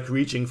he's like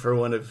reaching for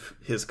one of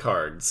his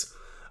cards.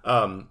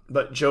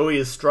 But Joey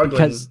is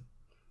struggling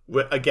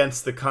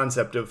against the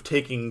concept of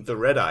taking the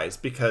Red Eyes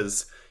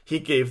because he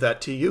gave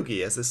that to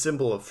Yugi as a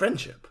symbol of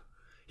friendship.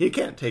 He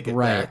can't take it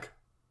back.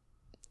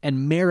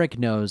 And Merrick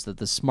knows that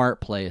the smart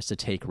play is to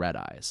take Red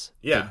Eyes.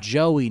 Yeah. But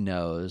Joey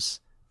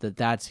knows that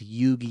that's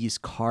Yugi's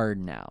card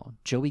now.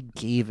 Joey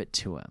gave it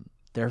to him.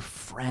 They're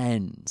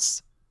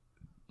friends.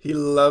 He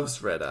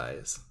loves Red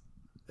Eyes.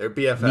 They're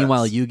BFFs.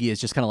 Meanwhile, Yugi is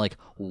just kind of like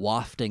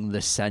wafting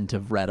the scent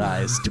of Red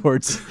Eyes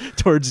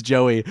towards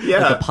Joey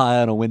like a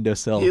pie on a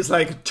windowsill. He's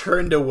like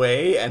turned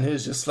away and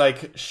is just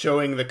like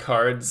showing the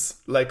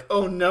cards like,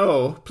 oh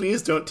no,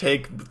 please don't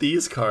take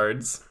these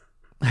cards.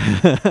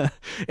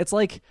 It's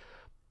like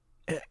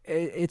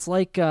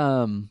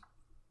I'm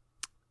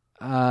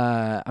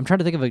trying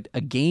to think of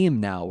a game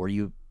now where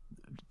you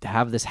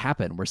have this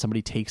happen where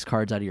somebody takes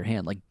cards out of your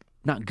hand, like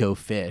not Go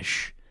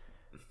Fish.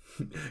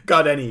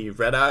 Got any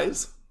Red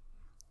Eyes?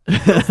 No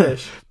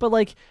fish. But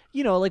like,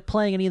 like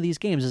playing any of these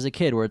games as a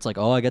kid where it's like,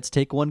 oh, I get to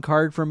take one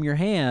card from your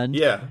hand.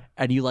 Yeah.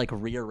 And you like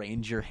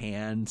rearrange your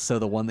hand so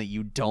the one that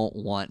you don't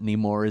want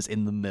anymore is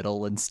in the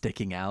middle and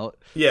sticking out.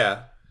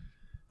 Yeah.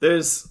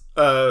 There's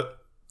a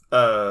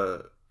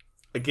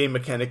game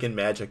mechanic in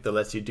Magic that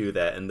lets you do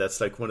that, and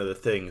that's like one of the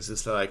things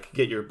is to like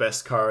get your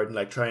best card and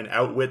like try and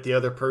outwit the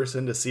other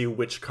person to see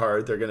which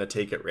card they're gonna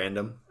take at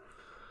random.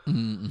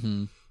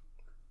 Mm-hmm.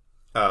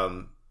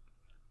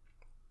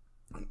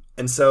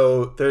 And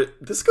so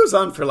this goes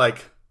on for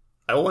like,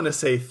 I want to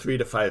say 3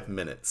 to 5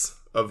 minutes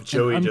of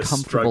Joey An just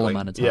uncomfortable struggling.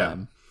 amount of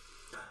time.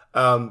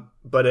 Yeah.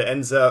 But it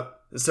ends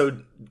up, so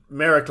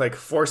Merrick like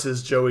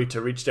forces Joey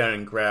to reach down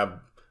and grab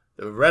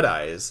the red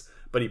eyes,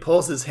 but he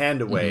pulls his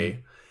hand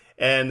away,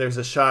 and there's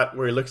a shot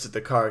where he looks at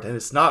the card, and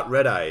it's not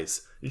red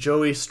eyes.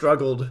 Joey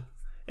struggled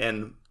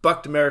and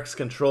bucked Merrick's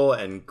control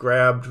and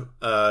grabbed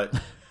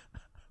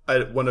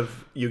one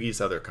of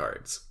Yugi's other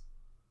cards.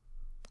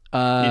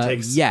 He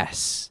takes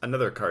yes.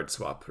 another card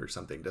swap or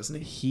something, doesn't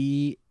he?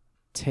 He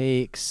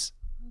takes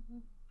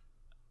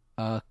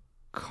a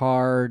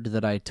card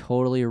that I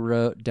totally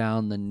wrote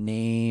down the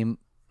name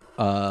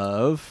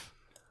of.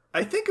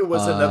 I think it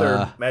was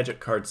another Magic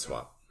card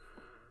swap.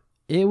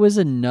 It was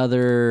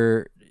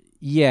another.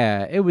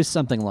 Yeah, it was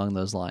something along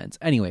those lines.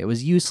 Anyway, it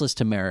was useless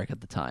to Merrick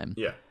at the time.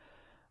 Yeah.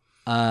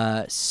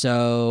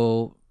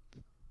 So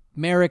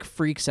Merrick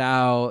freaks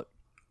out.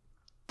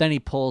 Then he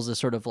pulls a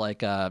sort of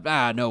like,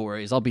 no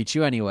worries, I'll beat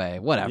you anyway.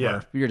 Whatever.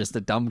 Yeah. You're just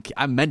a dumb kid.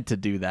 I meant to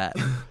do that.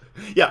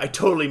 Yeah, I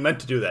totally meant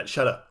to do that.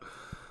 Shut up.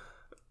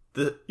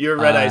 Your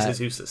red eyes is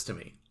useless to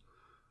me.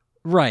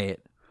 Right.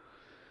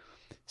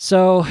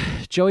 So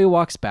Joey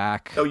walks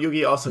back. Oh,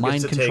 Yugi also gets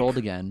mind to controlled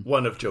take again.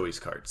 one of Joey's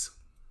cards.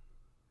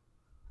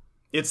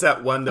 It's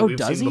that one that we've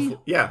does seen he?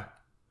 before. Yeah.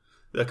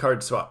 The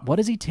card swap. What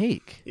does he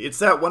take? It's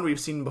that one we've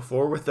seen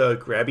before with the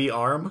grabby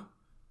arm.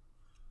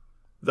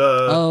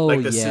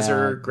 The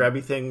scissor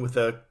grabby thing with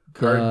a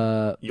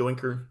card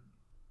yoinker.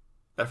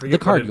 I forget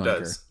the card what it yoinker.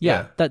 does.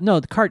 Yeah.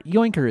 The card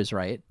yoinker is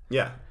right.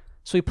 Yeah.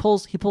 So he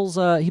pulls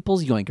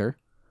yoinker.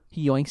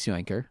 He yoinks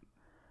yoinker.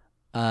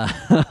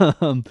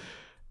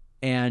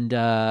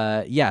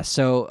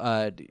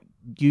 So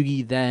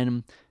Yugi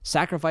then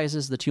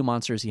sacrifices the two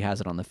monsters he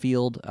has it on the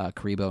field,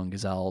 Karibo and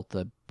Gazelle,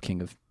 the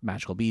king of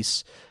magical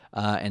beasts,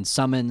 and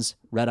summons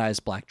Red Eyes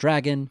Black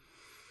Dragon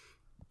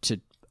to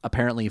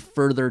apparently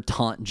further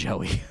taunt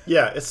Joey.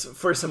 Yeah, it's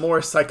for some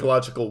more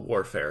psychological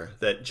warfare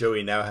that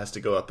Joey now has to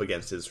go up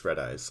against his Red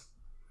Eyes.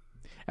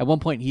 At one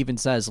point, he even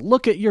says,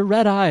 "Look at your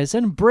red eyes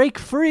and break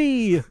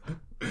free."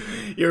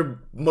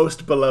 Your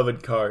most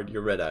beloved card,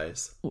 your Red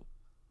Eyes.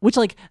 Which,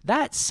 like,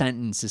 that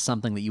sentence is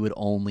something that you would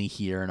only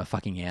hear in a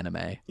fucking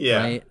anime.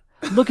 Yeah. Right?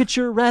 Look at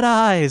your red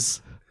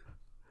eyes.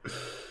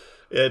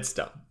 It's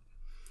dumb.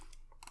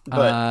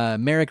 But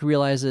Merrick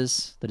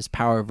realizes that his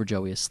power over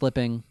Joey is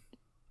slipping.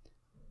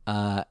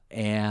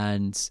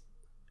 And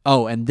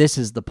this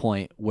is the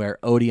point where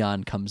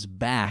Odeon comes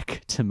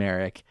back to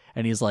Merrick,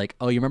 and he's like,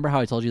 "Oh, you remember how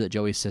I told you that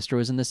Joey's sister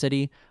was in the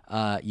city?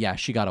 Yeah,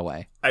 she got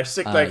away. I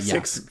sick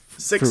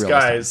six real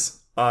guys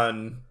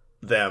on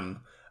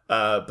them,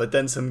 but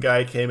then some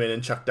guy came in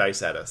and chucked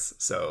dice at us,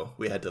 so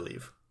we had to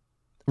leave."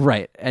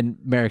 Right, and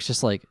Merrick's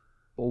just like,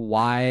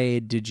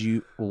 why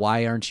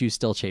aren't you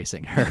still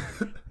chasing her?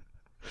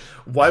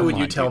 Why would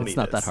you tell me me it's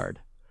not this? that hard?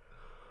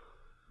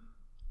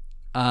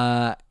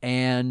 Back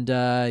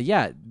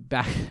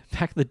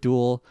at the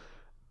duel,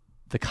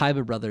 the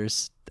Kaiba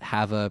brothers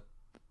have a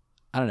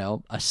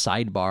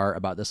sidebar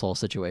about this whole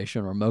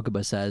situation where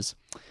Mokuba says,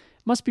 "It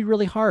must be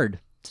really hard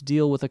to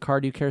deal with a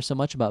card you care so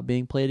much about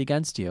being played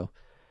against you."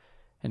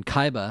 And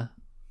Kaiba,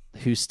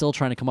 who's still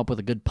trying to come up with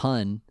a good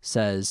pun,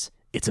 says,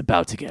 "It's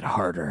about to get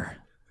harder."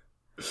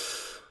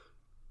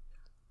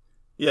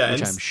 Yeah,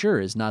 which I'm sure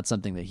is not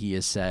something that he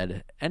has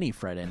said any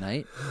Friday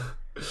night.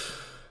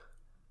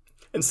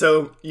 And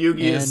so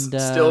Yugi is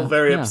still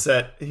very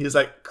upset. He's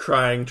like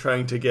crying,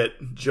 trying to get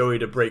Joey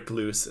to break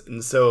loose.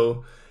 And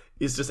so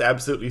he's just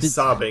absolutely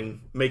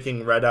sobbing,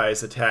 making Red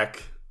Eyes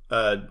attack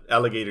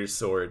Alligator's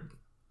sword.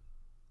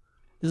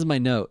 This is my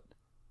note.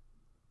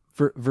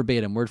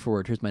 Verbatim, word for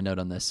word. Here's my note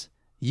on this.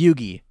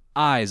 Yugi,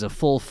 eyes a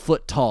full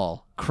foot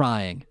tall,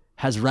 crying,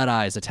 has Red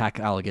Eyes attack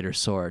Alligator's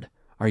sword.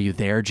 Are you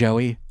there,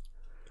 Joey?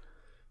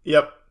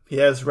 Yep. He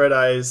has Red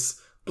Eyes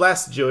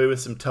blast Joey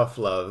with some tough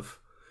love.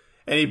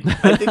 And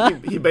I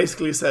think he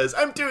basically says,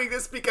 "I'm doing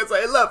this because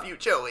I love you,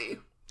 Joey.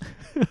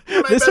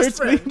 You're my this best hurts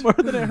friend." me more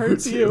than it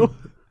hurts you.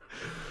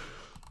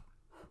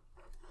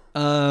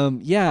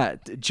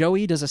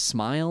 Joey does a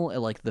smile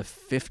at like the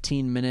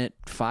 15-minute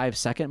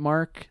 5-second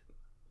mark.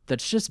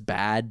 That's just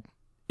bad.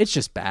 It's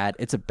just bad.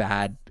 It's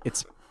bad.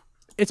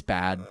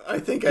 I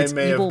think It's I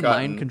may evil have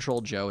gotten mind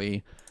controlled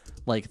Joey.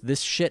 Like, this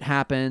shit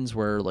happens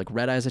where like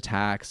Red Eyes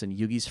attacks and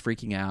Yugi's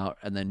freaking out,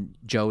 and then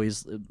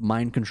Joey's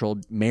mind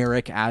controlled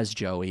Merrick as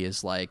Joey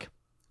is like,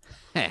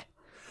 I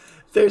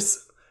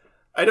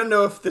don't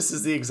know if this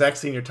is the exact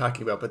scene you're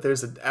talking about, but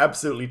there's an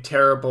absolutely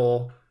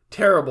terrible,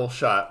 terrible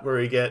shot where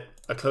we get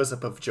a close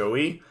up of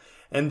Joey,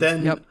 and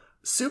then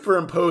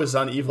superimposed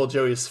on Evil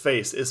Joey's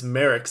face is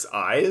Merrick's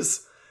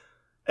eyes,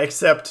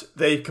 except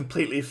they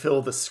completely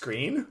fill the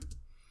screen.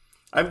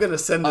 I'm going to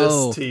send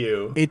this to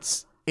you.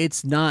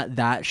 It's not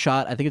that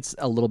shot. I think it's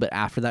a little bit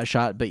after that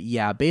shot, but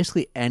yeah,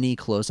 basically any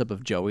close-up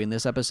of Joey in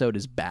this episode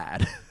is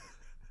bad.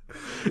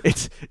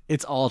 It's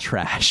all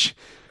trash.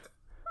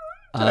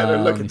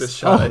 Tyler, look at this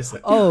shot.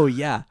 Oh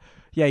yeah.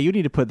 Yeah, you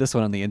need to put this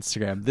one on the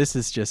Instagram.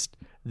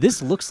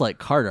 This looks like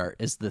card art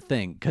is the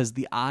thing, because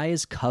the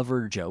eyes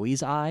cover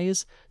Joey's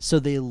eyes, so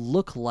they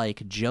look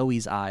like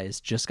Joey's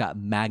eyes just got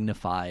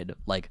magnified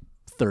like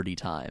 30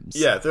 times.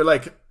 Yeah, they're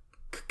like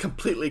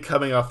completely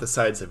coming off the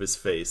sides of his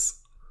face.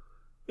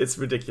 It's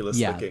ridiculous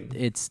looking.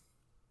 This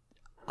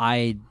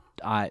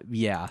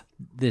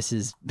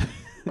is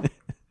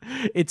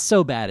it's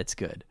so bad it's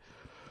good.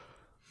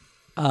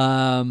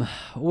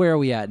 Where are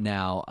we at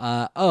now?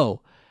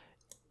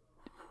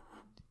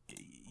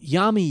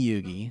 Yami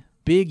Yugi,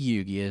 Big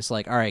Yugi is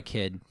like, all right,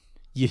 kid,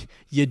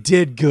 you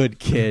did good,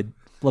 kid.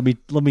 Let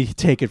me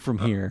take it from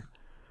here.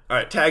 All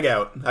right, tag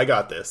out. I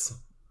got this.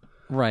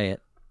 Right.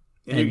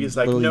 And Yugi's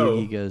like, no,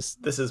 Yugi goes,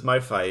 this is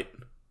my fight.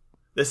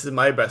 This is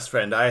my best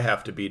friend. I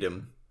have to beat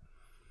him.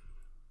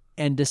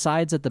 And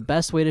decides that the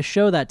best way to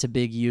show that to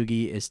Big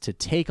Yugi is to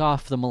take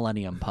off the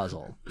Millennium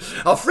Puzzle.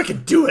 I'll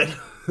freaking do it.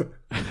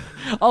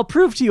 I'll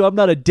prove to you I'm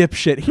not a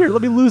dipshit. Here,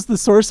 let me lose the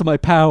source of my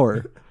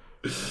power.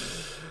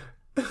 It's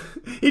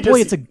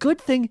a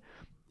good thing.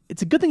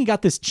 It's a good thing he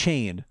got this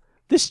chain.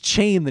 This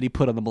chain that he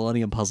put on the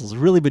Millennium Puzzle's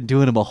really been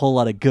doing him a whole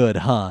lot of good,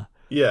 huh?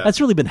 Yeah. That's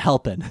really been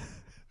helping.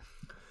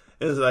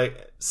 It's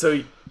like,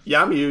 so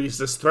Yami is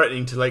just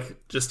threatening to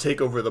like just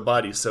take over the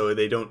body so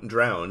they don't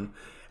drown.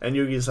 And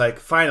Yugi's like,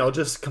 fine, I'll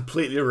just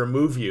completely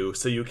remove you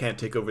so you can't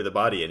take over the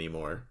body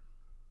anymore.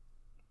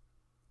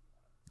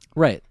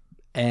 Right.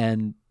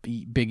 And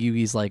Big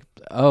Yugi's like,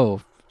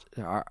 oh,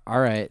 all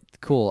right,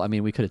 cool. I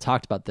mean, we could have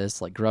talked about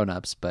this like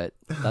grown-ups, but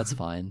that's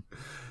fine.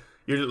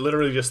 You're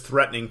literally just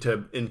threatening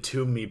to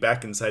entomb me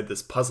back inside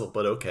this puzzle,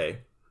 but okay.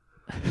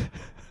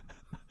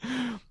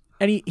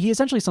 And he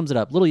essentially sums it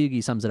up. Little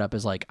Yugi sums it up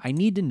as like, I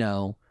need to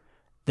know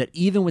that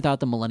even without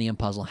the Millennium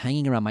Puzzle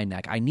hanging around my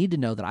neck, I need to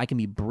know that I can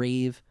be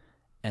brave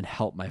and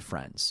help my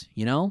friends,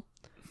 you know?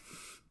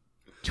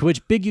 To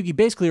which Big Yugi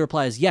basically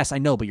replies, yes, I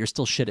know, but you're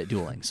still shit at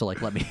dueling. So,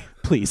 like, let me,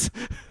 please.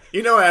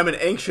 You know, I'm an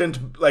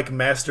ancient, like,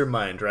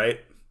 mastermind, right?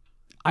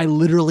 I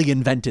literally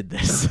invented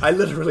this. I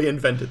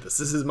invented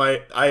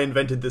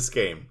this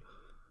game.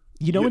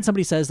 You know when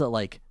somebody says that,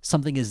 like,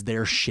 something is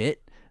their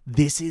shit?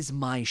 This is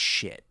my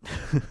shit.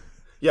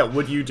 Yeah,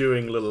 what are you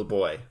doing, little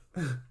boy?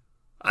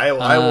 I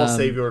will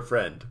save your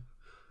friend.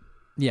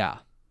 Yeah.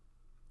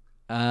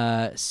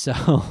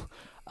 So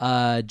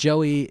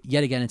Joey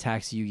yet again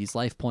attacks Yugi's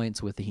life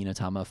points with the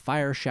Hinotama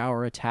fire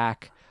shower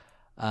attack.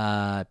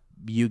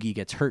 Yugi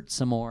gets hurt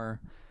some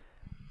more.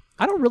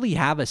 I don't really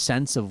have a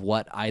sense of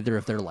what either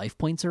of their life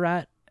points are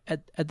at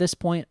this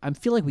point. I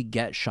feel like we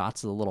get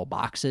shots of the little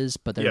boxes,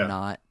 but they're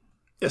not.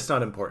 It's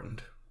not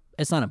important.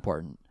 It's not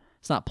important.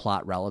 It's not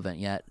plot relevant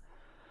yet.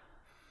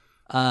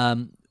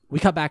 We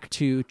cut back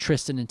to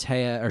Tristan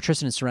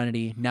and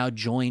Serenity, now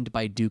joined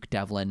by Duke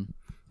Devlin.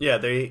 Yeah,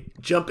 they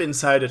jump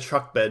inside a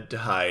truck bed to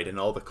hide, and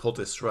all the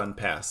cultists run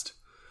past.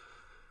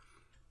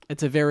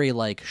 It's a very,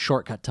 like,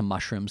 shortcut to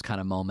mushrooms kind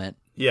of moment.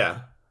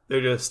 Yeah,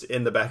 they're just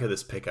in the back of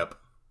this pickup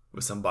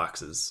with some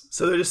boxes.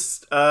 So they're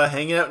just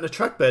hanging out in a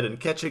truck bed and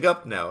catching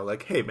up now.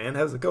 Like, hey, man,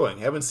 how's it going?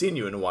 Haven't seen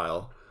you in a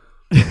while.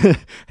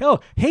 Oh,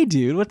 hey,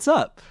 dude, what's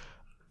up?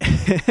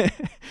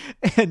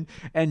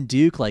 and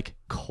Duke, like,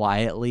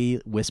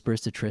 quietly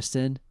whispers to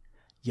Tristan,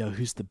 yo,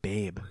 who's the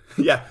babe?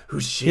 Yeah,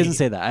 who's she? He doesn't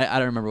say that. I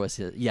don't remember what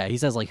he says. Yeah, he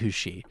says, like, who's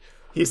she?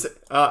 He said,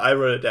 I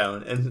wrote it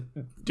down, and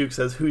Duke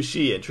says, who's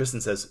she? And Tristan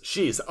says,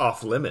 she's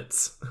off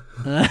limits.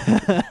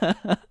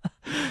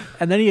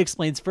 And then he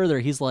explains further.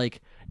 He's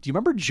like, do you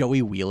remember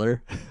Joey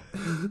Wheeler?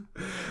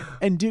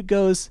 And Duke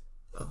goes,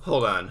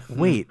 hold on.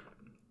 Wait.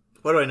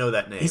 Why do I know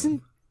that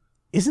name?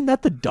 Isn't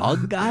that the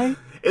dog guy?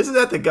 Isn't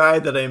that the guy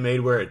that I made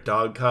wear a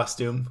dog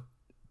costume?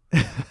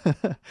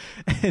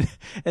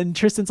 and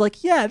Tristan's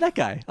like, yeah, that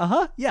guy.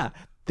 Uh-huh, yeah.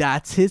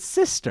 That's his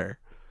sister.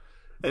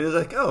 And he's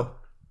like, oh,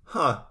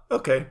 huh,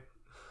 okay.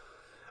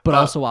 But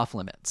also off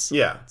limits.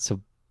 Yeah.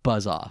 So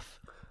buzz off.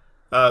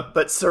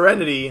 But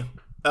Serenity,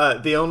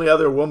 the only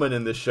other woman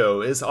in the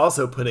show, is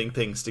also putting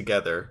things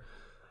together.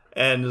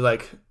 And,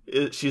 like,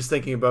 she's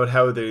thinking about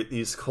how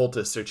these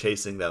cultists are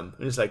chasing them.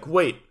 And it's like,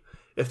 wait,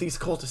 if these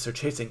cultists are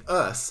chasing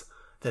us,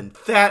 then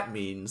that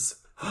means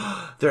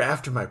they're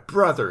after my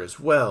brother as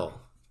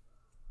well.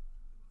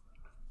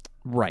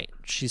 Right.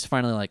 She's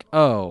finally like,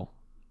 oh,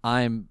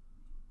 I am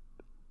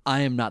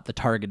not the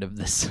target of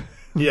this,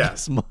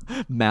 this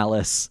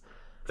malice.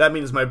 That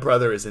means my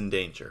brother is in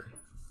danger.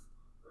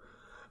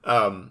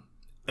 And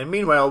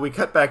meanwhile, we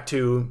cut back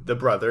to the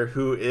brother,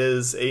 who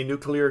is a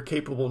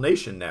nuclear-capable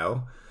nation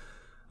now.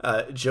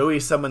 Joey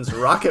summons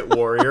Rocket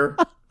Warrior,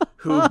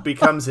 who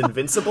becomes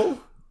invincible.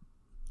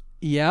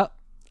 Yeah.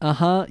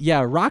 Uh-huh.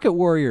 Yeah, Rocket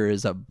Warrior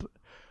is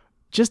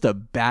just a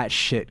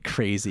batshit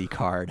crazy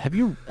card. Have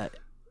you...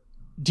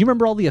 Do you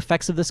remember all the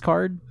effects of this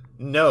card?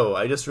 No,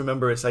 I just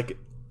remember it's like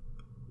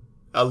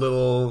a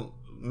little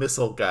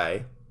missile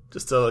guy.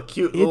 Just a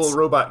cute little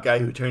robot guy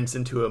who turns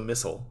into a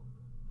missile.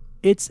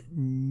 It's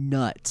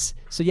nuts.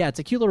 So yeah, it's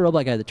a cute little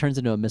robot guy that turns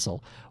into a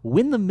missile.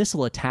 When the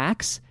missile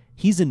attacks,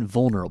 he's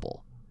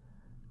invulnerable.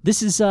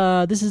 This is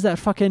that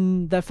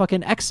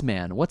fucking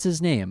X-Man. What's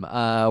his name?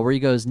 Where he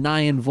goes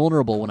nigh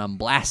invulnerable when I'm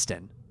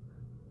blasting.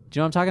 Do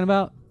you know what I'm talking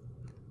about?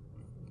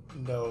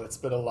 No, it's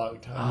been a long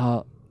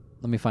time.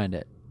 Let me find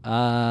it.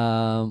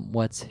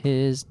 What's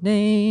his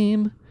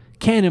name?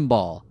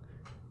 Cannonball.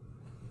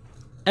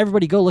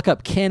 Everybody go look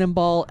up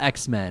Cannonball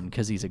X-Men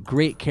because he's a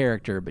great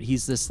character, but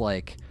he's this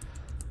like,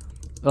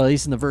 well, at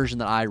least in the version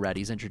that I read,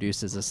 he's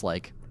introduced as this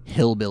like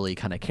hillbilly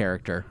kind of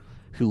character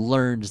who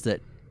learns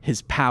that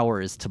his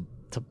power is to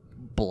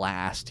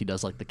blast. He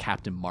does like the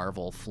Captain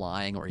Marvel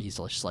flying, or he's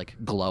just like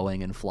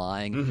glowing and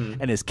flying.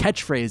 Mm-hmm. And his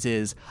catchphrase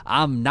is,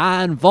 "I'm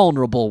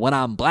non-vulnerable when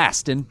I'm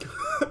blasting."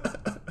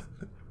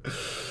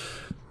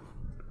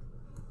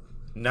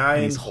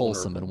 He's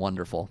wholesome and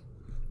wonderful.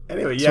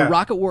 Anyway, yeah. So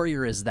Rocket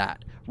Warrior is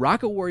that.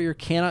 Rocket Warrior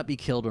cannot be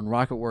killed when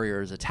Rocket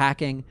Warrior is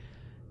attacking.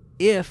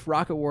 If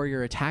Rocket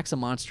Warrior attacks a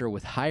monster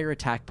with higher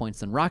attack points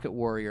than Rocket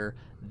Warrior,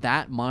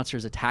 that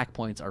monster's attack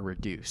points are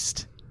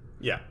reduced.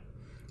 Yeah.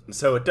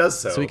 So it does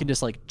so. So he can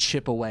just like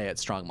chip away at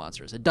strong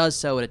monsters. It does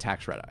so. It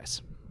attacks Red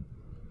Eyes.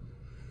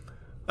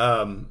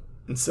 And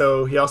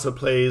so he also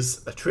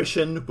plays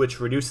Attrition,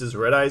 which reduces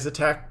Red Eyes'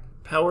 attack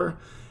power.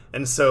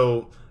 And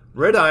so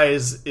Red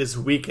Eyes is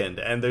weakened,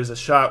 and there's a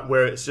shot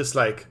where it's just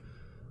like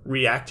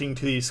reacting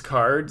to these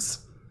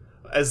cards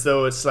as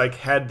though it's like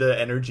had the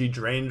energy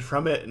drained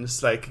from it, and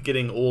it's like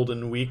getting old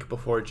and weak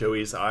before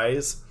Joey's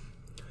eyes.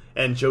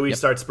 And Joey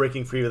starts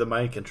breaking free of the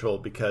mind control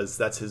because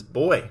that's his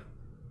boy.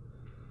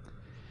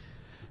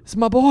 It's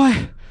my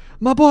boy,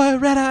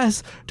 Red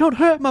Eyes. Don't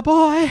hurt my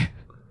boy.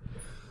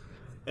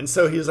 And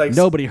so he's like,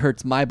 nobody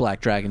hurts my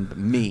black dragon but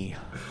me.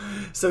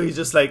 So he's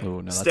just like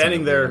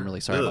standing there. I'm really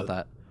sorry about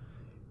that.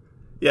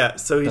 Yeah,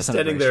 so he's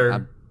standing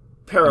there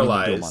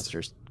paralyzed. Duel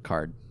Monsters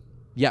card.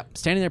 Yep,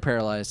 standing there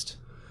paralyzed.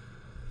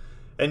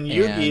 And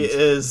Yugi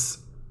is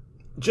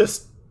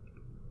just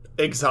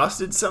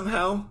exhausted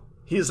somehow.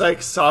 He's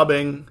like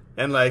sobbing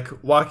and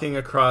like walking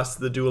across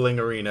the dueling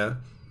arena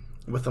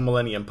with the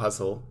Millennium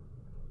Puzzle.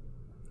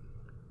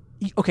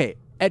 Okay,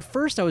 at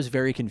first I was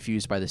very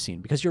confused by the scene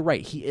because you're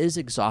right, he is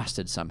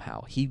exhausted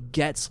somehow. He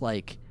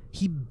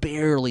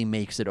barely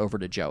makes it over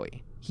to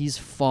Joey. He's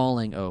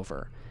falling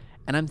over.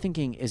 And I'm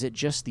thinking, is it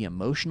just the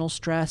emotional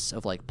stress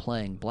of like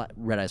playing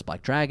Red Eyes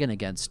Black Dragon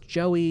against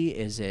Joey?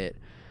 Is it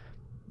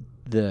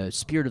the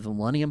Spirit of the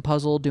Millennium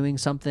Puzzle doing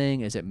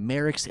something? Is it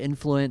Merrick's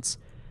influence?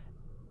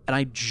 And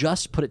I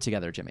just put it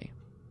together, Jimmy.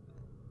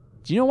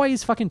 Do you know why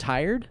he's fucking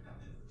tired?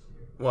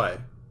 Why?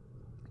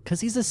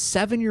 Because he's a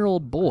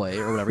 7-year-old boy,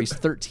 or whatever, he's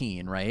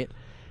 13, right?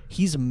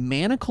 He's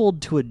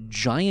manacled to a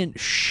giant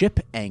ship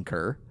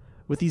anchor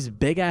with these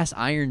big-ass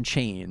iron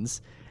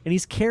chains, and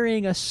he's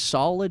carrying a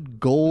solid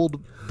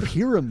gold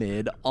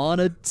pyramid on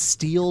a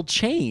steel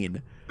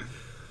chain.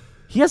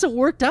 He hasn't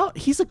worked out.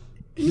 He's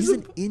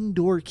an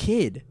indoor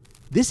kid.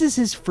 This is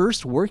his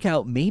first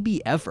workout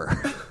maybe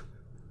ever.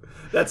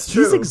 That's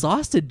true. He's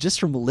exhausted just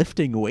from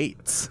lifting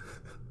weights.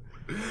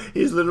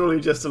 He's literally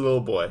just a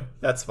little boy.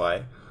 That's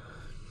fine.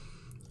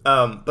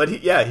 But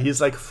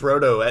he's like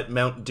Frodo at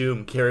Mount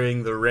Doom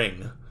carrying the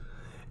ring.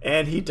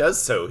 And he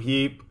does so.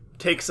 He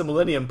takes a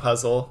Millennium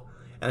Puzzle,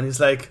 and he's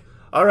like,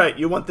 all right,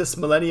 you want this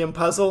Millennium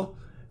Puzzle?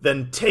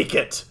 Then take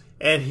it.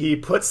 And he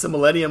puts the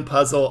Millennium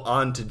Puzzle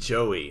onto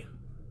Joey.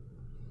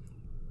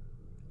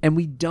 And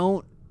we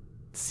don't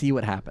see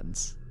what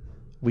happens.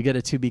 We get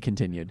a to be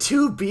continued.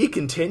 To be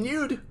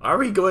continued? Are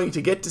we going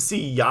to get to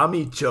see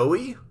Yami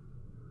Joey?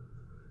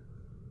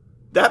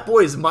 That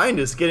boy's mind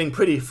is getting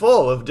pretty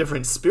full of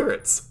different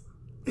spirits.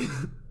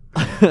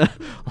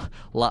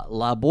 lot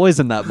of boys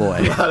in that boy.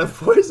 A lot of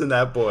boys in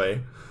that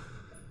boy.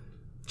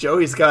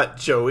 Joey's got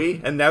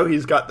Joey, and now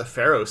he's got the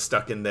Pharaoh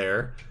stuck in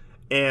there.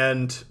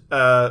 And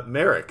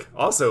Merrick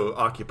also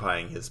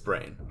occupying his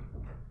brain.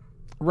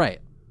 Right.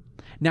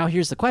 Now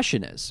here's the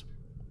question is,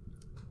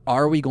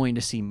 are we going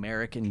to see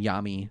Merrick and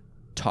Yami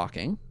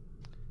talking?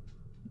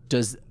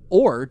 Does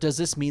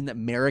this mean that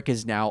Merrick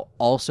is now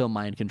also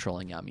mind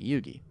controlling Yami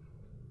Yugi?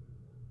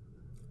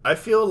 I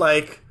feel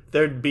like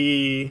it'd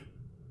be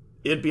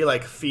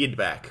like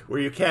feedback, where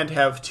you can't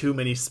have too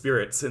many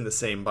spirits in the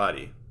same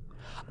body.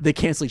 They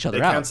cancel each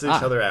other out. They cancel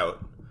each other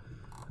out.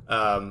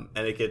 And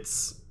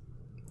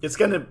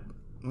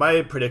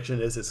my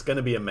prediction is it's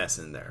gonna be a mess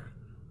in there.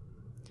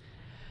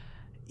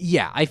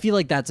 Yeah, I feel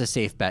like that's a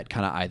safe bet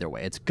kind of either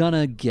way. It's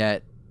gonna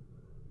get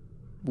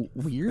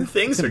weird.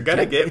 Things are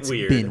gonna get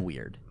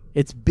weird.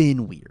 It's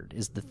been weird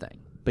is the thing.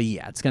 But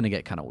yeah, it's gonna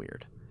get kind of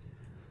weird.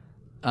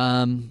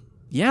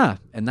 Yeah,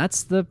 and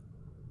that's the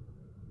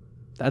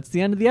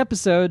end of the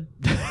episode.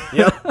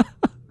 Yep.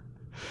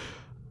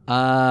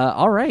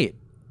 All right.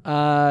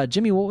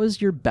 Jimmy, what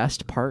was your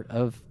best part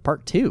of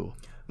part 2?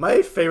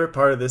 My favorite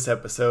part of this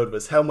episode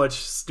was how much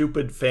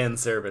stupid fan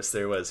service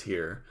there was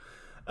here.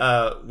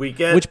 We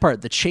get Which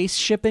part? The chase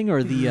shipping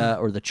or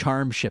the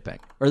charm shipping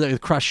or the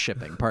crush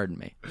shipping? Pardon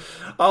me.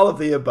 all of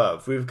the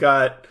above. We've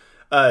got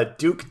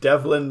Duke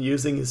Devlin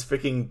using his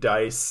freaking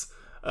dice.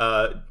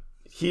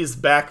 He's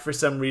back for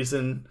some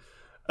reason.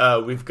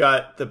 We've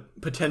got the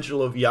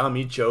potential of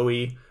Yami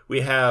Joey.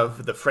 We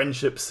have the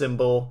friendship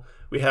symbol.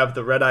 We have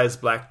the Red Eyes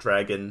Black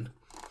Dragon.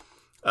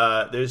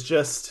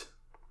 It's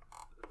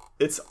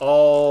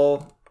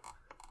all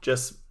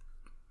just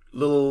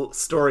little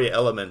story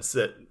elements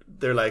that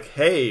they're like,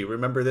 hey,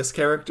 remember this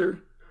character?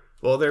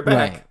 Well, they're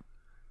back. Right.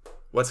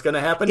 What's going to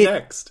happen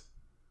next?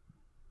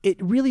 It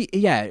really,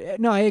 yeah,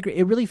 no, I agree.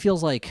 It really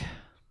feels like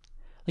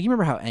you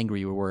remember how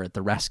angry we were at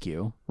the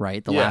rescue,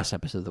 right? The last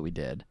episode that we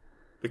did.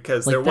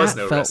 Because Like, there was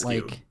that no felt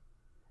rescue. like,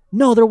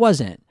 no, there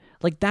wasn't.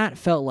 Like, that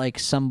felt like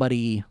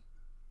somebody,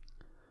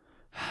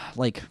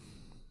 like,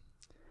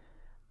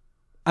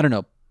 I don't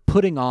know,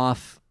 putting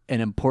off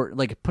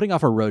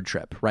a road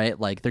trip, right?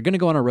 Like, they're going to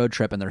go on a road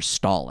trip and they're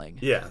stalling.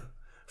 Yeah.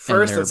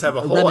 First, they're let's have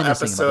a whole reminiscing about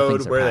the episode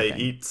things that where they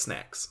happened. eat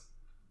snacks.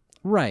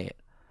 Right.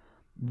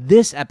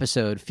 This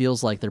episode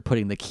feels like they're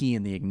putting the key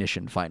in the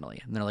ignition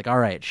finally. And they're like, all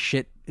right,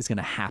 shit is going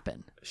to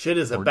happen. Shit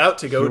is about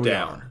to go here we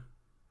down. are.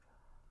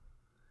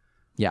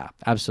 Yeah,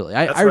 absolutely.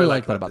 That's I what really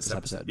like like that about this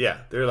episode. Yeah,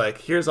 they're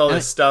like, here's all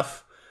this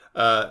stuff.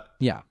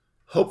 Yeah.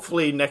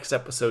 Hopefully next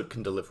episode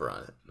can deliver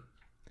on it.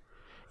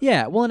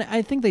 Yeah, well, and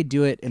I think they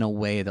do it in a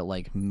way that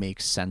like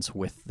makes sense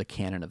with the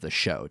canon of the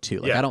show too.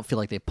 Like, Yeah. I don't feel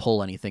like they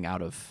pull anything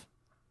out of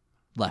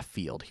left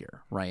field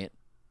here, right?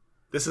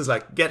 This is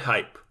like, get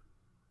hype.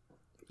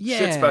 Yeah,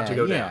 Shit's about to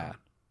go yeah. down.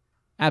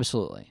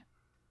 Absolutely.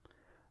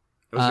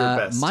 It was your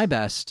best. My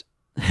best.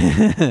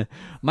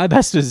 My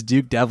best was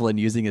Duke Devlin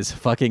using his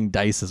fucking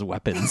dice as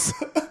weapons.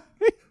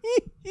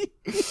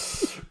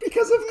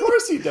 Because of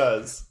course he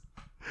does.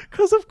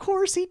 Because of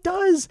course he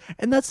does.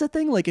 And that's the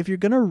thing. Like, if you're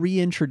going to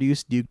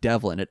reintroduce Duke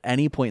Devlin at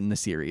any point in the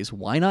series,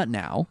 why not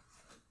now?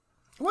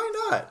 Why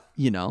not?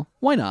 You know,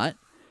 why not?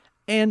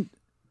 And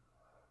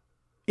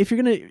if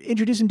you're going to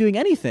introduce him doing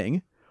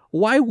anything,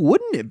 why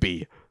wouldn't it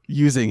be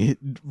using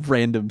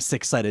random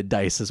six-sided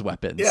dice as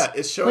weapons? Yeah,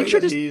 it's showing sure,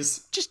 that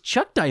he's just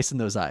chuck dice in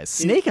those eyes.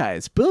 Snake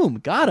eyes. Boom.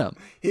 Got him.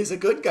 a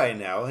good guy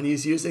now, and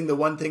he's using the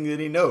one thing that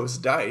he knows,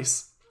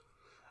 dice,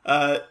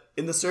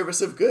 in the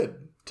service of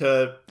good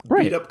to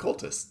Right. beat up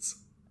cultists.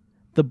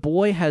 The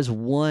boy has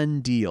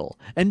one deal.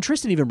 And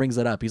Tristan even brings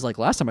that up. He's like,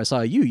 last time I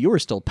saw you, you were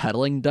still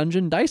peddling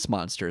dungeon dice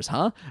monsters,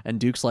 huh? And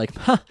Duke's like,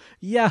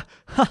 yeah,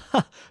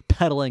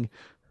 peddling.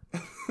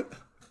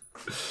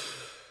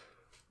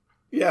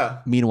 Yeah.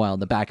 Meanwhile, in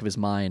the back of his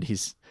mind,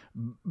 he's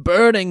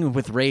burning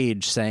with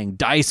rage, saying,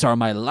 dice are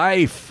my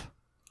life.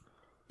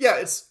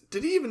 Yeah,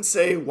 did he even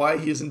say why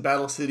he's in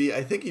Battle City?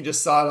 I think he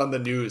just saw it on the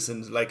news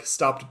and like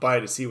stopped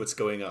by to see what's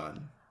going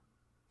on.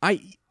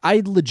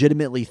 I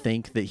legitimately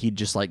think that he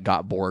just like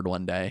got bored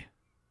one day.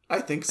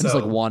 I think And so. just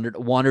like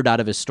wandered out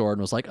of his store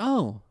and was like,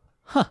 oh,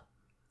 I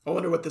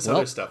wonder what this Well,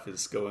 other stuff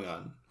is going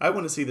on. I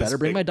want to see this. better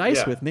bring my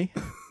dice with me.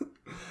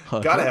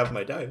 Gotta have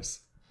my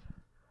dice.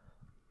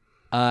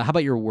 How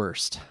about your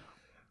worst?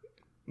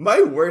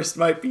 My worst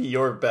might be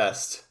your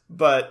best,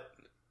 but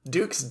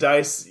Duke's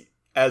dice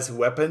as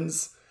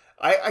weapons,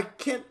 I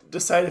can't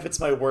decide if it's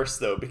my worst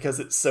though, because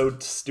it's so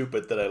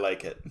stupid that I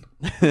like it.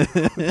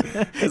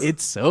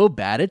 It's so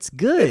bad, it's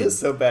good. It is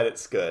so bad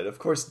it's good. Of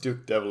course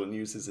Duke Devlin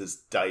uses his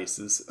dice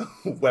as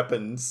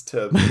weapons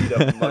to beat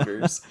up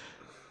muggers.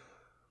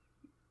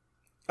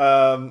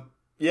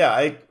 Yeah,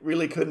 I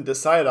really couldn't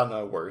decide on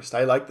a worst.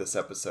 I like this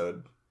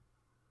episode.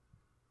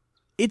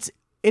 It's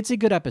a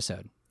good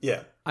episode.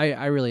 Yeah.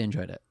 I really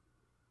enjoyed it.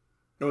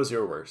 What was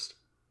your worst?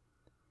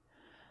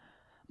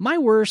 My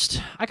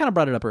worst, I kind of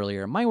brought it up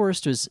earlier. My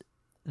worst was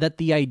that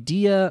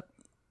it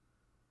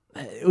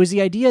was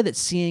the idea that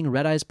seeing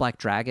Red Eyes Black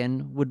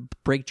Dragon would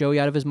break Joey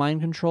out of his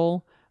mind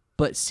control,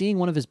 but seeing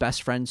one of his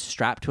best friends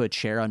strapped to a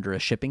chair under a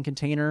shipping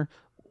container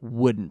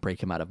wouldn't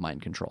break him out of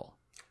mind control.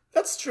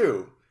 That's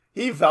true.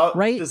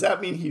 Right? Does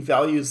that mean he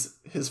values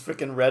his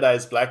freaking Red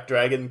Eyes Black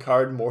Dragon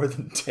card more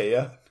than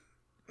Taya?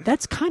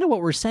 That's kind of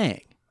what we're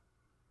saying.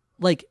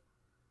 Like,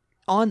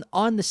 on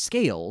the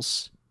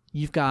scales,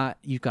 you've got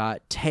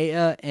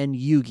Taya and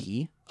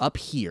Yugi up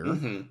here,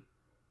 Mm-hmm.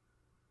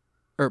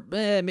 or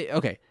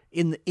okay,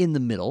 in the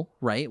middle,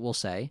 right? We'll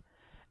say,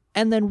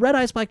 and then Red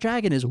Eyes Black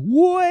Dragon is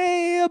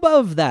way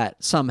above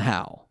that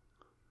somehow.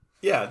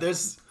 Yeah,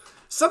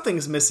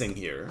 something's missing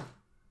here,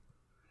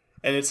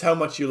 and it's how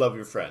much you love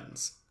your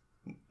friends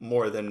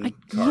more than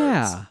cards.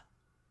 Yeah,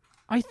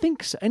 I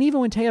think so. And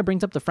even when Taya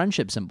brings up the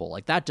friendship symbol,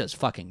 like that does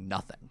fucking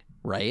nothing,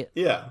 right?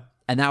 Yeah.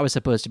 And that was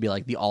supposed to be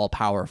like the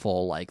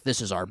all-powerful, like,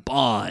 this is our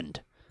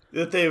bond.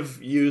 That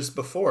they've used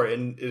before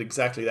in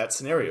exactly that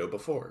scenario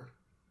before.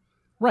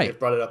 Right. They've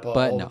brought it up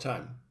all the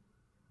time.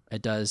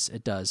 It does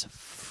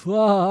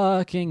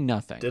fucking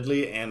nothing.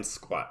 Diddly and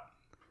squat.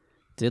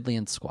 Diddly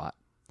and squat.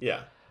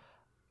 Yeah.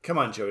 Come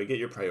on, Joey, get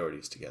your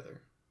priorities together.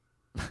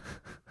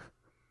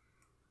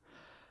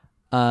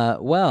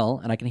 Well,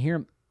 and I can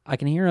hear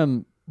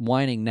him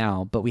whining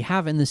now, but we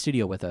have in the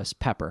studio with us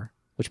Pepper,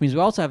 which means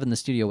we also have in the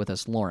studio with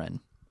us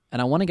Lauren.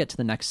 and I want to get to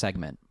the next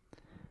segment.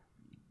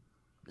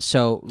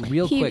 So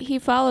real quick, He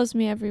follows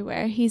me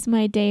everywhere. He's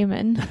my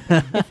daemon.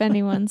 If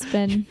anyone's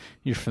been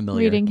you're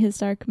familiar. reading his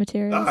dark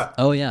materials. Ah,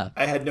 Oh yeah,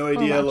 I had no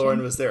idea watching.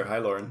 Lauren was there. Hi,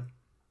 Lauren.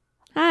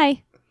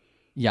 Hi.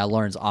 yeah.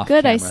 Lauren's off.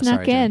 Good, camera. I snuck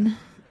Sorry, Jen.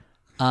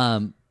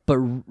 in. But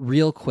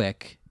real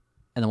quick,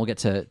 and then we'll get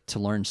to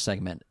Lauren's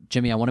segment.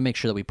 Jimmy, I want to make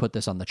sure that we put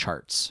this on the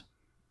charts.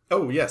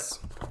 Oh, yes.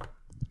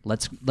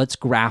 Let's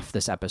graph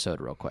this episode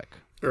real quick.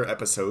 Or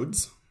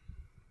episodes.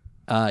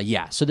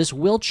 Yeah, so this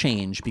will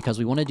change because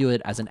we want to do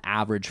it as an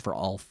average for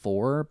all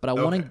 4, but I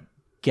want Okay. to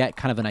get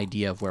kind of an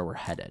idea of where we're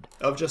headed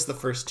Of just the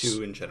first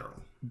 2 in general.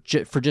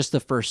 for just the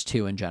first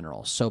 2 in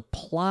general. So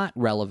plot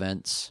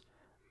relevance,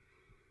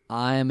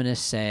 I'm going to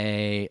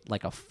say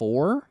like a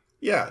 4.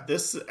 Yeah,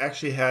 this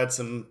actually had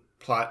some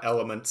plot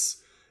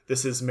elements.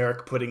 This is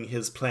Merrick putting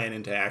his plan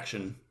into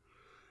action.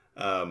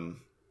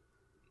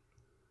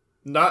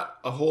 Not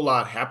a whole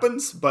lot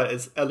happens, but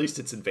at least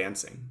it's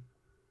advancing.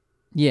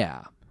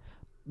 Yeah.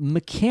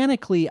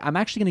 Mechanically, I'm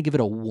actually going to give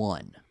it a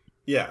 1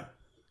 Yeah.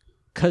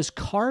 because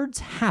cards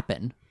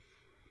happen,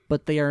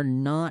 but they are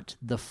not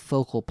the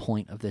focal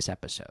point of this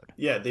episode.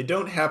 Yeah, they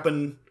don't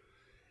happen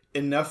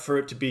enough for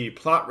it to be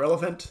plot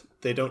relevant.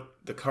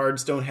 The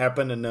cards don't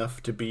happen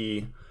enough to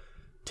be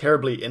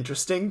terribly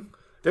interesting.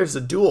 There's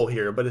a duel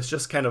here, but it's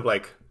just kind of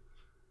like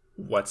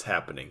what's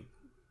happening.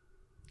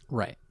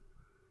 Right.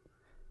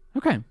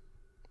 Okay.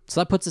 So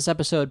that puts this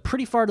episode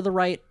pretty far to the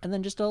right and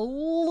then just a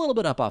little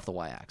bit up off the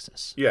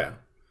y-axis. Yeah.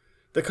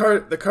 The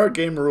card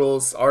game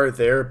rules are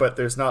there, but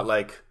there's not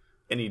like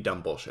any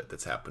dumb bullshit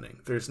that's happening.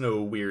 There's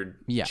no weird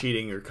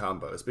cheating or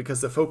combos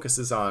because the focus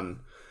is on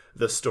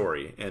the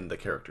story and the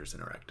characters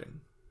interacting.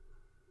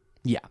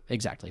 Yeah,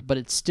 exactly. But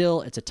it's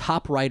a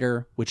top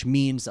writer, which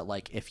means that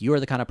like if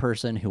you're the kind of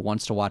person who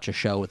wants to watch a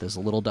show with as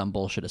little dumb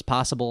bullshit as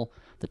possible,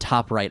 the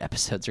top right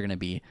episodes are going to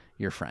be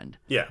your friend.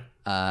 Yeah.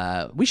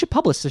 We should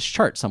publish this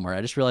chart somewhere.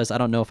 I just realized I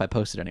don't know if I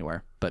posted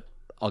anywhere, but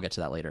I'll get to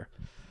that later.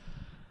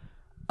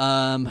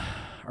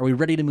 Are we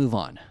ready to move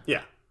on?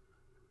 Yeah.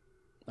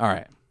 All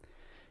right.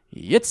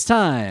 It's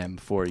time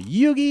for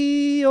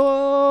Yugi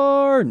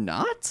or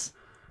Not.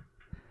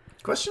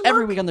 Question mark?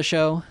 Every week on the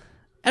show.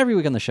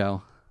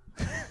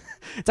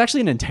 It's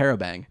actually an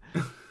interrobang.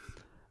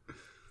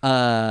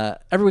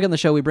 Every week on the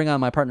show, we bring on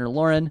my partner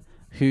Lauren,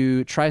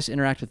 who tries to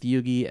interact with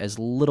Yugi as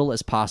little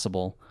as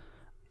possible,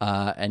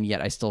 and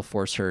yet I still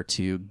force her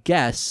to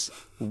guess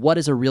what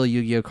is a real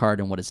Yu-Gi-Oh card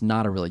and what is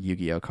not a real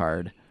Yu-Gi-Oh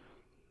card.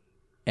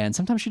 And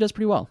sometimes she does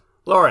pretty well.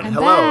 Lauren, I'm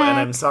hello, back. and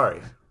I'm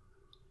sorry.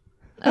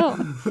 Oh,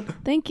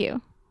 thank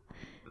you.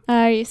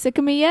 Are you sick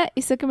of me yet?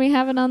 You sick of me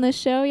having on this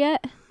show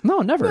yet? No,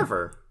 never.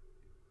 Never.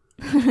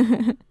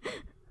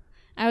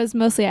 I was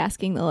mostly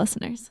asking the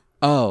listeners.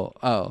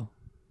 Oh.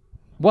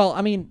 Well,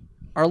 I mean,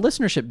 our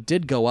listenership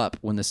did go up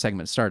when this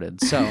segment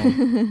started, so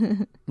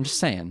I'm just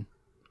saying.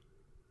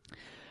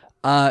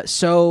 Before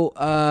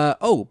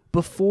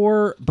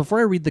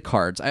I read the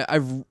cards,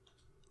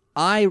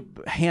 I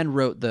hand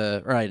wrote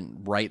I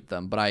didn't write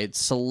them, but I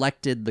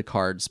selected the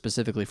cards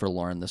specifically for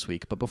Lauren this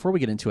week. But before we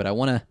get into it, I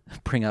want to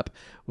bring up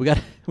we got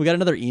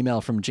another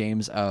email from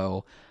James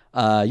O.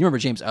 You remember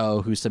James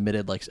O, who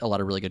submitted like a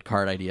lot of really good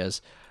card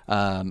ideas,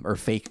 or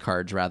fake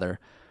cards rather.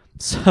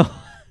 So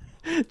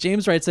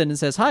James writes in and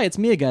says, "Hi, it's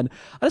me again.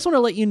 I just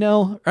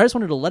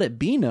wanted to let it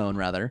be known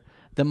rather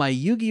that my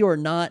Yu-Gi-Oh! Or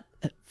Not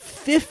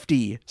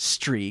 50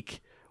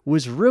 streak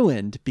was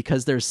ruined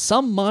because there's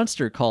some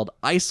monster called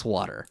Ice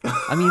Water.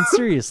 I mean,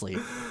 seriously,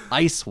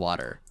 Ice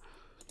Water.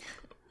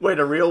 Wait,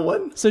 a real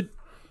one? So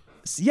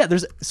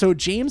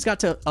James got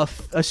to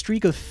a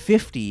streak of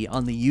 50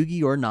 on the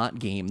Yu-Gi-Oh! Or Not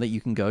game that you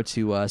can go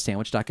to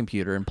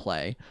sandwich.computer and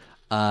play.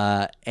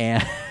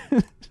 And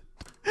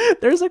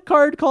there's a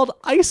card called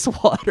Ice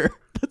Water.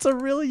 That's a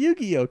real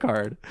Yu-Gi-Oh!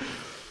 Card.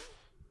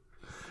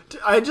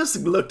 I just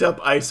looked up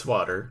Ice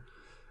Water.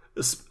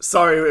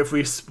 Sorry if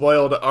we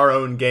spoiled our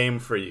own game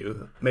for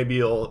you. Maybe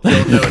you'll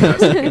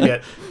notice you can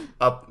get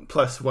up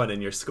 +1 in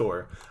your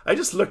score. I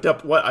just looked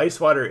up what Ice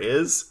Water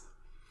is.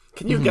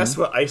 Can you guess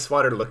what Ice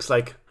Water looks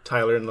like,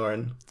 Tyler and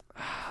Lauren?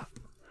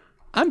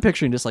 I'm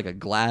picturing just like a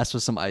glass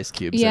with some ice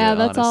cubes in Yeah, it,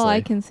 that's all I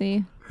honestly. can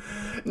see.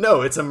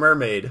 No, it's a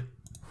mermaid.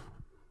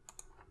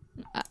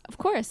 Of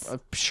course.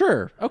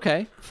 Sure.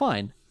 Okay.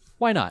 Fine.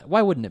 Why not?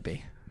 Why wouldn't it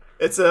be?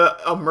 It's a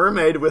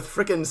mermaid with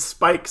frickin'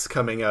 spikes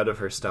coming out of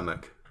her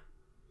stomach.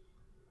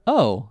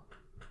 Oh.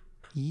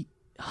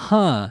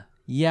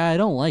 Yeah, I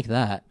don't like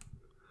that.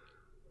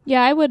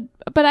 Yeah, I would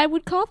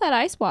call that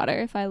ice water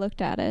if I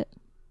looked at it.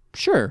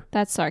 Sure.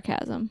 That's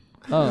sarcasm.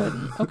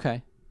 Oh,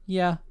 okay.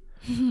 Yeah.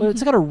 But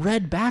it's got a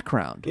red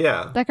background.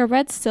 Yeah. Like a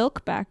red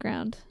silk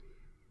background.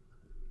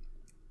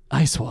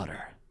 Ice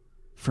water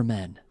for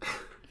men.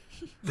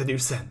 The new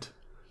scent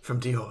from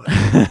Dior.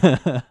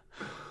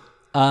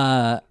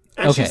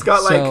 And And she's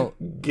got like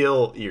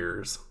gill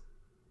ears.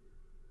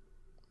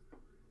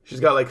 She's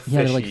got like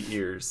fishy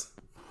ears.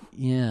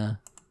 Yeah.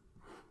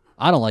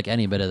 I don't like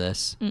any bit of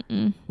this.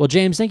 Well,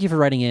 James, thank you for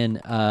writing in.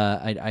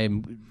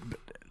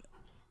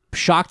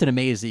 shocked and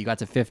amazed that you got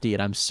to 50,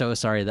 and I'm so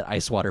sorry that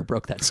Ice Water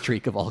broke that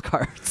streak of all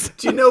cards.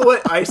 Do you know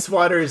what Ice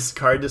Water's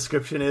card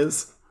description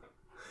is?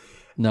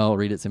 No,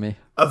 read it to me.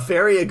 A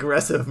very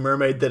aggressive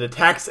mermaid that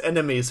attacks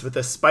enemies with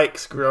the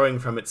spikes growing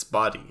from its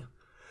body.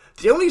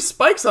 The only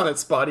spikes on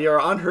its body are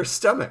on her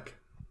stomach.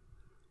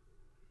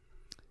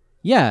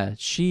 Yeah,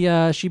 she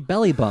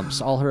belly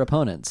bumps all her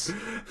opponents.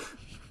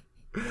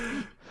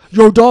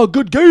 Yo, dog,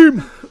 good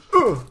game.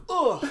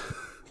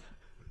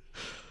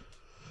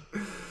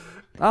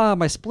 Ah,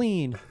 my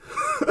spleen.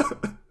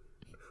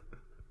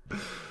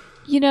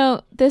 You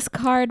know, this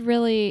card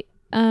really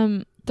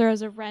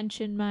throws a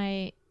wrench in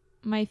my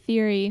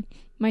theory,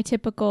 my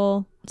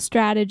typical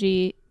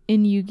strategy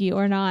in Yu-Gi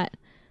or not,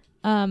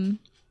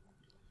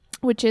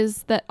 which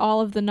is that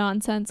all of the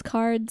nonsense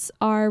cards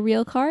are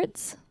real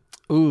cards.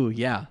 Ooh,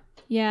 yeah.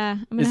 Yeah,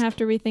 I'm going to have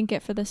to rethink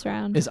it for this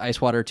round. Is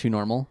Ice Water too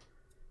normal?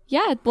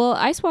 Yeah, well,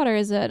 Ice Water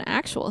is an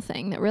actual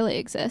thing that really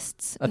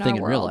exists A in thing our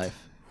in world. real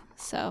life.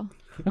 So,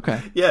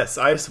 Okay. Yes,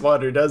 Ice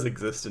Water does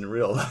exist in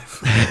real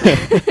life.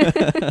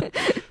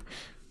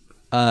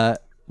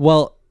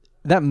 Well,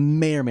 that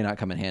may or may not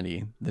come in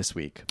handy this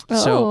week.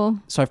 Oh.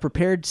 So I've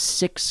prepared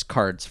 6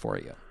 cards for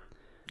you.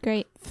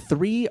 great.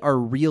 3 are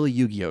real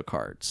Yu-Gi-Oh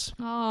cards.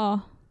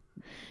 Oh,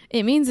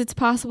 it means it's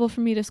possible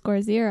for me to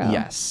score 0.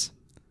 Yes.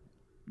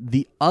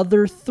 The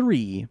other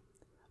 3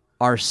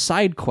 are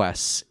side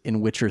quests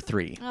in Witcher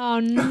 3. Oh,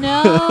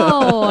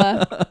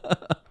 no.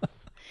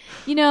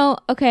 You know,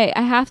 okay,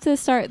 I have to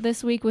start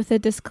this week with a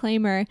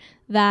disclaimer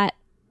that,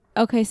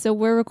 okay, so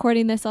we're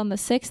recording this on the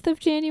 6th of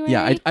January.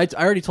 Yeah, I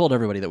already told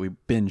everybody that we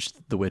binged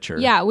The Witcher.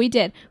 Yeah, we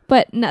did.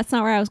 But that's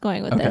not where I was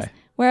going with this. Okay.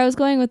 Where I was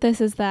going with this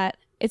is that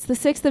it's the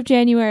 6th of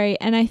January,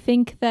 and I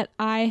think that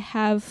I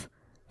have,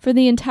 for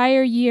the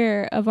entire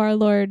year of our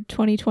Lord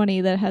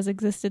 2020 that has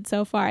existed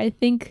so far, I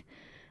think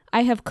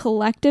I have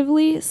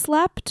collectively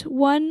slept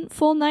 1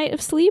 full night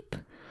of sleep.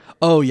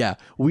 Oh, yeah.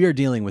 We are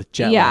dealing with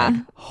jet Yeah.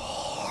 lag.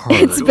 Hard.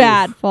 It's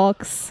bad,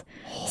 folks.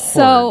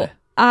 So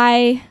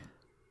Hard.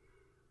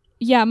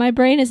 my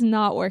brain is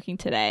not working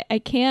today.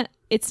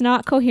 It's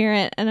not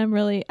coherent, and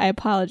I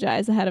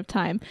apologize ahead of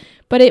time.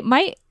 But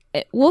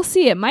we'll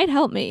see. It might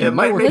help me. It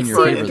might work make in your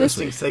for an favor this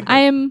interesting week. segment. I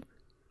am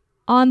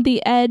on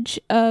the edge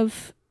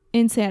of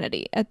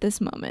insanity at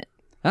this moment.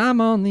 I'm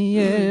on the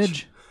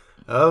edge.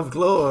 Of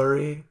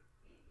glory.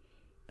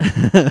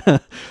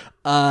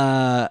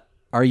 Are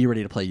you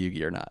ready to play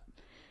Yu-Gi or not?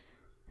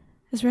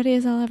 As ready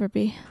as I'll ever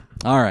be.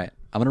 All right.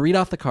 I'm going to read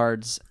off the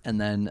cards, and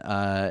then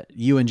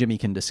you and Jimmy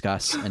can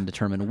discuss and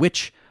determine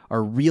which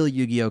are real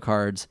Yu-Gi-Oh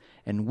cards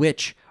and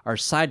which are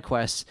side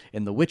quests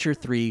in The Witcher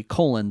 3: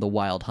 The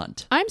Wild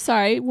Hunt. I'm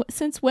sorry.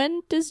 Since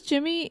when does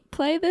Jimmy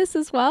play this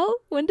as well?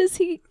 When does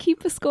he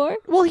keep a score?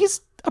 Well,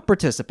 he's a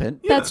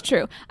participant. That's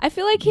true. I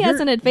feel like he has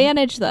an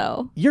advantage,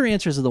 though, Your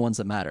answers are the ones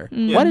that matter.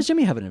 Why does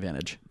Jimmy have an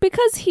advantage?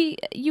 because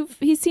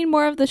he's seen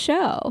more of the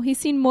show. He's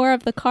seen more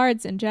of the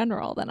cards in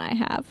general than I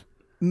have.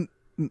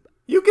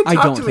 You can I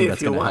talk don't to me think if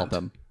that's you going to want.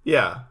 help him.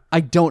 Yeah. I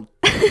don't.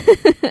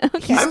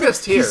 I'm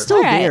just here. He's still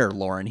All right. there,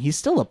 Lauren. He's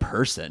still a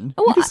person.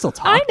 Well, you can still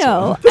talk I to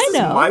know. him. This I is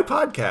know. my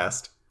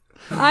podcast.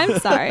 I'm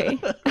sorry.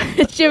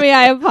 Jimmy,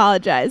 I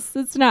apologize.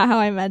 That's not how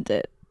I meant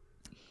it.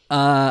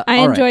 I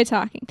all enjoy right.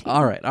 talking to you.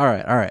 All right.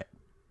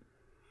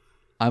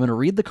 I'm going to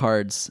read the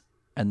cards,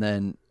 and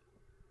then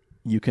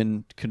you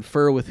can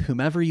confer with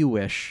whomever you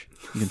wish.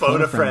 You can Phone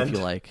phone a a friend if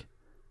you like.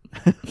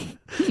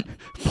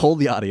 Poll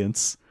the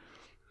audience.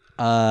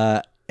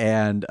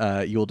 And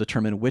you will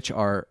determine which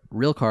are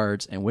real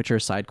cards and which are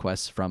side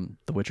quests from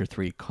The Witcher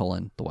 3: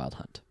 The Wild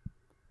Hunt.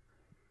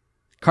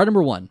 Card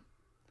number 1.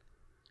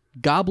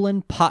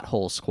 Goblin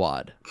Pothole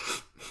Squad.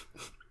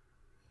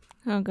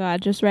 Oh,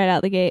 God. Just right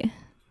out the gate.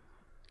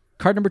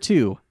 Card number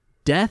 2.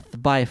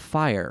 Death by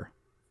Fire.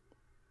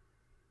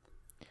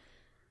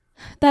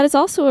 That is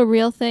also a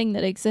real thing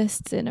that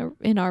exists in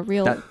our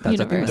real That's a thing.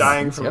 universe.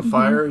 Dying from a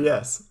fire,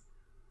 yes.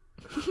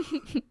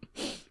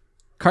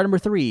 Card number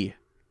 3.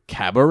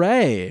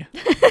 Cabaret.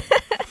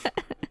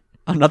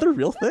 Another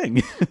real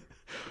thing.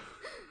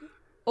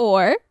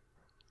 Or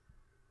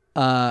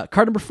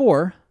Card number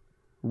 4.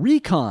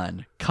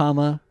 Recon,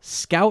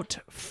 Scout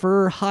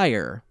Fur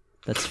Hire.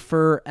 That's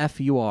Fur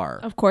F-U-R.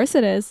 of course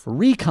it is.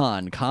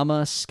 Recon,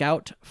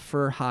 Scout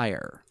Fur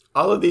Hire.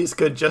 All of these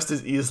could just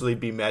as easily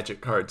be magic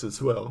cards as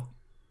well.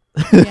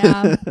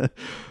 Yeah.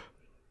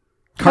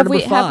 Card number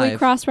 5. Have we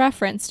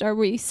cross-referenced? Are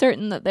we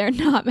certain that they're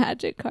not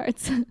magic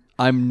cards?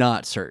 I'm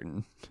not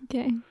certain.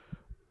 Okay.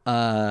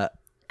 Card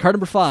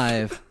number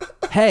 5.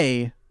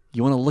 Hey,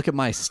 you want to look at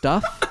my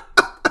stuff?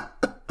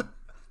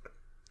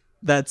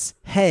 That's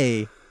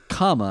hey,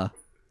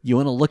 you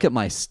want to look at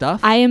my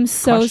stuff? I am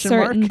so Question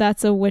certain mark?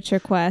 that's a Witcher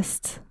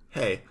quest.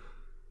 Hey,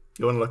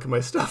 you want to look at my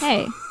stuff?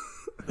 Hey.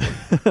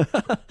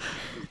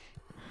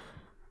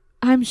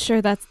 I'm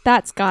sure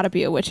that's got to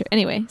be a Witcher.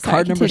 Anyway, sorry,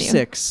 Card number continue.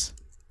 6.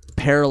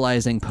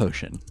 Paralyzing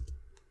Potion.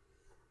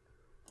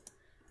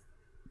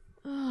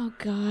 Oh,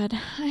 God.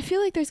 I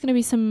feel like there's going to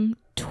be some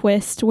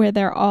twist where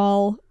they're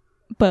all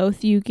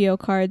both Yu-Gi-Oh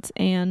cards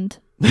and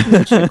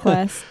Witcher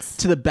quests.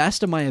 To the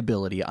best of my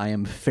ability, I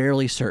am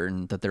fairly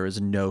certain that there is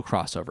no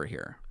crossover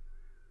here.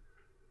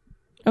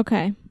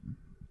 Okay.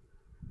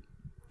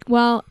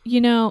 Well,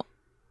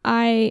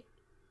 I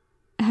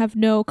have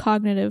no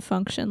cognitive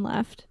function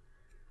left.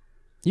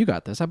 You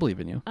got this. I believe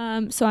in you.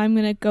 So I'm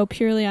going to go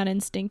purely on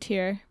instinct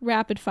here.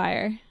 Rapid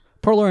fire.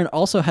 Poor Lauren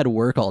also had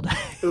work all day.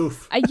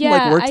 Oof.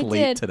 Yeah, worked I late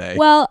did. today.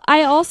 Well,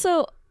 I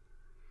also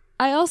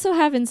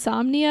have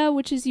insomnia,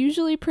 which is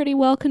usually pretty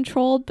well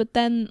controlled, but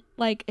then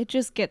it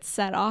just gets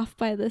set off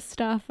by this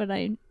stuff,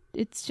 and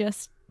it's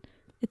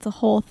a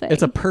whole thing.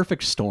 It's a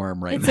perfect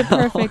storm right It's now.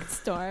 a perfect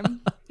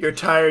storm. You're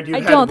tired. You've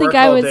I had don't think work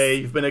I all was- day.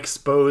 You've been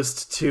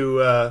exposed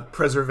to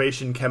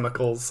preservation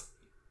chemicals.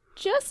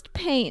 Just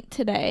paint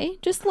today.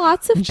 Just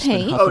lots of Just been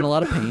paint. huffing a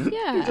lot of paint.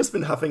 Yeah. You've just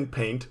been huffing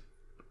paint.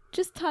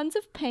 Just tons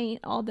of paint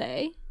all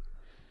day.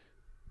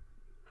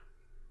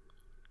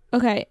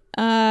 Okay.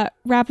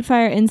 Rapid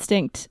fire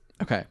instinct.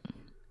 Okay.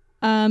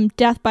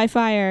 Death by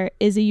Fire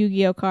is a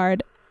Yu-Gi-Oh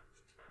card.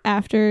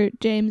 After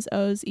James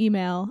O's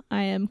email,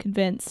 I am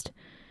convinced.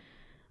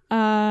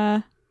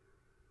 Hey,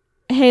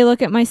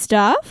 look at my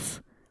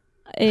stuff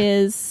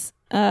is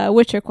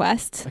Witcher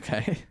Quest.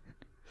 Okay.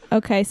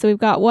 Okay, so we've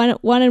got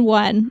one and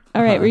one.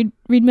 All right, read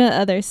me the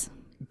others.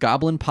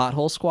 Goblin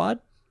Pothole Squad.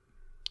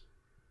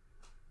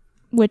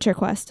 Witcher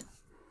Quest.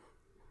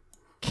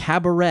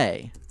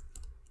 Cabaret.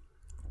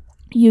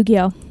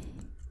 Yu-Gi-Oh.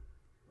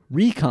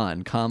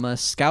 Recon,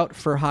 Scout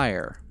for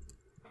Hire.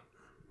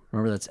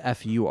 Remember, that's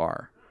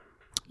FUR.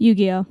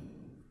 Yu-Gi-Oh.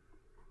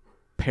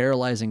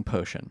 Paralyzing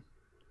Potion.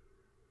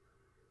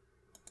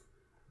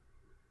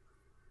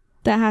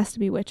 That has to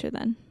be Witcher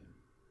then.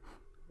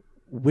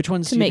 Which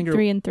ones To do you make think are...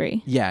 3 and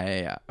 3.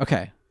 Yeah.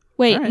 Okay.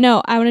 Wait, All right.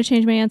 no, I want to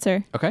change my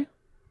answer. Okay.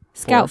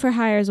 Scout 4. for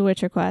Hire is a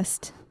Witcher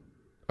Quest,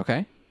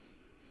 Okay.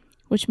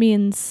 which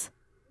means...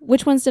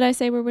 Which ones did I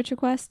say were Witcher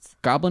Quests?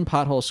 Goblin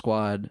Pothole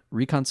Squad,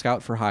 Recon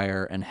Scout for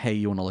Hire, and Hey,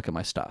 you want to look at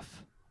my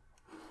stuff?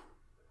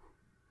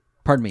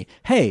 Pardon me.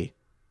 Hey,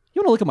 you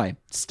want to look at my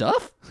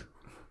stuff?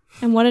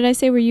 And what did I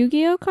say were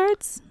Yu-Gi-Oh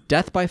cards?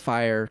 Death by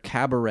Fire,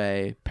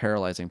 Cabaret,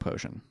 Paralyzing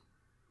Potion.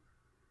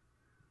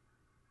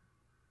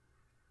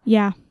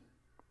 Yeah.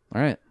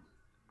 All right.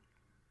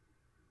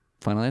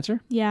 Final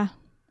answer? Yeah.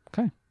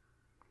 Okay.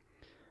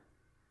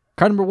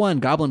 Card number 1,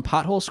 Goblin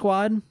Pothole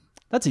Squad.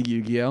 That's a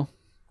Yu-Gi-Oh.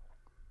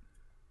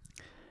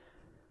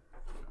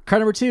 Card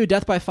number 2,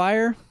 Death by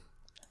Fire.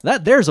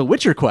 There's a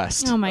Witcher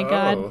Quest. Oh my Oh.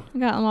 god. I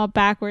got them all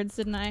backwards,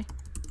 didn't I?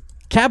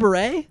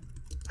 Cabaret.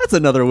 That's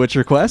another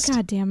Witcher Quest.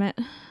 God damn it.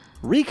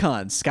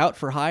 Recon Scout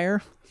for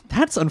Hire.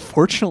 That's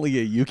unfortunately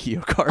a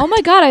Yu-Gi-Oh card. Oh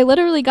my god, I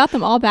literally got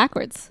them all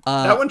backwards.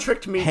 That one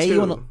tricked me Hey, too. you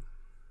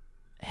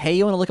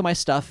want to look at my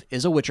stuff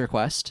is a Witcher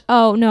Quest.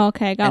 Oh, no,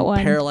 okay, I got and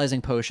one.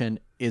 Paralyzing Potion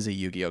is a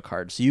Yu-Gi-Oh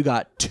card. So you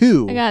got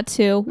 2 I got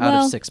 2. out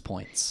Well, of 6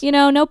 points.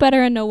 no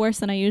better and no worse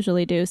than I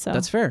usually do, so.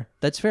 That's fair.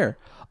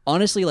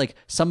 Honestly,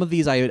 some of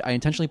these I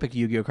intentionally picked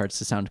Yu-Gi-Oh cards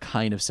to sound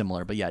kind of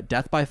similar, but yeah,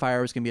 Death by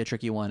Fire was going to be a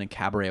tricky one, and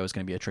Cabaret was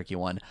going to be a tricky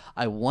one.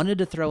 I wanted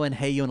to throw in,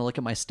 hey, you want to look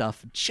at my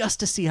stuff, just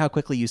to see how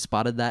quickly you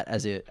spotted that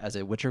as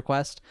a Witcher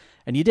quest,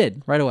 and you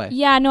did right away.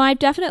 Yeah, no, I've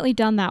definitely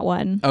done that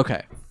one.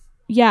 Okay,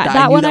 Yeah, I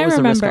that knew one that I was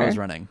the risk I remember. was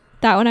running.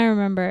 That one I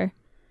remember.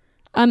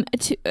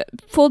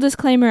 Full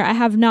disclaimer, I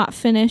have not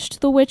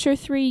finished The Witcher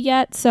 3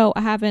 yet, so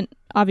I haven't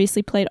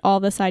obviously played all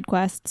the side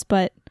quests,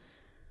 but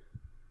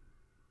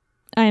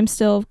I am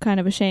still kind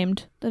of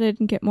ashamed that I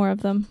didn't get more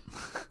of them.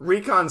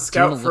 Recon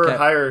Scout look for at-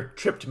 Hire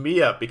tripped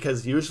me up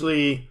because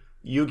usually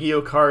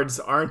Yu-Gi-Oh cards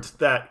aren't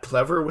that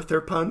clever with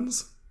their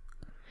puns.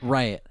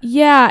 Right.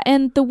 Yeah,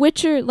 and The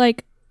Witcher,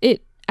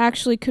 it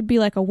actually could be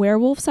like a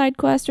werewolf side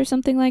quest or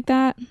something like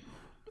that.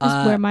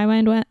 Is where my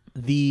mind went.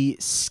 The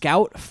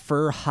Scout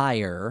for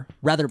Hire,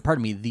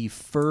 the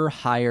For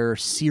Hire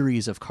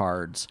series of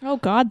cards Oh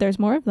god, there's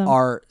more of them.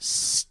 are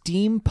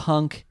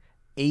steampunk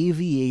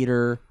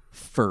aviator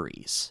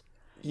furries.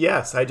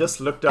 Yes, I just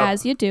looked up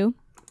As you do.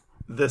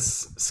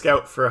 this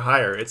Scout for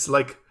Hire. It's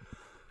like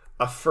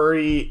a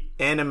furry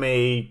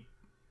anime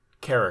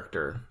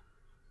character.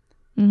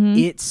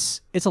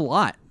 It's a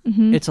lot.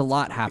 It's a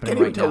lot I happening can't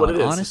even right tell now. what it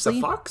And is. honestly,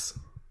 It's a fox?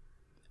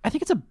 I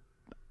think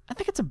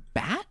it's a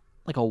bat,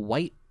 like a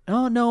white.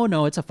 Oh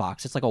no, it's a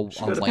fox. It's like a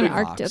Should've white Kind been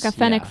of fox. Arctic, a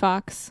fennec yeah.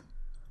 fox.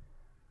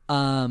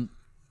 Um,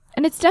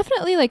 And it's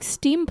definitely like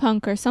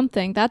steampunk or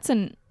something. That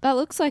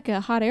looks like a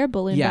hot air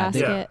balloon yeah,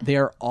 basket. they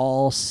are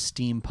all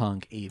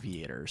steampunk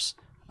aviators.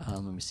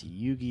 Let me see,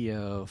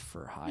 Yu-Gi-Oh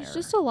for Hire. There's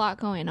just a lot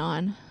going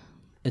on.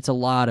 It's a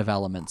lot of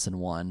elements in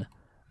one.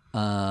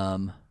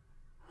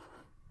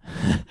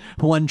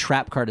 One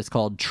trap card is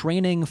called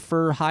Training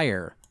for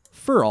Hire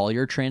for all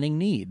your training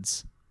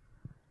needs.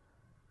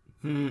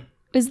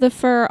 Is the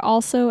fur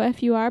also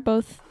FUR,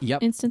 both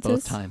Yep, instances?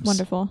 both times.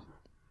 Wonderful.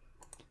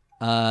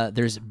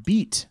 There's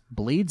Beat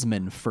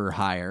Bladesman for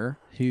Hire,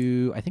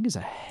 who I think is a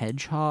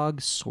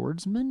hedgehog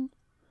swordsman.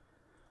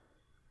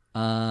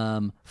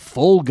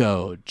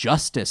 Folgo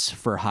Justice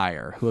for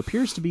Hire, who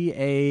appears to be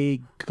a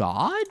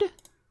god.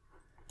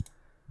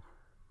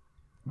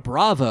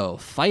 Bravo,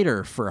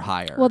 fighter for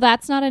hire. Well,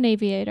 that's not an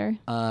aviator.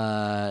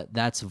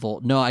 That's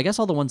Volt. No, I guess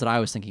all the ones that I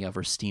was thinking of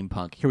are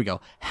steampunk. Here we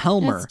go.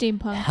 Helmer, That's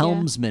steampunk, yeah.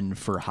 helmsman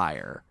for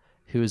hire,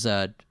 who's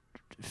a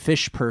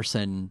fish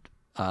person,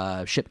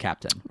 ship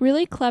captain.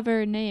 Really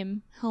clever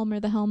name, Helmer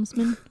the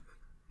Helmsman.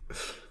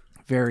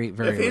 Very,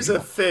 very. If he's original.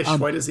 a fish,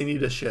 why does he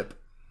need a ship?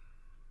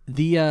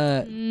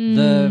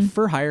 The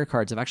for hire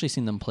cards, I've actually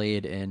seen them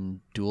played in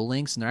Duel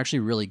Links, and they're actually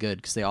really good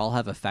because they all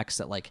have effects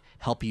that like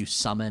help you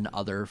summon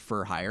other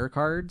for hire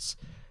cards.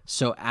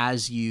 So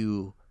as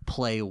you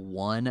play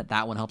one,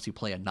 that one helps you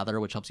play another,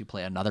 which helps you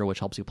play another, which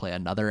helps you play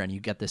another, and you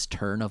get this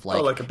turn of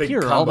like, like a big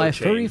here are all combo my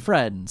chain. furry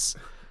friends.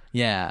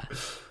 Yeah.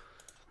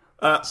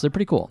 So they're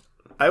pretty cool.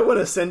 I want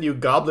to send you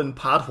Goblin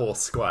Pothole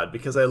Squad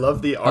because I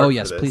love the art Oh for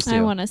yes, this. please I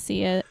do. want to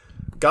see it.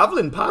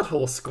 Goblin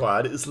Pothole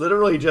Squad is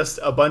literally just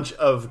a bunch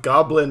of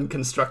goblin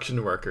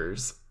construction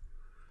workers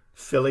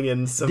filling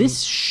in some...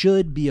 This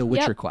should be a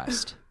Witcher Yep.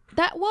 quest.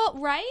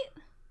 Right?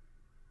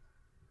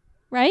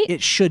 Right?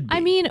 It should be. I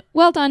mean,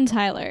 well done,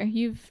 Tyler.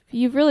 You've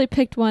really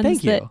picked ones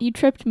Thank you. that you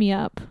tripped me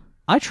up.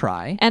 I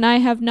try. And I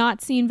have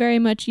not seen very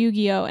much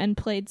Yu-Gi-Oh! And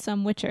played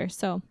some Witcher,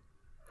 so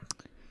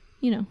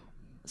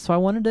So I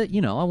wanted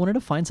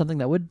to find something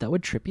that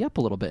would trip you up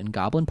a little bit, and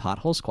Goblin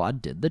Pothole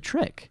Squad did the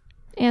trick.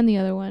 And the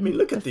other one. I mean,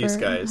 look at the these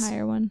fur guys.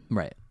 Higher one.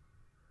 Right.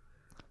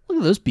 Look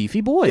at those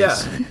beefy boys. Yeah,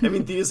 I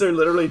mean, these are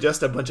literally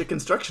just a bunch of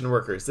construction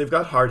workers. They've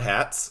got hard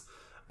hats.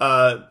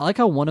 I like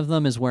how one of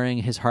them is wearing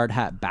his hard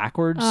hat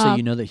backwards, so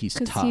you know that he's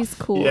Because tough. he's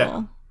cool.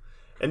 Yeah.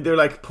 And they're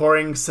like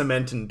pouring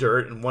cement and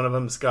dirt, and one of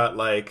them's got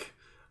like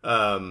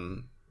a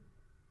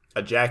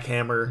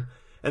jackhammer.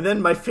 And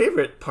then my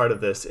favorite part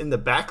of this, in the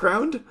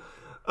background,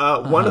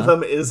 one of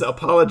them is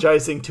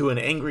apologizing to an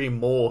angry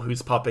mole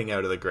who's popping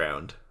out of the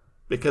ground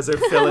because they're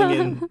filling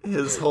in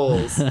his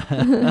holes.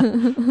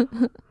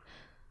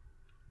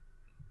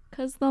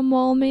 Because the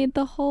mole made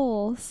the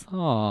holes.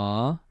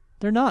 Aw,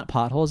 they're not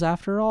potholes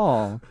after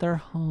all. They're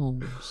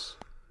homes.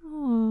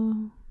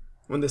 Oh.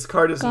 When this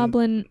card is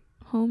Goblin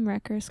home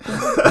wrecker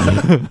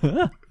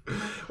squad.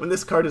 when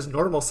this card is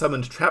normal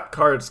summoned, trap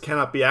cards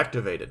cannot be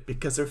activated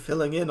because they're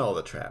filling in all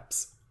the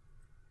traps.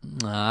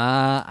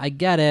 I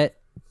get it.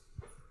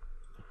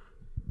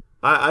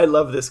 I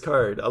love this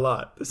card a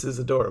lot. This is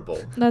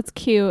adorable. That's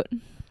cute.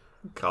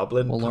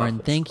 Goblin. Well, Lauren,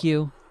 Pothole thank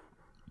you.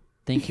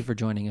 Thank you for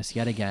joining us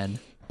yet again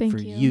Thank for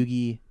you.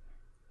 Yugi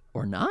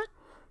or not.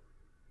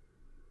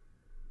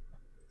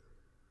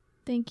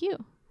 Thank you.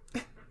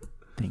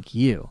 Thank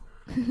you.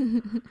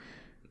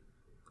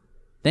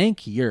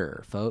 Thank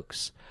you,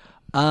 folks.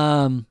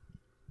 Now,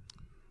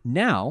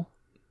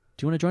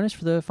 do you want to join us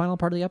for the final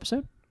part of the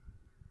episode?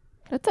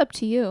 That's up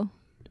to you.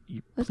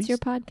 That's Please- your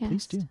podcast.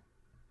 Please do.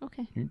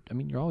 Okay.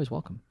 You're always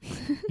welcome.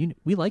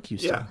 We like you,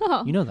 Yeah. still.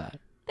 Oh. You know that.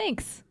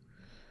 Thanks.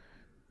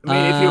 I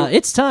mean, if you,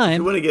 It's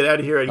time. want to get out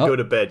of here and Oh. go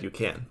to bed, you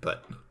can.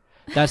 But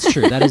That's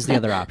true. That is the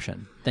other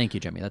option. Thank you,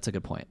 Jimmy. That's a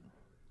good point.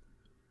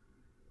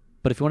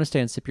 But if you want to stay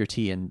and sip your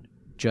tea and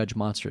judge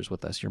monsters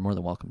with us, you're more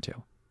than welcome to.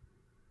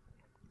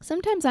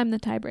 Sometimes I'm the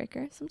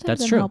tiebreaker. Sometimes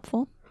That's I'm true.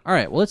 helpful. All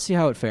right. Well, let's see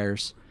how it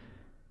fares.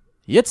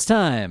 It's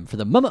time for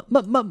the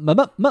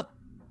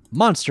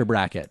monster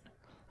bracket.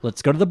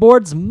 Let's go to the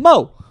boards,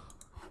 Mo.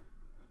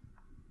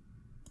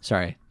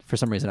 Sorry. For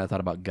some reason, I thought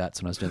about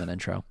guts when I was doing that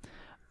intro.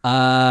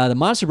 The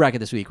monster bracket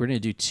this week, we're going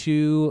to do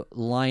 2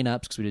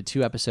 lineups because we did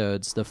 2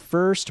 episodes. The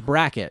first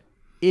bracket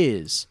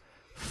is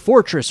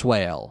Fortress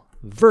Whale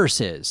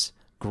versus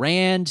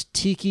Grand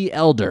Tiki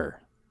Elder.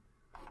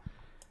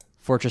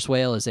 Fortress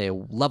Whale is a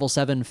level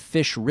 7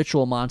 fish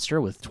ritual monster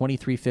with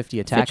 2350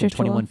 attack Fish and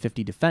ritual.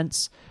 2150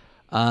 defense.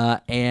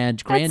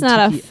 And Grand That's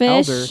not a Tiki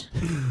fish.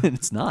 Elder.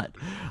 It's not.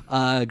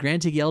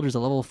 Grand Tiki Elder is a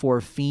level 4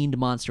 fiend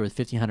monster with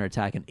 1500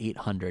 attack and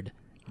 800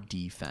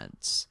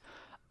 defense.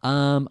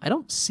 I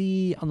don't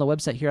see on the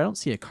website here, I don't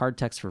see a card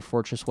text for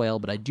Fortress Whale,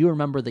 but I do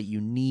remember that you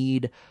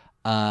need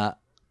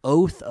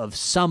Oath of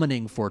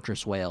Summoning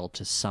Fortress Whale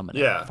to summon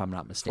it, yeah, if I'm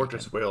not mistaken.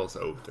 Fortress Whale's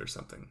Oath or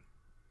something.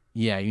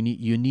 Yeah, you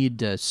need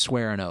to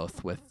swear an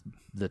oath with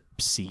the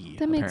sea.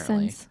 That makes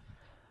apparently.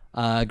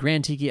 sense.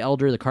 Grand Tiki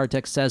Elder, the card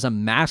text says, a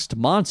masked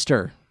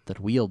monster that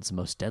wields the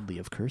most deadly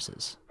of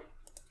curses.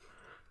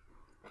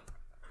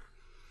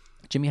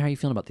 Jimmy, how are you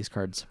feeling about these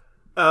cards?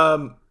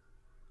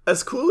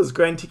 As cool as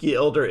Grand Tiki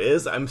Elder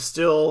is, I'm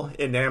still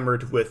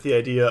enamored with the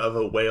idea of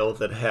a whale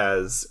that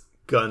has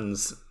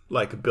guns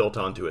like built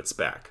onto its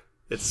back.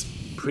 It's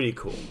pretty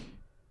cool.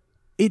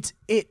 It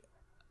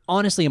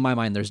honestly, in my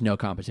mind, there's no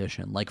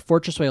competition. Like,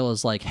 Fortress Whale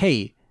is like,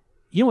 hey,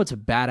 you know what's a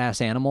badass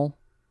animal?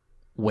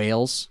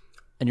 Whales.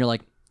 And you're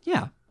like,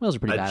 yeah, whales are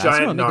pretty A badass.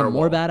 giant You want to make them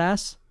more narwhal.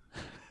 badass?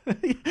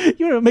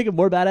 You want to make it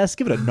more badass?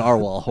 Give it a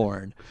narwhal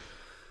horn.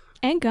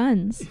 And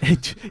guns.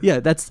 Yeah,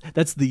 that's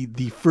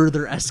the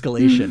further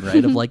escalation,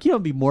 right? Of like, you know,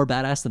 be more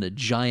badass than a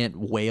giant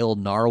whale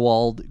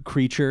narwhal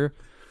creature.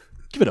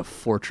 Give it a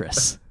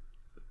fortress.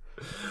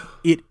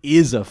 It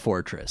is a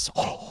fortress.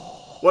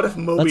 Oh, What if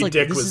Moby that's like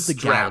Dick this was is the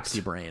strapped?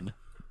 galaxy brain.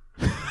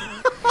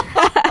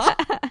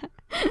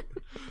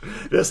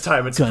 This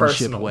time it's Gunship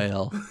personal.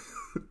 whale.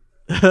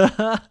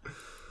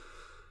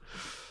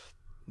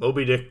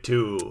 Moby Dick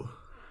 2.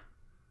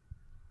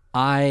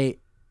 The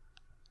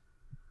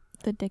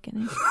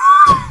dickening.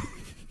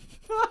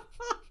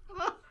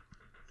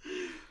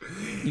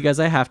 You guys,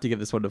 I have to give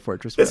this one to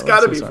Fortress Whale. It's got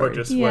to be sorry.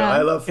 Fortress Whale. Yeah.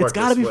 I love Fortress Whale. It's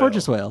got to be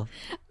Fortress Whale.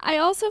 I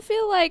also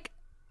feel like,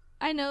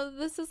 I know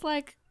this is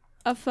like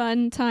a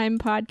fun time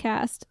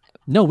podcast.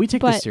 No, we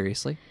take But- this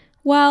seriously.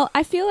 Well,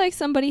 I feel like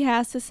somebody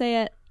has to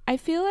say it. I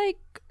feel like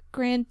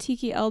Grand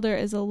Tiki Elder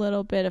is a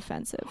little bit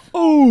offensive.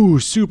 Oh,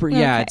 super.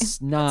 Yeah, Okay.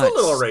 it's not. It's a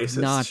little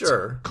racist, Not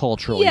sure.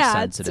 culturally Yeah,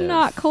 sensitive. it's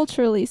not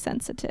culturally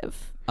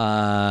sensitive.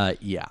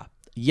 Yeah.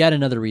 Yet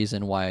another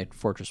reason why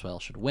Fortress Whale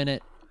should win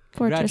it.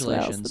 Fortress Whale's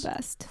Congratulations, the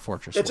best.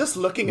 Fortress Yeah, Whale. just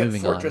looking at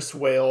Moving on. Fortress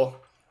Whale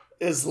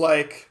is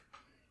like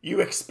you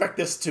expect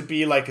this to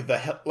be like the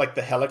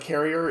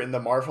helicarrier in the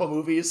Marvel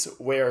movies,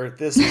 where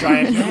this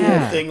giant Yeah.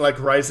 cool thing like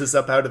rises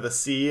up out of the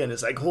sea and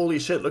is like, holy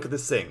shit, look at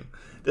this thing.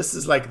 This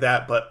is like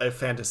that, but a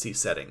fantasy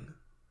setting.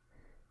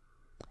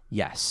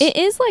 Yes. It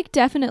is like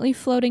definitely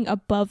floating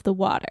above the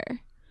water.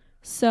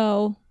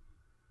 So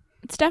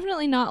it's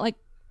definitely not like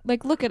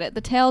look at it.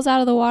 The tail's out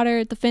of the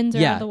water, the fins are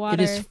out yeah, of the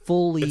water. it is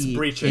fully. It's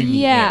breaching. in the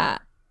Yeah. air.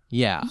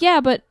 Yeah.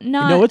 Yeah, but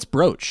not No, it's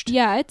broached.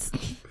 Yeah,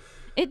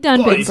 it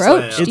done Body been slam.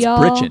 broached, It's y'all.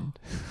 britching.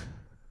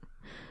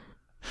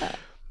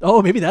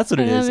 Oh, maybe that's what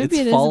it is. maybe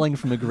It's it is. falling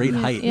from a great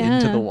height into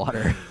Yeah. the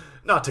water.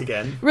 Not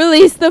again.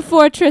 Release the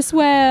Fortress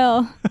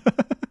Whale.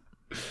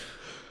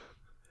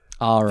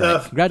 All right. The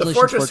Congratulations,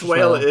 Fortress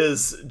Whale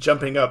is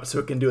jumping up so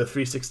it can do a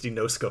 360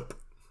 no scope.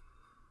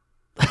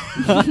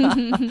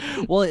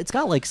 Well, it's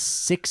got like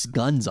 6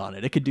 guns on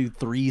it. It could do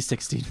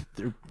 360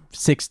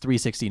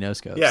 no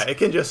scopes. Yeah, it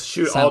can just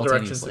shoot all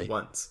directions Simultaneously. at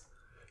once.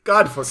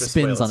 God, Fortress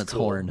Whale Spins is on its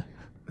cool. horn.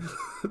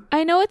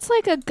 I know it's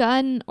like a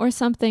gun or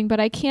something, but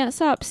I can't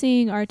stop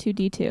seeing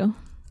R2D2.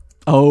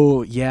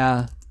 Oh,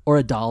 yeah. Or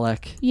a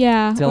Dalek.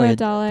 Yeah, It's or like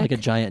a Dalek. Like a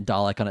giant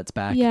Dalek on its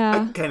back. I Yeah.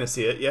 can kind of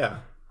see it, yeah.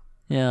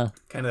 Yeah.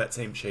 Kind of that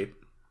same shape.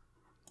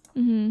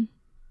 Mm-hmm.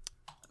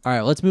 All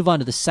right, let's move on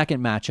to the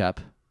second matchup.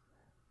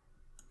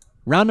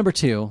 Round number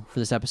 2 for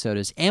this episode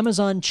is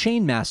Amazon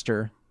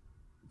Chainmaster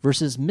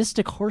versus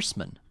Mystic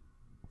Horseman.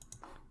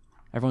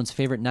 Everyone's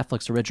favorite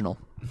Netflix original.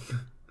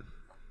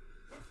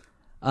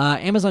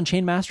 Amazon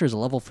Chainmaster is a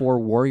level 4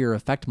 warrior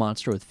effect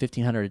monster with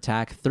 1500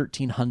 attack,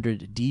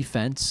 1300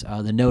 defense.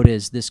 The note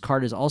is this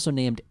card is also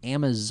named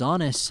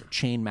Amazonis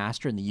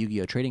Chainmaster in the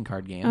Yu-Gi-Oh! Trading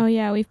card game. Oh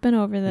yeah, we've been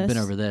over this. We've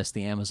been over this,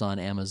 the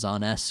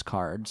Amazoness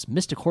cards.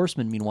 Mystic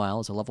Horseman, meanwhile,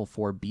 is a level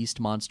 4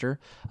 beast monster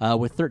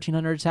with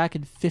 1300 attack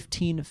and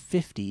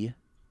 1550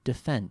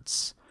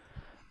 defense.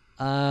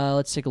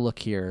 Let's take a look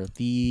here.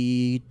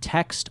 The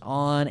text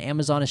on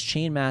Amazoness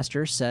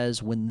Chainmaster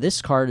says, when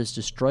this card is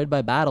destroyed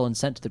by battle and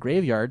sent to the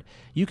graveyard,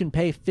 you can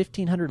pay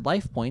 1500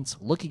 life points,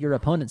 look at your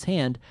opponent's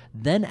hand,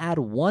 then add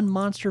 1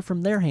 monster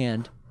from their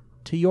hand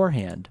to your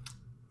hand.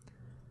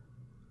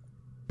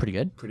 Pretty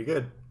good. Pretty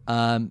good.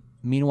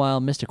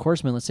 Meanwhile, Mystic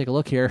Horseman, let's take a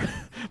look here.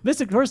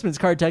 Mystic Horseman's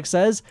card text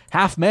says,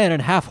 half man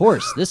and half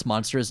horse. This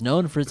monster is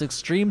known for its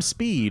extreme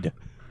speed.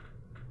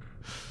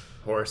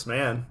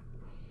 Horseman.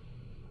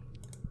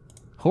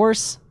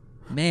 Horse,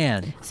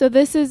 man. So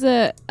this is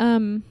a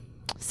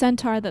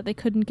centaur that they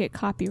couldn't get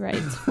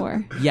copyrights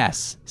for.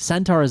 Yes,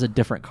 Centaur is a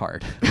different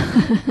card.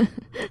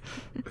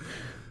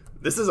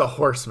 This is a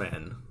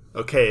horseman.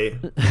 Okay.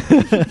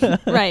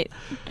 Right.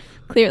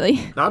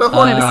 Clearly. Not a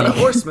horse, not a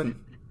mistake. horseman.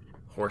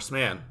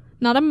 Horseman.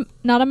 Not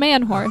a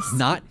man horse.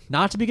 Not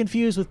to be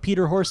confused with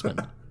Peter Horseman.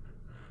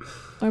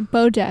 Or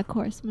BoJack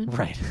Horseman.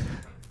 Right.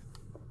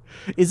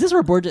 Is this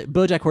where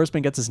BoJack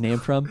Horseman gets his name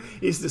from?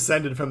 He's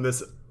descended from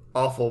this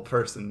awful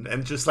person,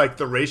 and just like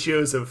the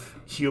ratios of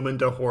human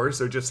to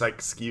horse are just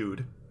like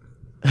skewed.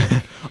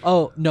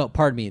 Oh, no,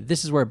 pardon me.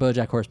 This is where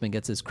BoJack Horseman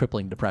gets his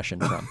crippling depression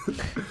from.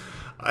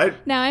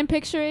 Now I'm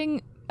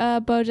picturing a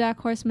BoJack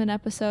Horseman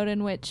episode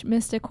in which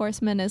Mystic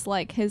Horseman is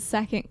like his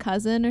second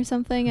cousin or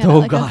something at Oh,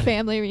 like God. a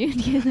family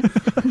reunion.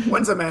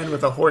 One's a man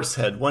with a horse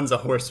head, one's a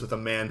horse with a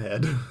man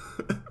head.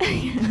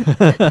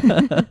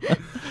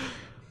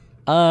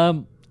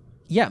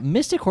 Yeah,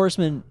 Mystic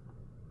Horseman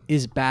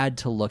is bad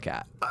to look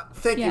at.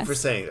 Thank you Yes. for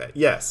saying that.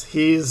 Yes,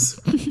 he's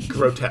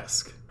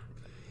grotesque.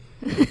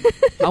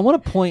 I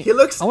want to point. He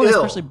looks I want to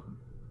ill.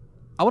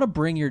 I want to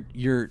bring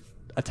your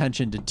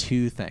attention to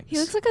 2 things. He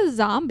looks like a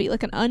zombie,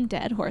 like an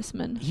undead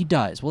horseman. He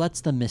does. Well,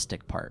 that's the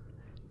mystic part.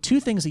 2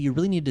 things that you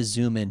really need to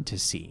zoom in to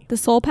see. The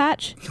soul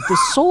patch? The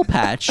soul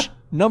patch,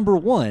 number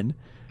 1,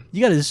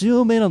 you got to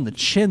zoom in on the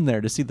chin there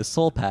to see the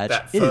soul patch.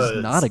 That It is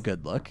fuzz. not a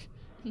good look.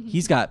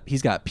 He's got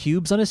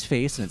pubes on his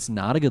face, and it's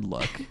not a good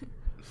look.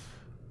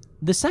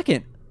 The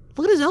second,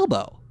 look at his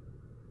elbow.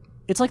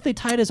 It's like they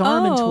tied his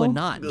arm into a Oh.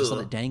 knot and just let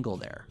Ugh. it dangle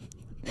there.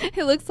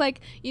 It looks like,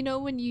 you know,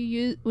 when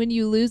you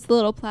lose the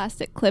little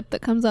plastic clip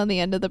that comes on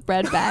the end of the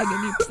bread bag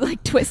and you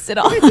like twist it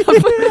off.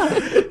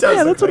 It does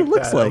Yeah, look that's what it like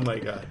looks that. like. Oh my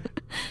god.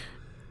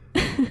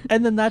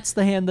 And then that's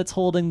the hand that's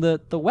holding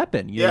the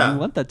weapon. You know, Yeah. you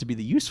want that to be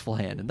the useful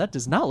hand, and that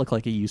does not look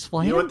like a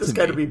useful hand. You want this to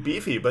guy me. to be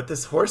beefy, but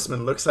this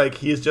horseman looks like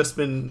he's just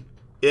been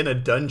in a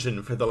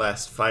dungeon for the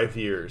last 5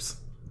 years.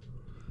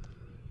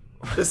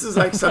 This is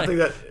like something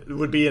that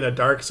would be in a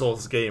Dark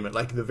Souls game at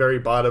like the very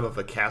bottom of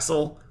a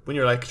castle when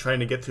you're like trying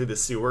to get through the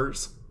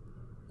sewers.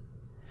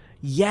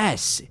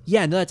 Yes.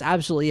 Yeah, no, that's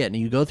absolutely it. And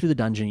you go through the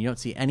dungeon, you don't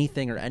see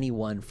anything or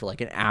anyone for like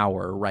an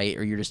hour, right?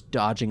 Or you're just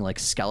dodging like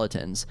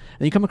skeletons.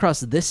 And you come across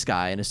this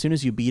guy, and as soon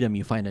as you beat him,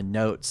 you find a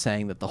note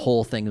saying that the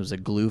whole thing was a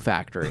glue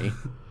factory.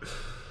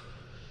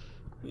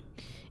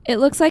 It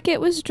looks like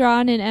it was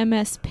drawn in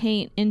MS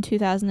Paint in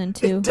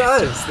 2002. It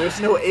does. There's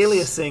no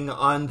aliasing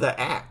on the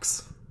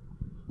axe.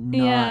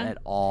 Not at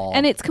all.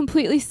 And it's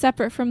completely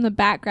separate from the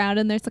background,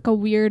 and there's like a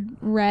weird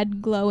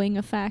red glowing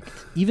effect.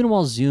 Even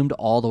while zoomed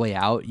all the way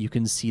out, you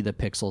can see the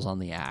pixels on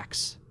the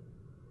axe.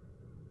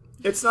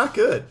 It's not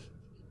good.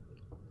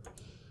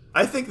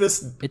 I think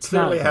this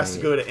clearly has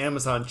to go to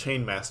Amazon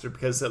Chainmaster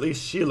because at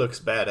least she looks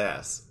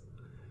badass.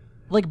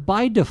 Like,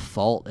 by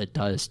default, it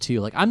does,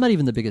 too. Like, I'm not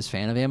even the biggest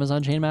fan of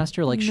Amazon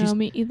Chainmaster. Like, she's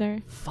me either.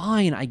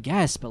 fine, I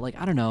guess, but, like,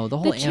 I don't know. The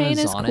whole chain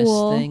is Amazoness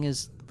cool. thing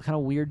is kind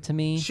of weird to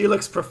me. She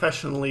looks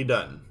professionally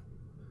done.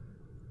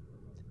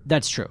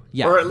 That's true.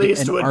 Yeah. Or at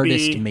least an it would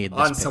artist be made this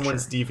on picture.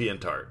 someone's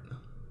DeviantArt.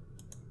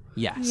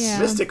 Yes. Yeah.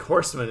 Mystic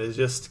Horseman is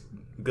just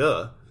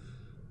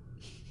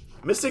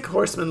Mystic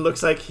Horseman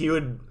looks like he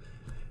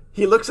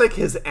looks like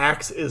his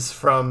axe is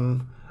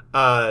from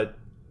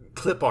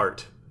clip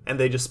art and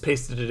they just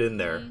pasted it in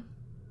there.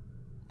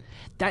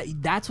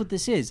 That's what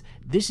this is.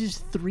 This is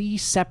 3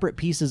 separate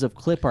pieces of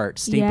clip art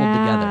stapled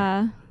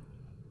together.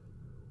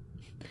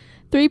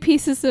 3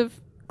 pieces of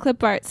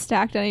clip art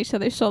stacked on each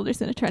other's shoulders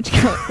in a trench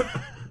coat.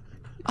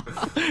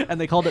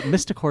 And they called it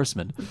Mystic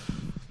Horseman.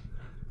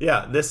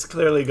 Yeah, this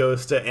clearly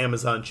goes to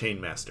Amazon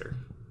Chainmaster.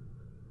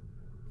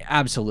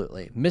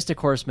 Absolutely. Mystic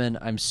Horseman,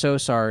 I'm so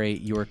sorry.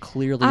 You are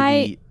clearly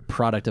the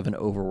product of an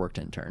overworked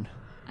intern.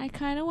 I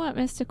kind of want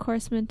Mystic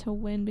Horseman to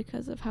win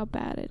because of how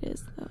bad it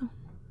is, though.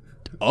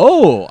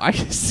 Oh, I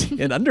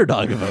see an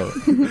underdog vote.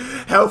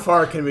 How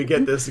far can we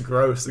get this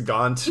gross,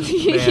 gaunt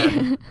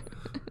man?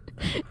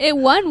 It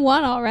won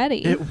one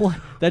already. It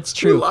won. That's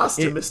true. Who lost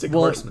to Mystic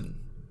Horseman?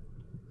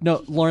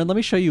 No, Lauren, let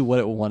me show you what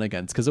it won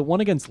against, because it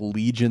won against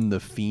Legion the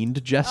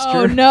Fiend Jester.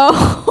 Oh, no.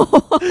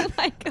 Oh,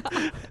 my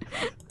God.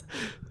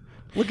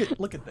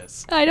 Look at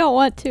this. I don't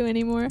want to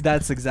anymore.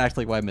 That's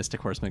exactly why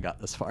Mystic Horseman got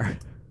this far.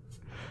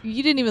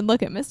 You didn't even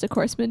look at Mystic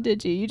Horseman,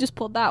 did you? You just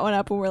pulled that one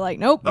up and we're like,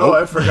 nope. Oh,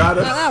 I forgot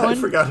that one. I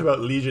forgot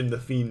about Legion the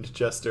Fiend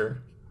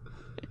Jester.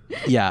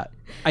 Yeah,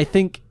 I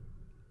think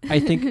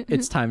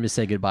it's time to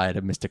say goodbye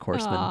to Mystic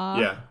Horseman. Aw.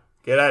 Yeah,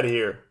 get out of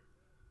here.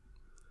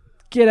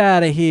 Get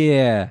out of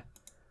here.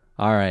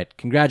 All right.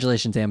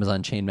 Congratulations,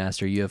 Amazon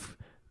Chainmaster. You have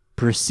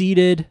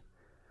proceeded.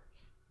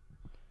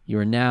 You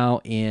are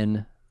now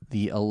in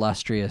the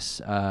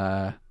illustrious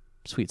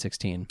Sweet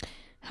 16.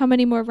 How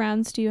many more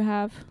rounds do you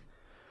have?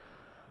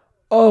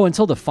 Oh,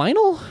 until the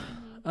final?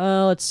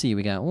 Let's see.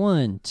 We got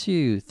 1,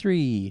 2,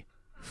 3,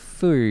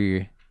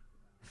 4,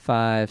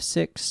 5,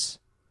 6.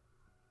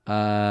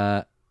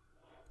 And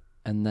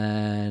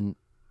then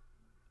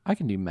I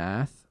can do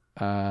math.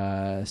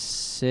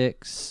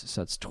 6,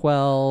 so that's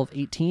 12,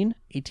 18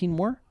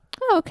 more.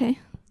 Oh, okay.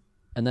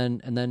 And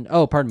then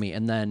oh, pardon me,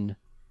 and then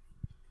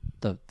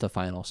the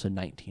final, so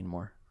 19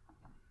 more.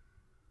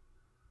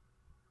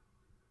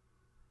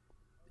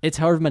 It's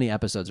however many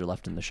episodes are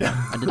left in the show.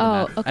 I did the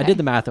math. Okay. I did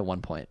the math at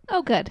one point.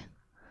 Oh, good.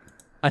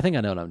 I think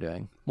I know what I'm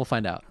doing. We'll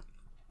find out.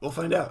 We'll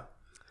find out.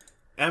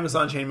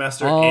 Amazon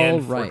Chainmaster All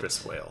and right.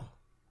 Fortress Whale.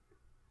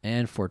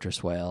 And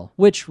Fortress Whale,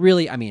 which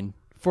really, I mean,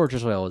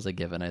 Fortress Whale was a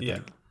given, I think. Yeah.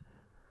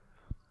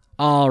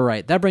 All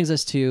right, that brings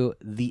us to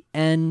the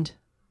end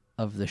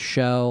of the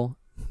show.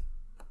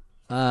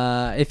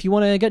 If you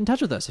want to get in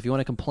touch with us, if you want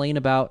to complain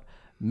about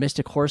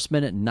Mystic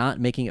Horseman not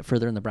making it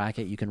further in the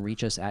bracket, you can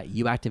reach us at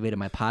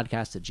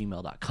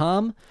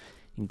youactivatedmypodcast@gmail.com. You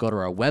can go to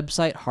our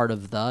website,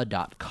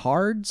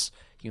 heartofthe.cards.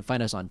 You can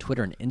find us on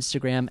Twitter and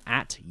Instagram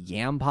at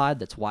Yampod.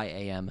 That's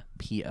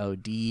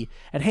YAMPOD.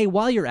 And hey,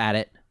 while you're at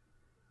it,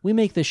 we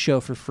make this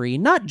show for free,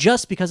 not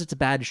just because it's a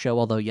bad show,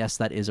 although, yes,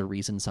 that is a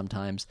reason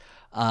sometimes,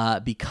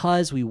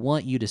 because we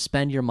want you to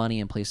spend your money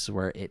in places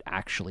where it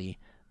actually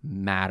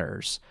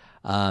matters.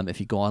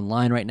 If you go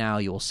online right now,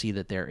 you will see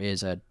that there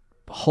is a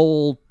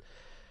whole...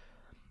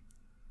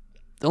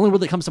 The only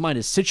word that comes to mind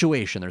is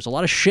situation. There's a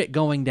lot of shit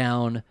going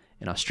down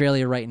in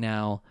Australia right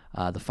now.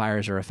 The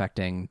fires are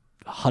affecting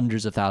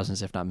hundreds of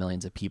thousands, if not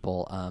millions of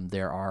people.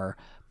 There are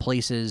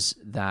places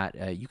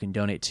that you can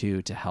donate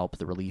to help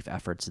the relief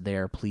efforts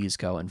there. Please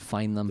go and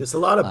find them. There's a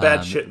lot of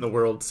bad shit in the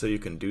world, so you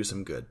can do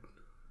some good.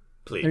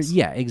 Please.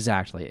 Yeah,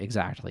 exactly.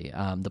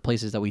 The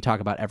places that we talk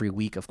about every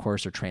week, of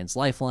course, are Trans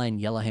Lifeline,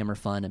 Yellowhammer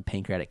Fund, and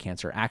Pancreatic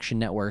Cancer Action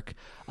Network.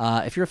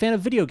 If you're a fan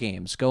of video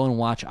games, go and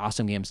watch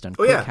Awesome Games Done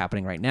Quick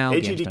happening right now,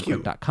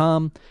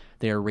 gamesdonequick.com.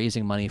 They are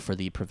raising money for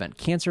the Prevent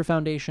Cancer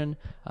Foundation,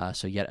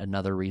 so yet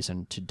another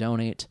reason to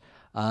donate.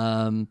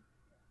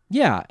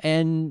 Yeah,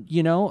 and,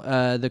 you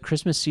know, the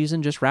Christmas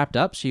season just wrapped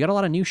up, so you got a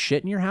lot of new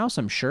shit in your house,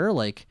 I'm sure.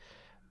 Like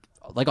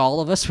all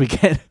of us, we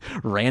get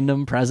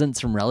random presents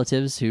from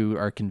relatives who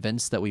are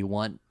convinced that we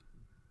want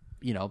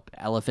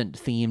elephant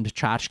themed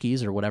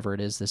tchotchkes or whatever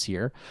it is this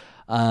year.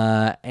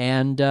 Now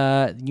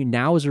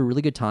is a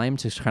really good time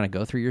to kind of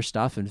go through your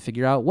stuff and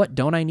figure out what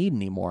don't I need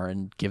anymore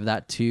and give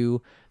that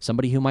to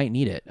somebody who might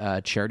need it.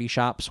 Charity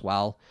shops,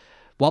 while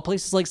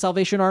places like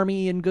Salvation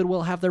Army and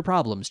Goodwill have their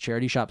problems,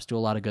 charity shops do a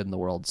lot of good in the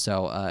world.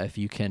 So if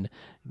you can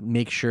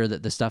make sure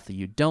that the stuff that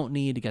you don't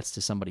need gets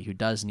to somebody who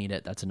does need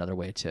it, that's another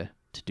way to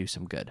do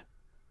some good.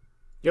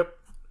 Yep.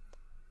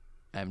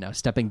 I'm now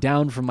stepping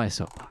down from my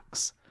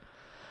soapbox.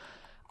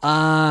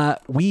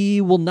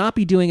 We will not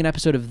be doing an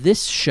episode of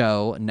this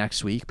show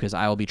next week because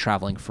I will be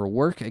traveling for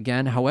work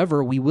again.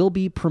 However, we will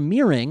be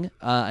premiering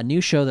a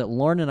new show that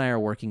Lauren and I are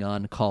working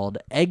on called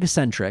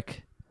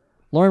Egg-Centric.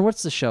 Lauren,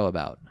 what's the show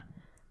about?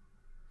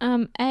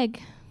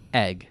 Egg.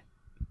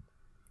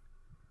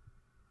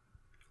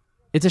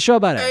 It's a show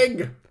about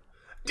egg.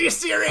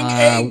 Desearing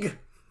egg.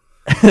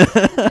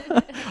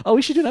 Oh,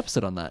 we should do an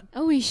episode on that.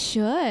 Oh, we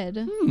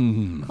should.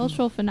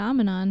 Cultural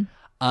phenomenon.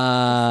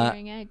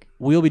 Desearing egg.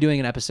 We'll be doing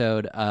an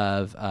episode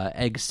of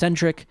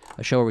Egg-Centric,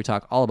 a show where we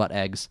talk all about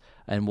eggs,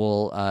 and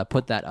we'll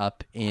put that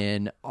up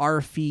in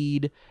our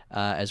feed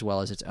as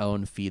well as its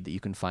own feed that you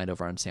can find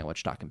over on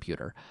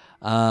sandwich.computer.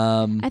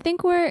 I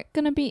think we're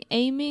going to be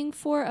aiming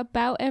for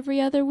about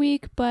every other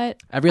week, but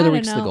every other I don't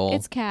week's know. the goal.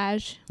 It's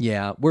cash.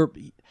 Yeah, we're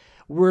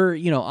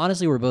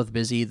honestly, we're both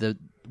busy.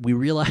 We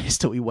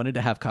realized that we wanted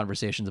to have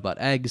conversations about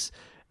eggs,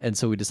 and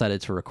so we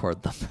decided to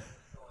record them.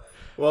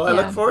 Well, I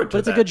look forward to But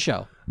it's that. a good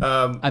show.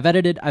 I've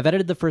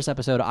edited the first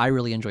episode. I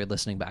really enjoyed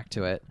listening back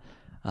to it.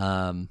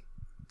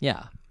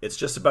 Yeah. It's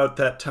just about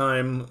that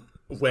time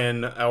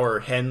when our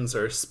hens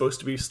are supposed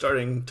to be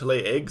starting to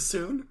lay eggs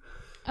soon.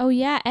 Oh,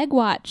 yeah. Egg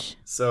Watch.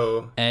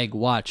 So Egg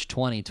Watch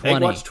 2020.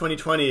 Egg Watch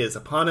 2020 is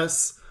upon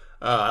us.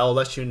 I'll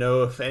let you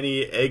know if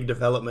any egg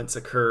developments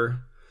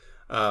occur.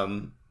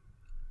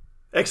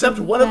 Except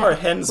one of our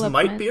hens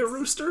might be a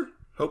rooster.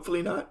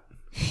 Hopefully not.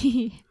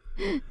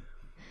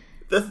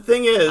 The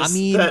thing is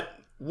that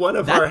one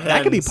of our hens...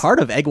 That could be part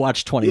of Egg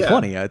Watch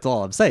 2020. That's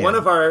all I'm saying. One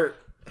of our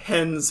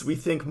hens we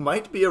think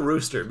might be a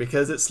rooster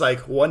because it's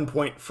like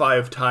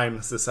 1.5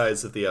 times the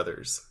size of the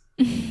others.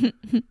 And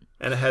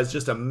it has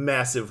just a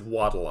massive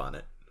waddle on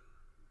it.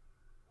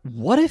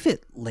 What if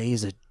it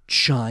lays a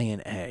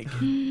giant egg?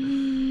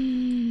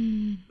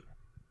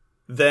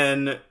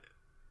 Then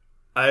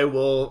I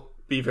will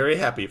be very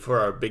happy for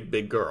our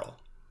big girl.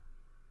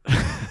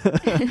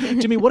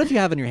 Jimmy, what if you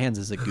have in your hands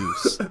is a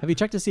goose? Have you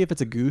checked to see if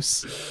it's a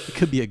goose? It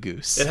could be a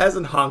goose. It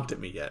hasn't honked at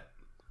me yet.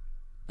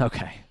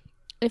 Okay.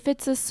 If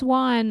it's a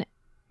swan,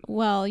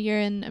 well, you're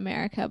in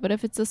America, but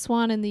if it's a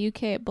swan in the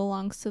UK, it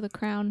belongs to the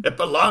crown. It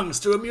belongs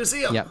to a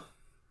museum.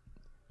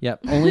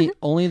 Yep.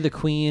 Only the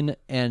Queen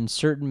and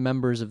certain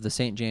members of the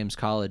St. James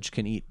College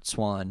can eat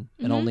swan,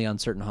 and only on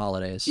certain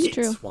holidays. Eat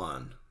true.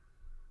 swan.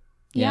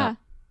 Yeah.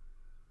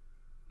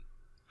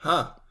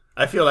 Huh.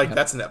 I feel like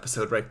that's an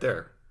episode right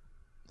there.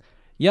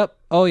 Yep.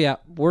 Oh, yeah.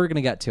 We're going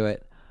to get to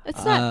it.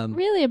 It's not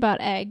really about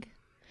egg.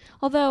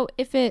 Although,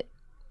 if it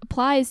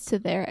applies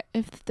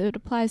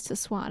to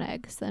swan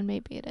eggs, then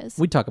maybe it is.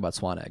 We'd talk about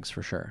swan eggs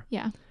for sure.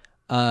 Yeah.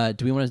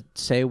 Do we want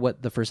to say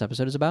what the first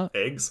episode is about?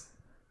 Eggs?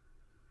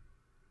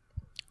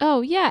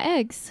 Oh, yeah,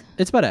 eggs.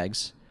 It's about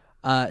eggs.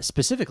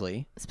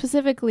 Specifically,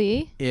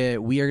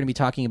 we are going to be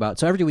talking about,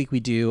 so every week we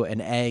do an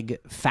egg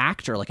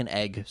fact or like an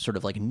egg sort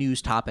of like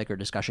news topic or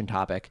discussion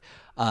topic,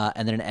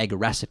 and then an egg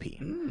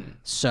recipe.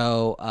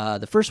 So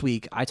the first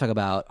week I talk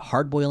about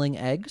hard-boiling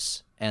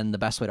eggs and the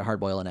best way to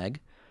hard-boil an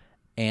egg.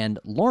 And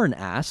Lauren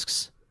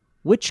asks,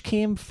 which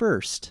came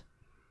first,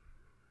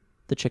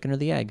 the chicken or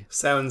the egg?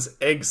 Sounds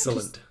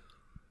excellent.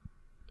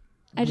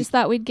 I just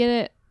thought we'd get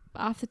it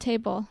off the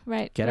table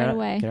right away. Get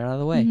it out of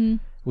the way. Mm-hmm.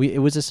 It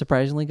was a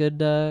surprisingly good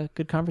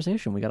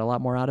conversation. We got a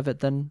lot more out of it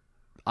than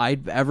I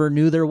ever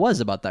knew there was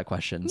about that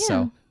question. Yeah.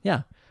 So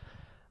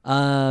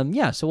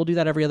so we'll do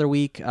that every other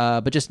week.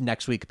 But just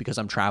next week, because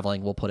I'm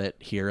traveling, we'll put it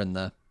here in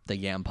the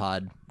Yam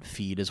Pod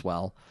feed as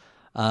well.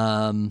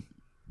 So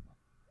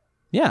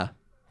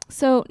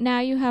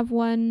now you have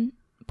one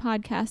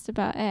podcast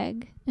about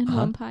egg and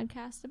one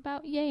podcast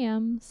about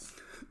yams.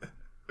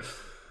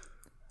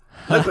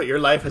 Look what your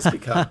life has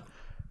become.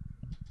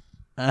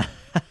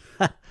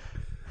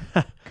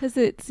 Because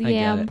it's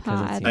Yam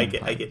Pod. I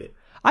get it.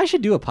 I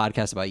should do a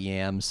podcast about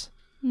yams.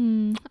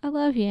 I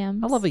love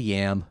yams. I love a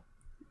yam.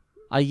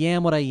 I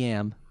yam what I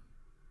yam.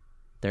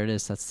 There it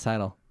is. That's the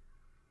title.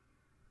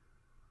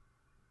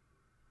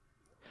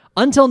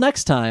 Until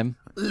next time.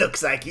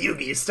 Looks like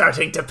Yugi's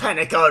starting to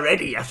panic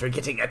already after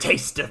getting a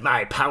taste of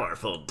my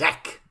powerful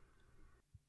deck.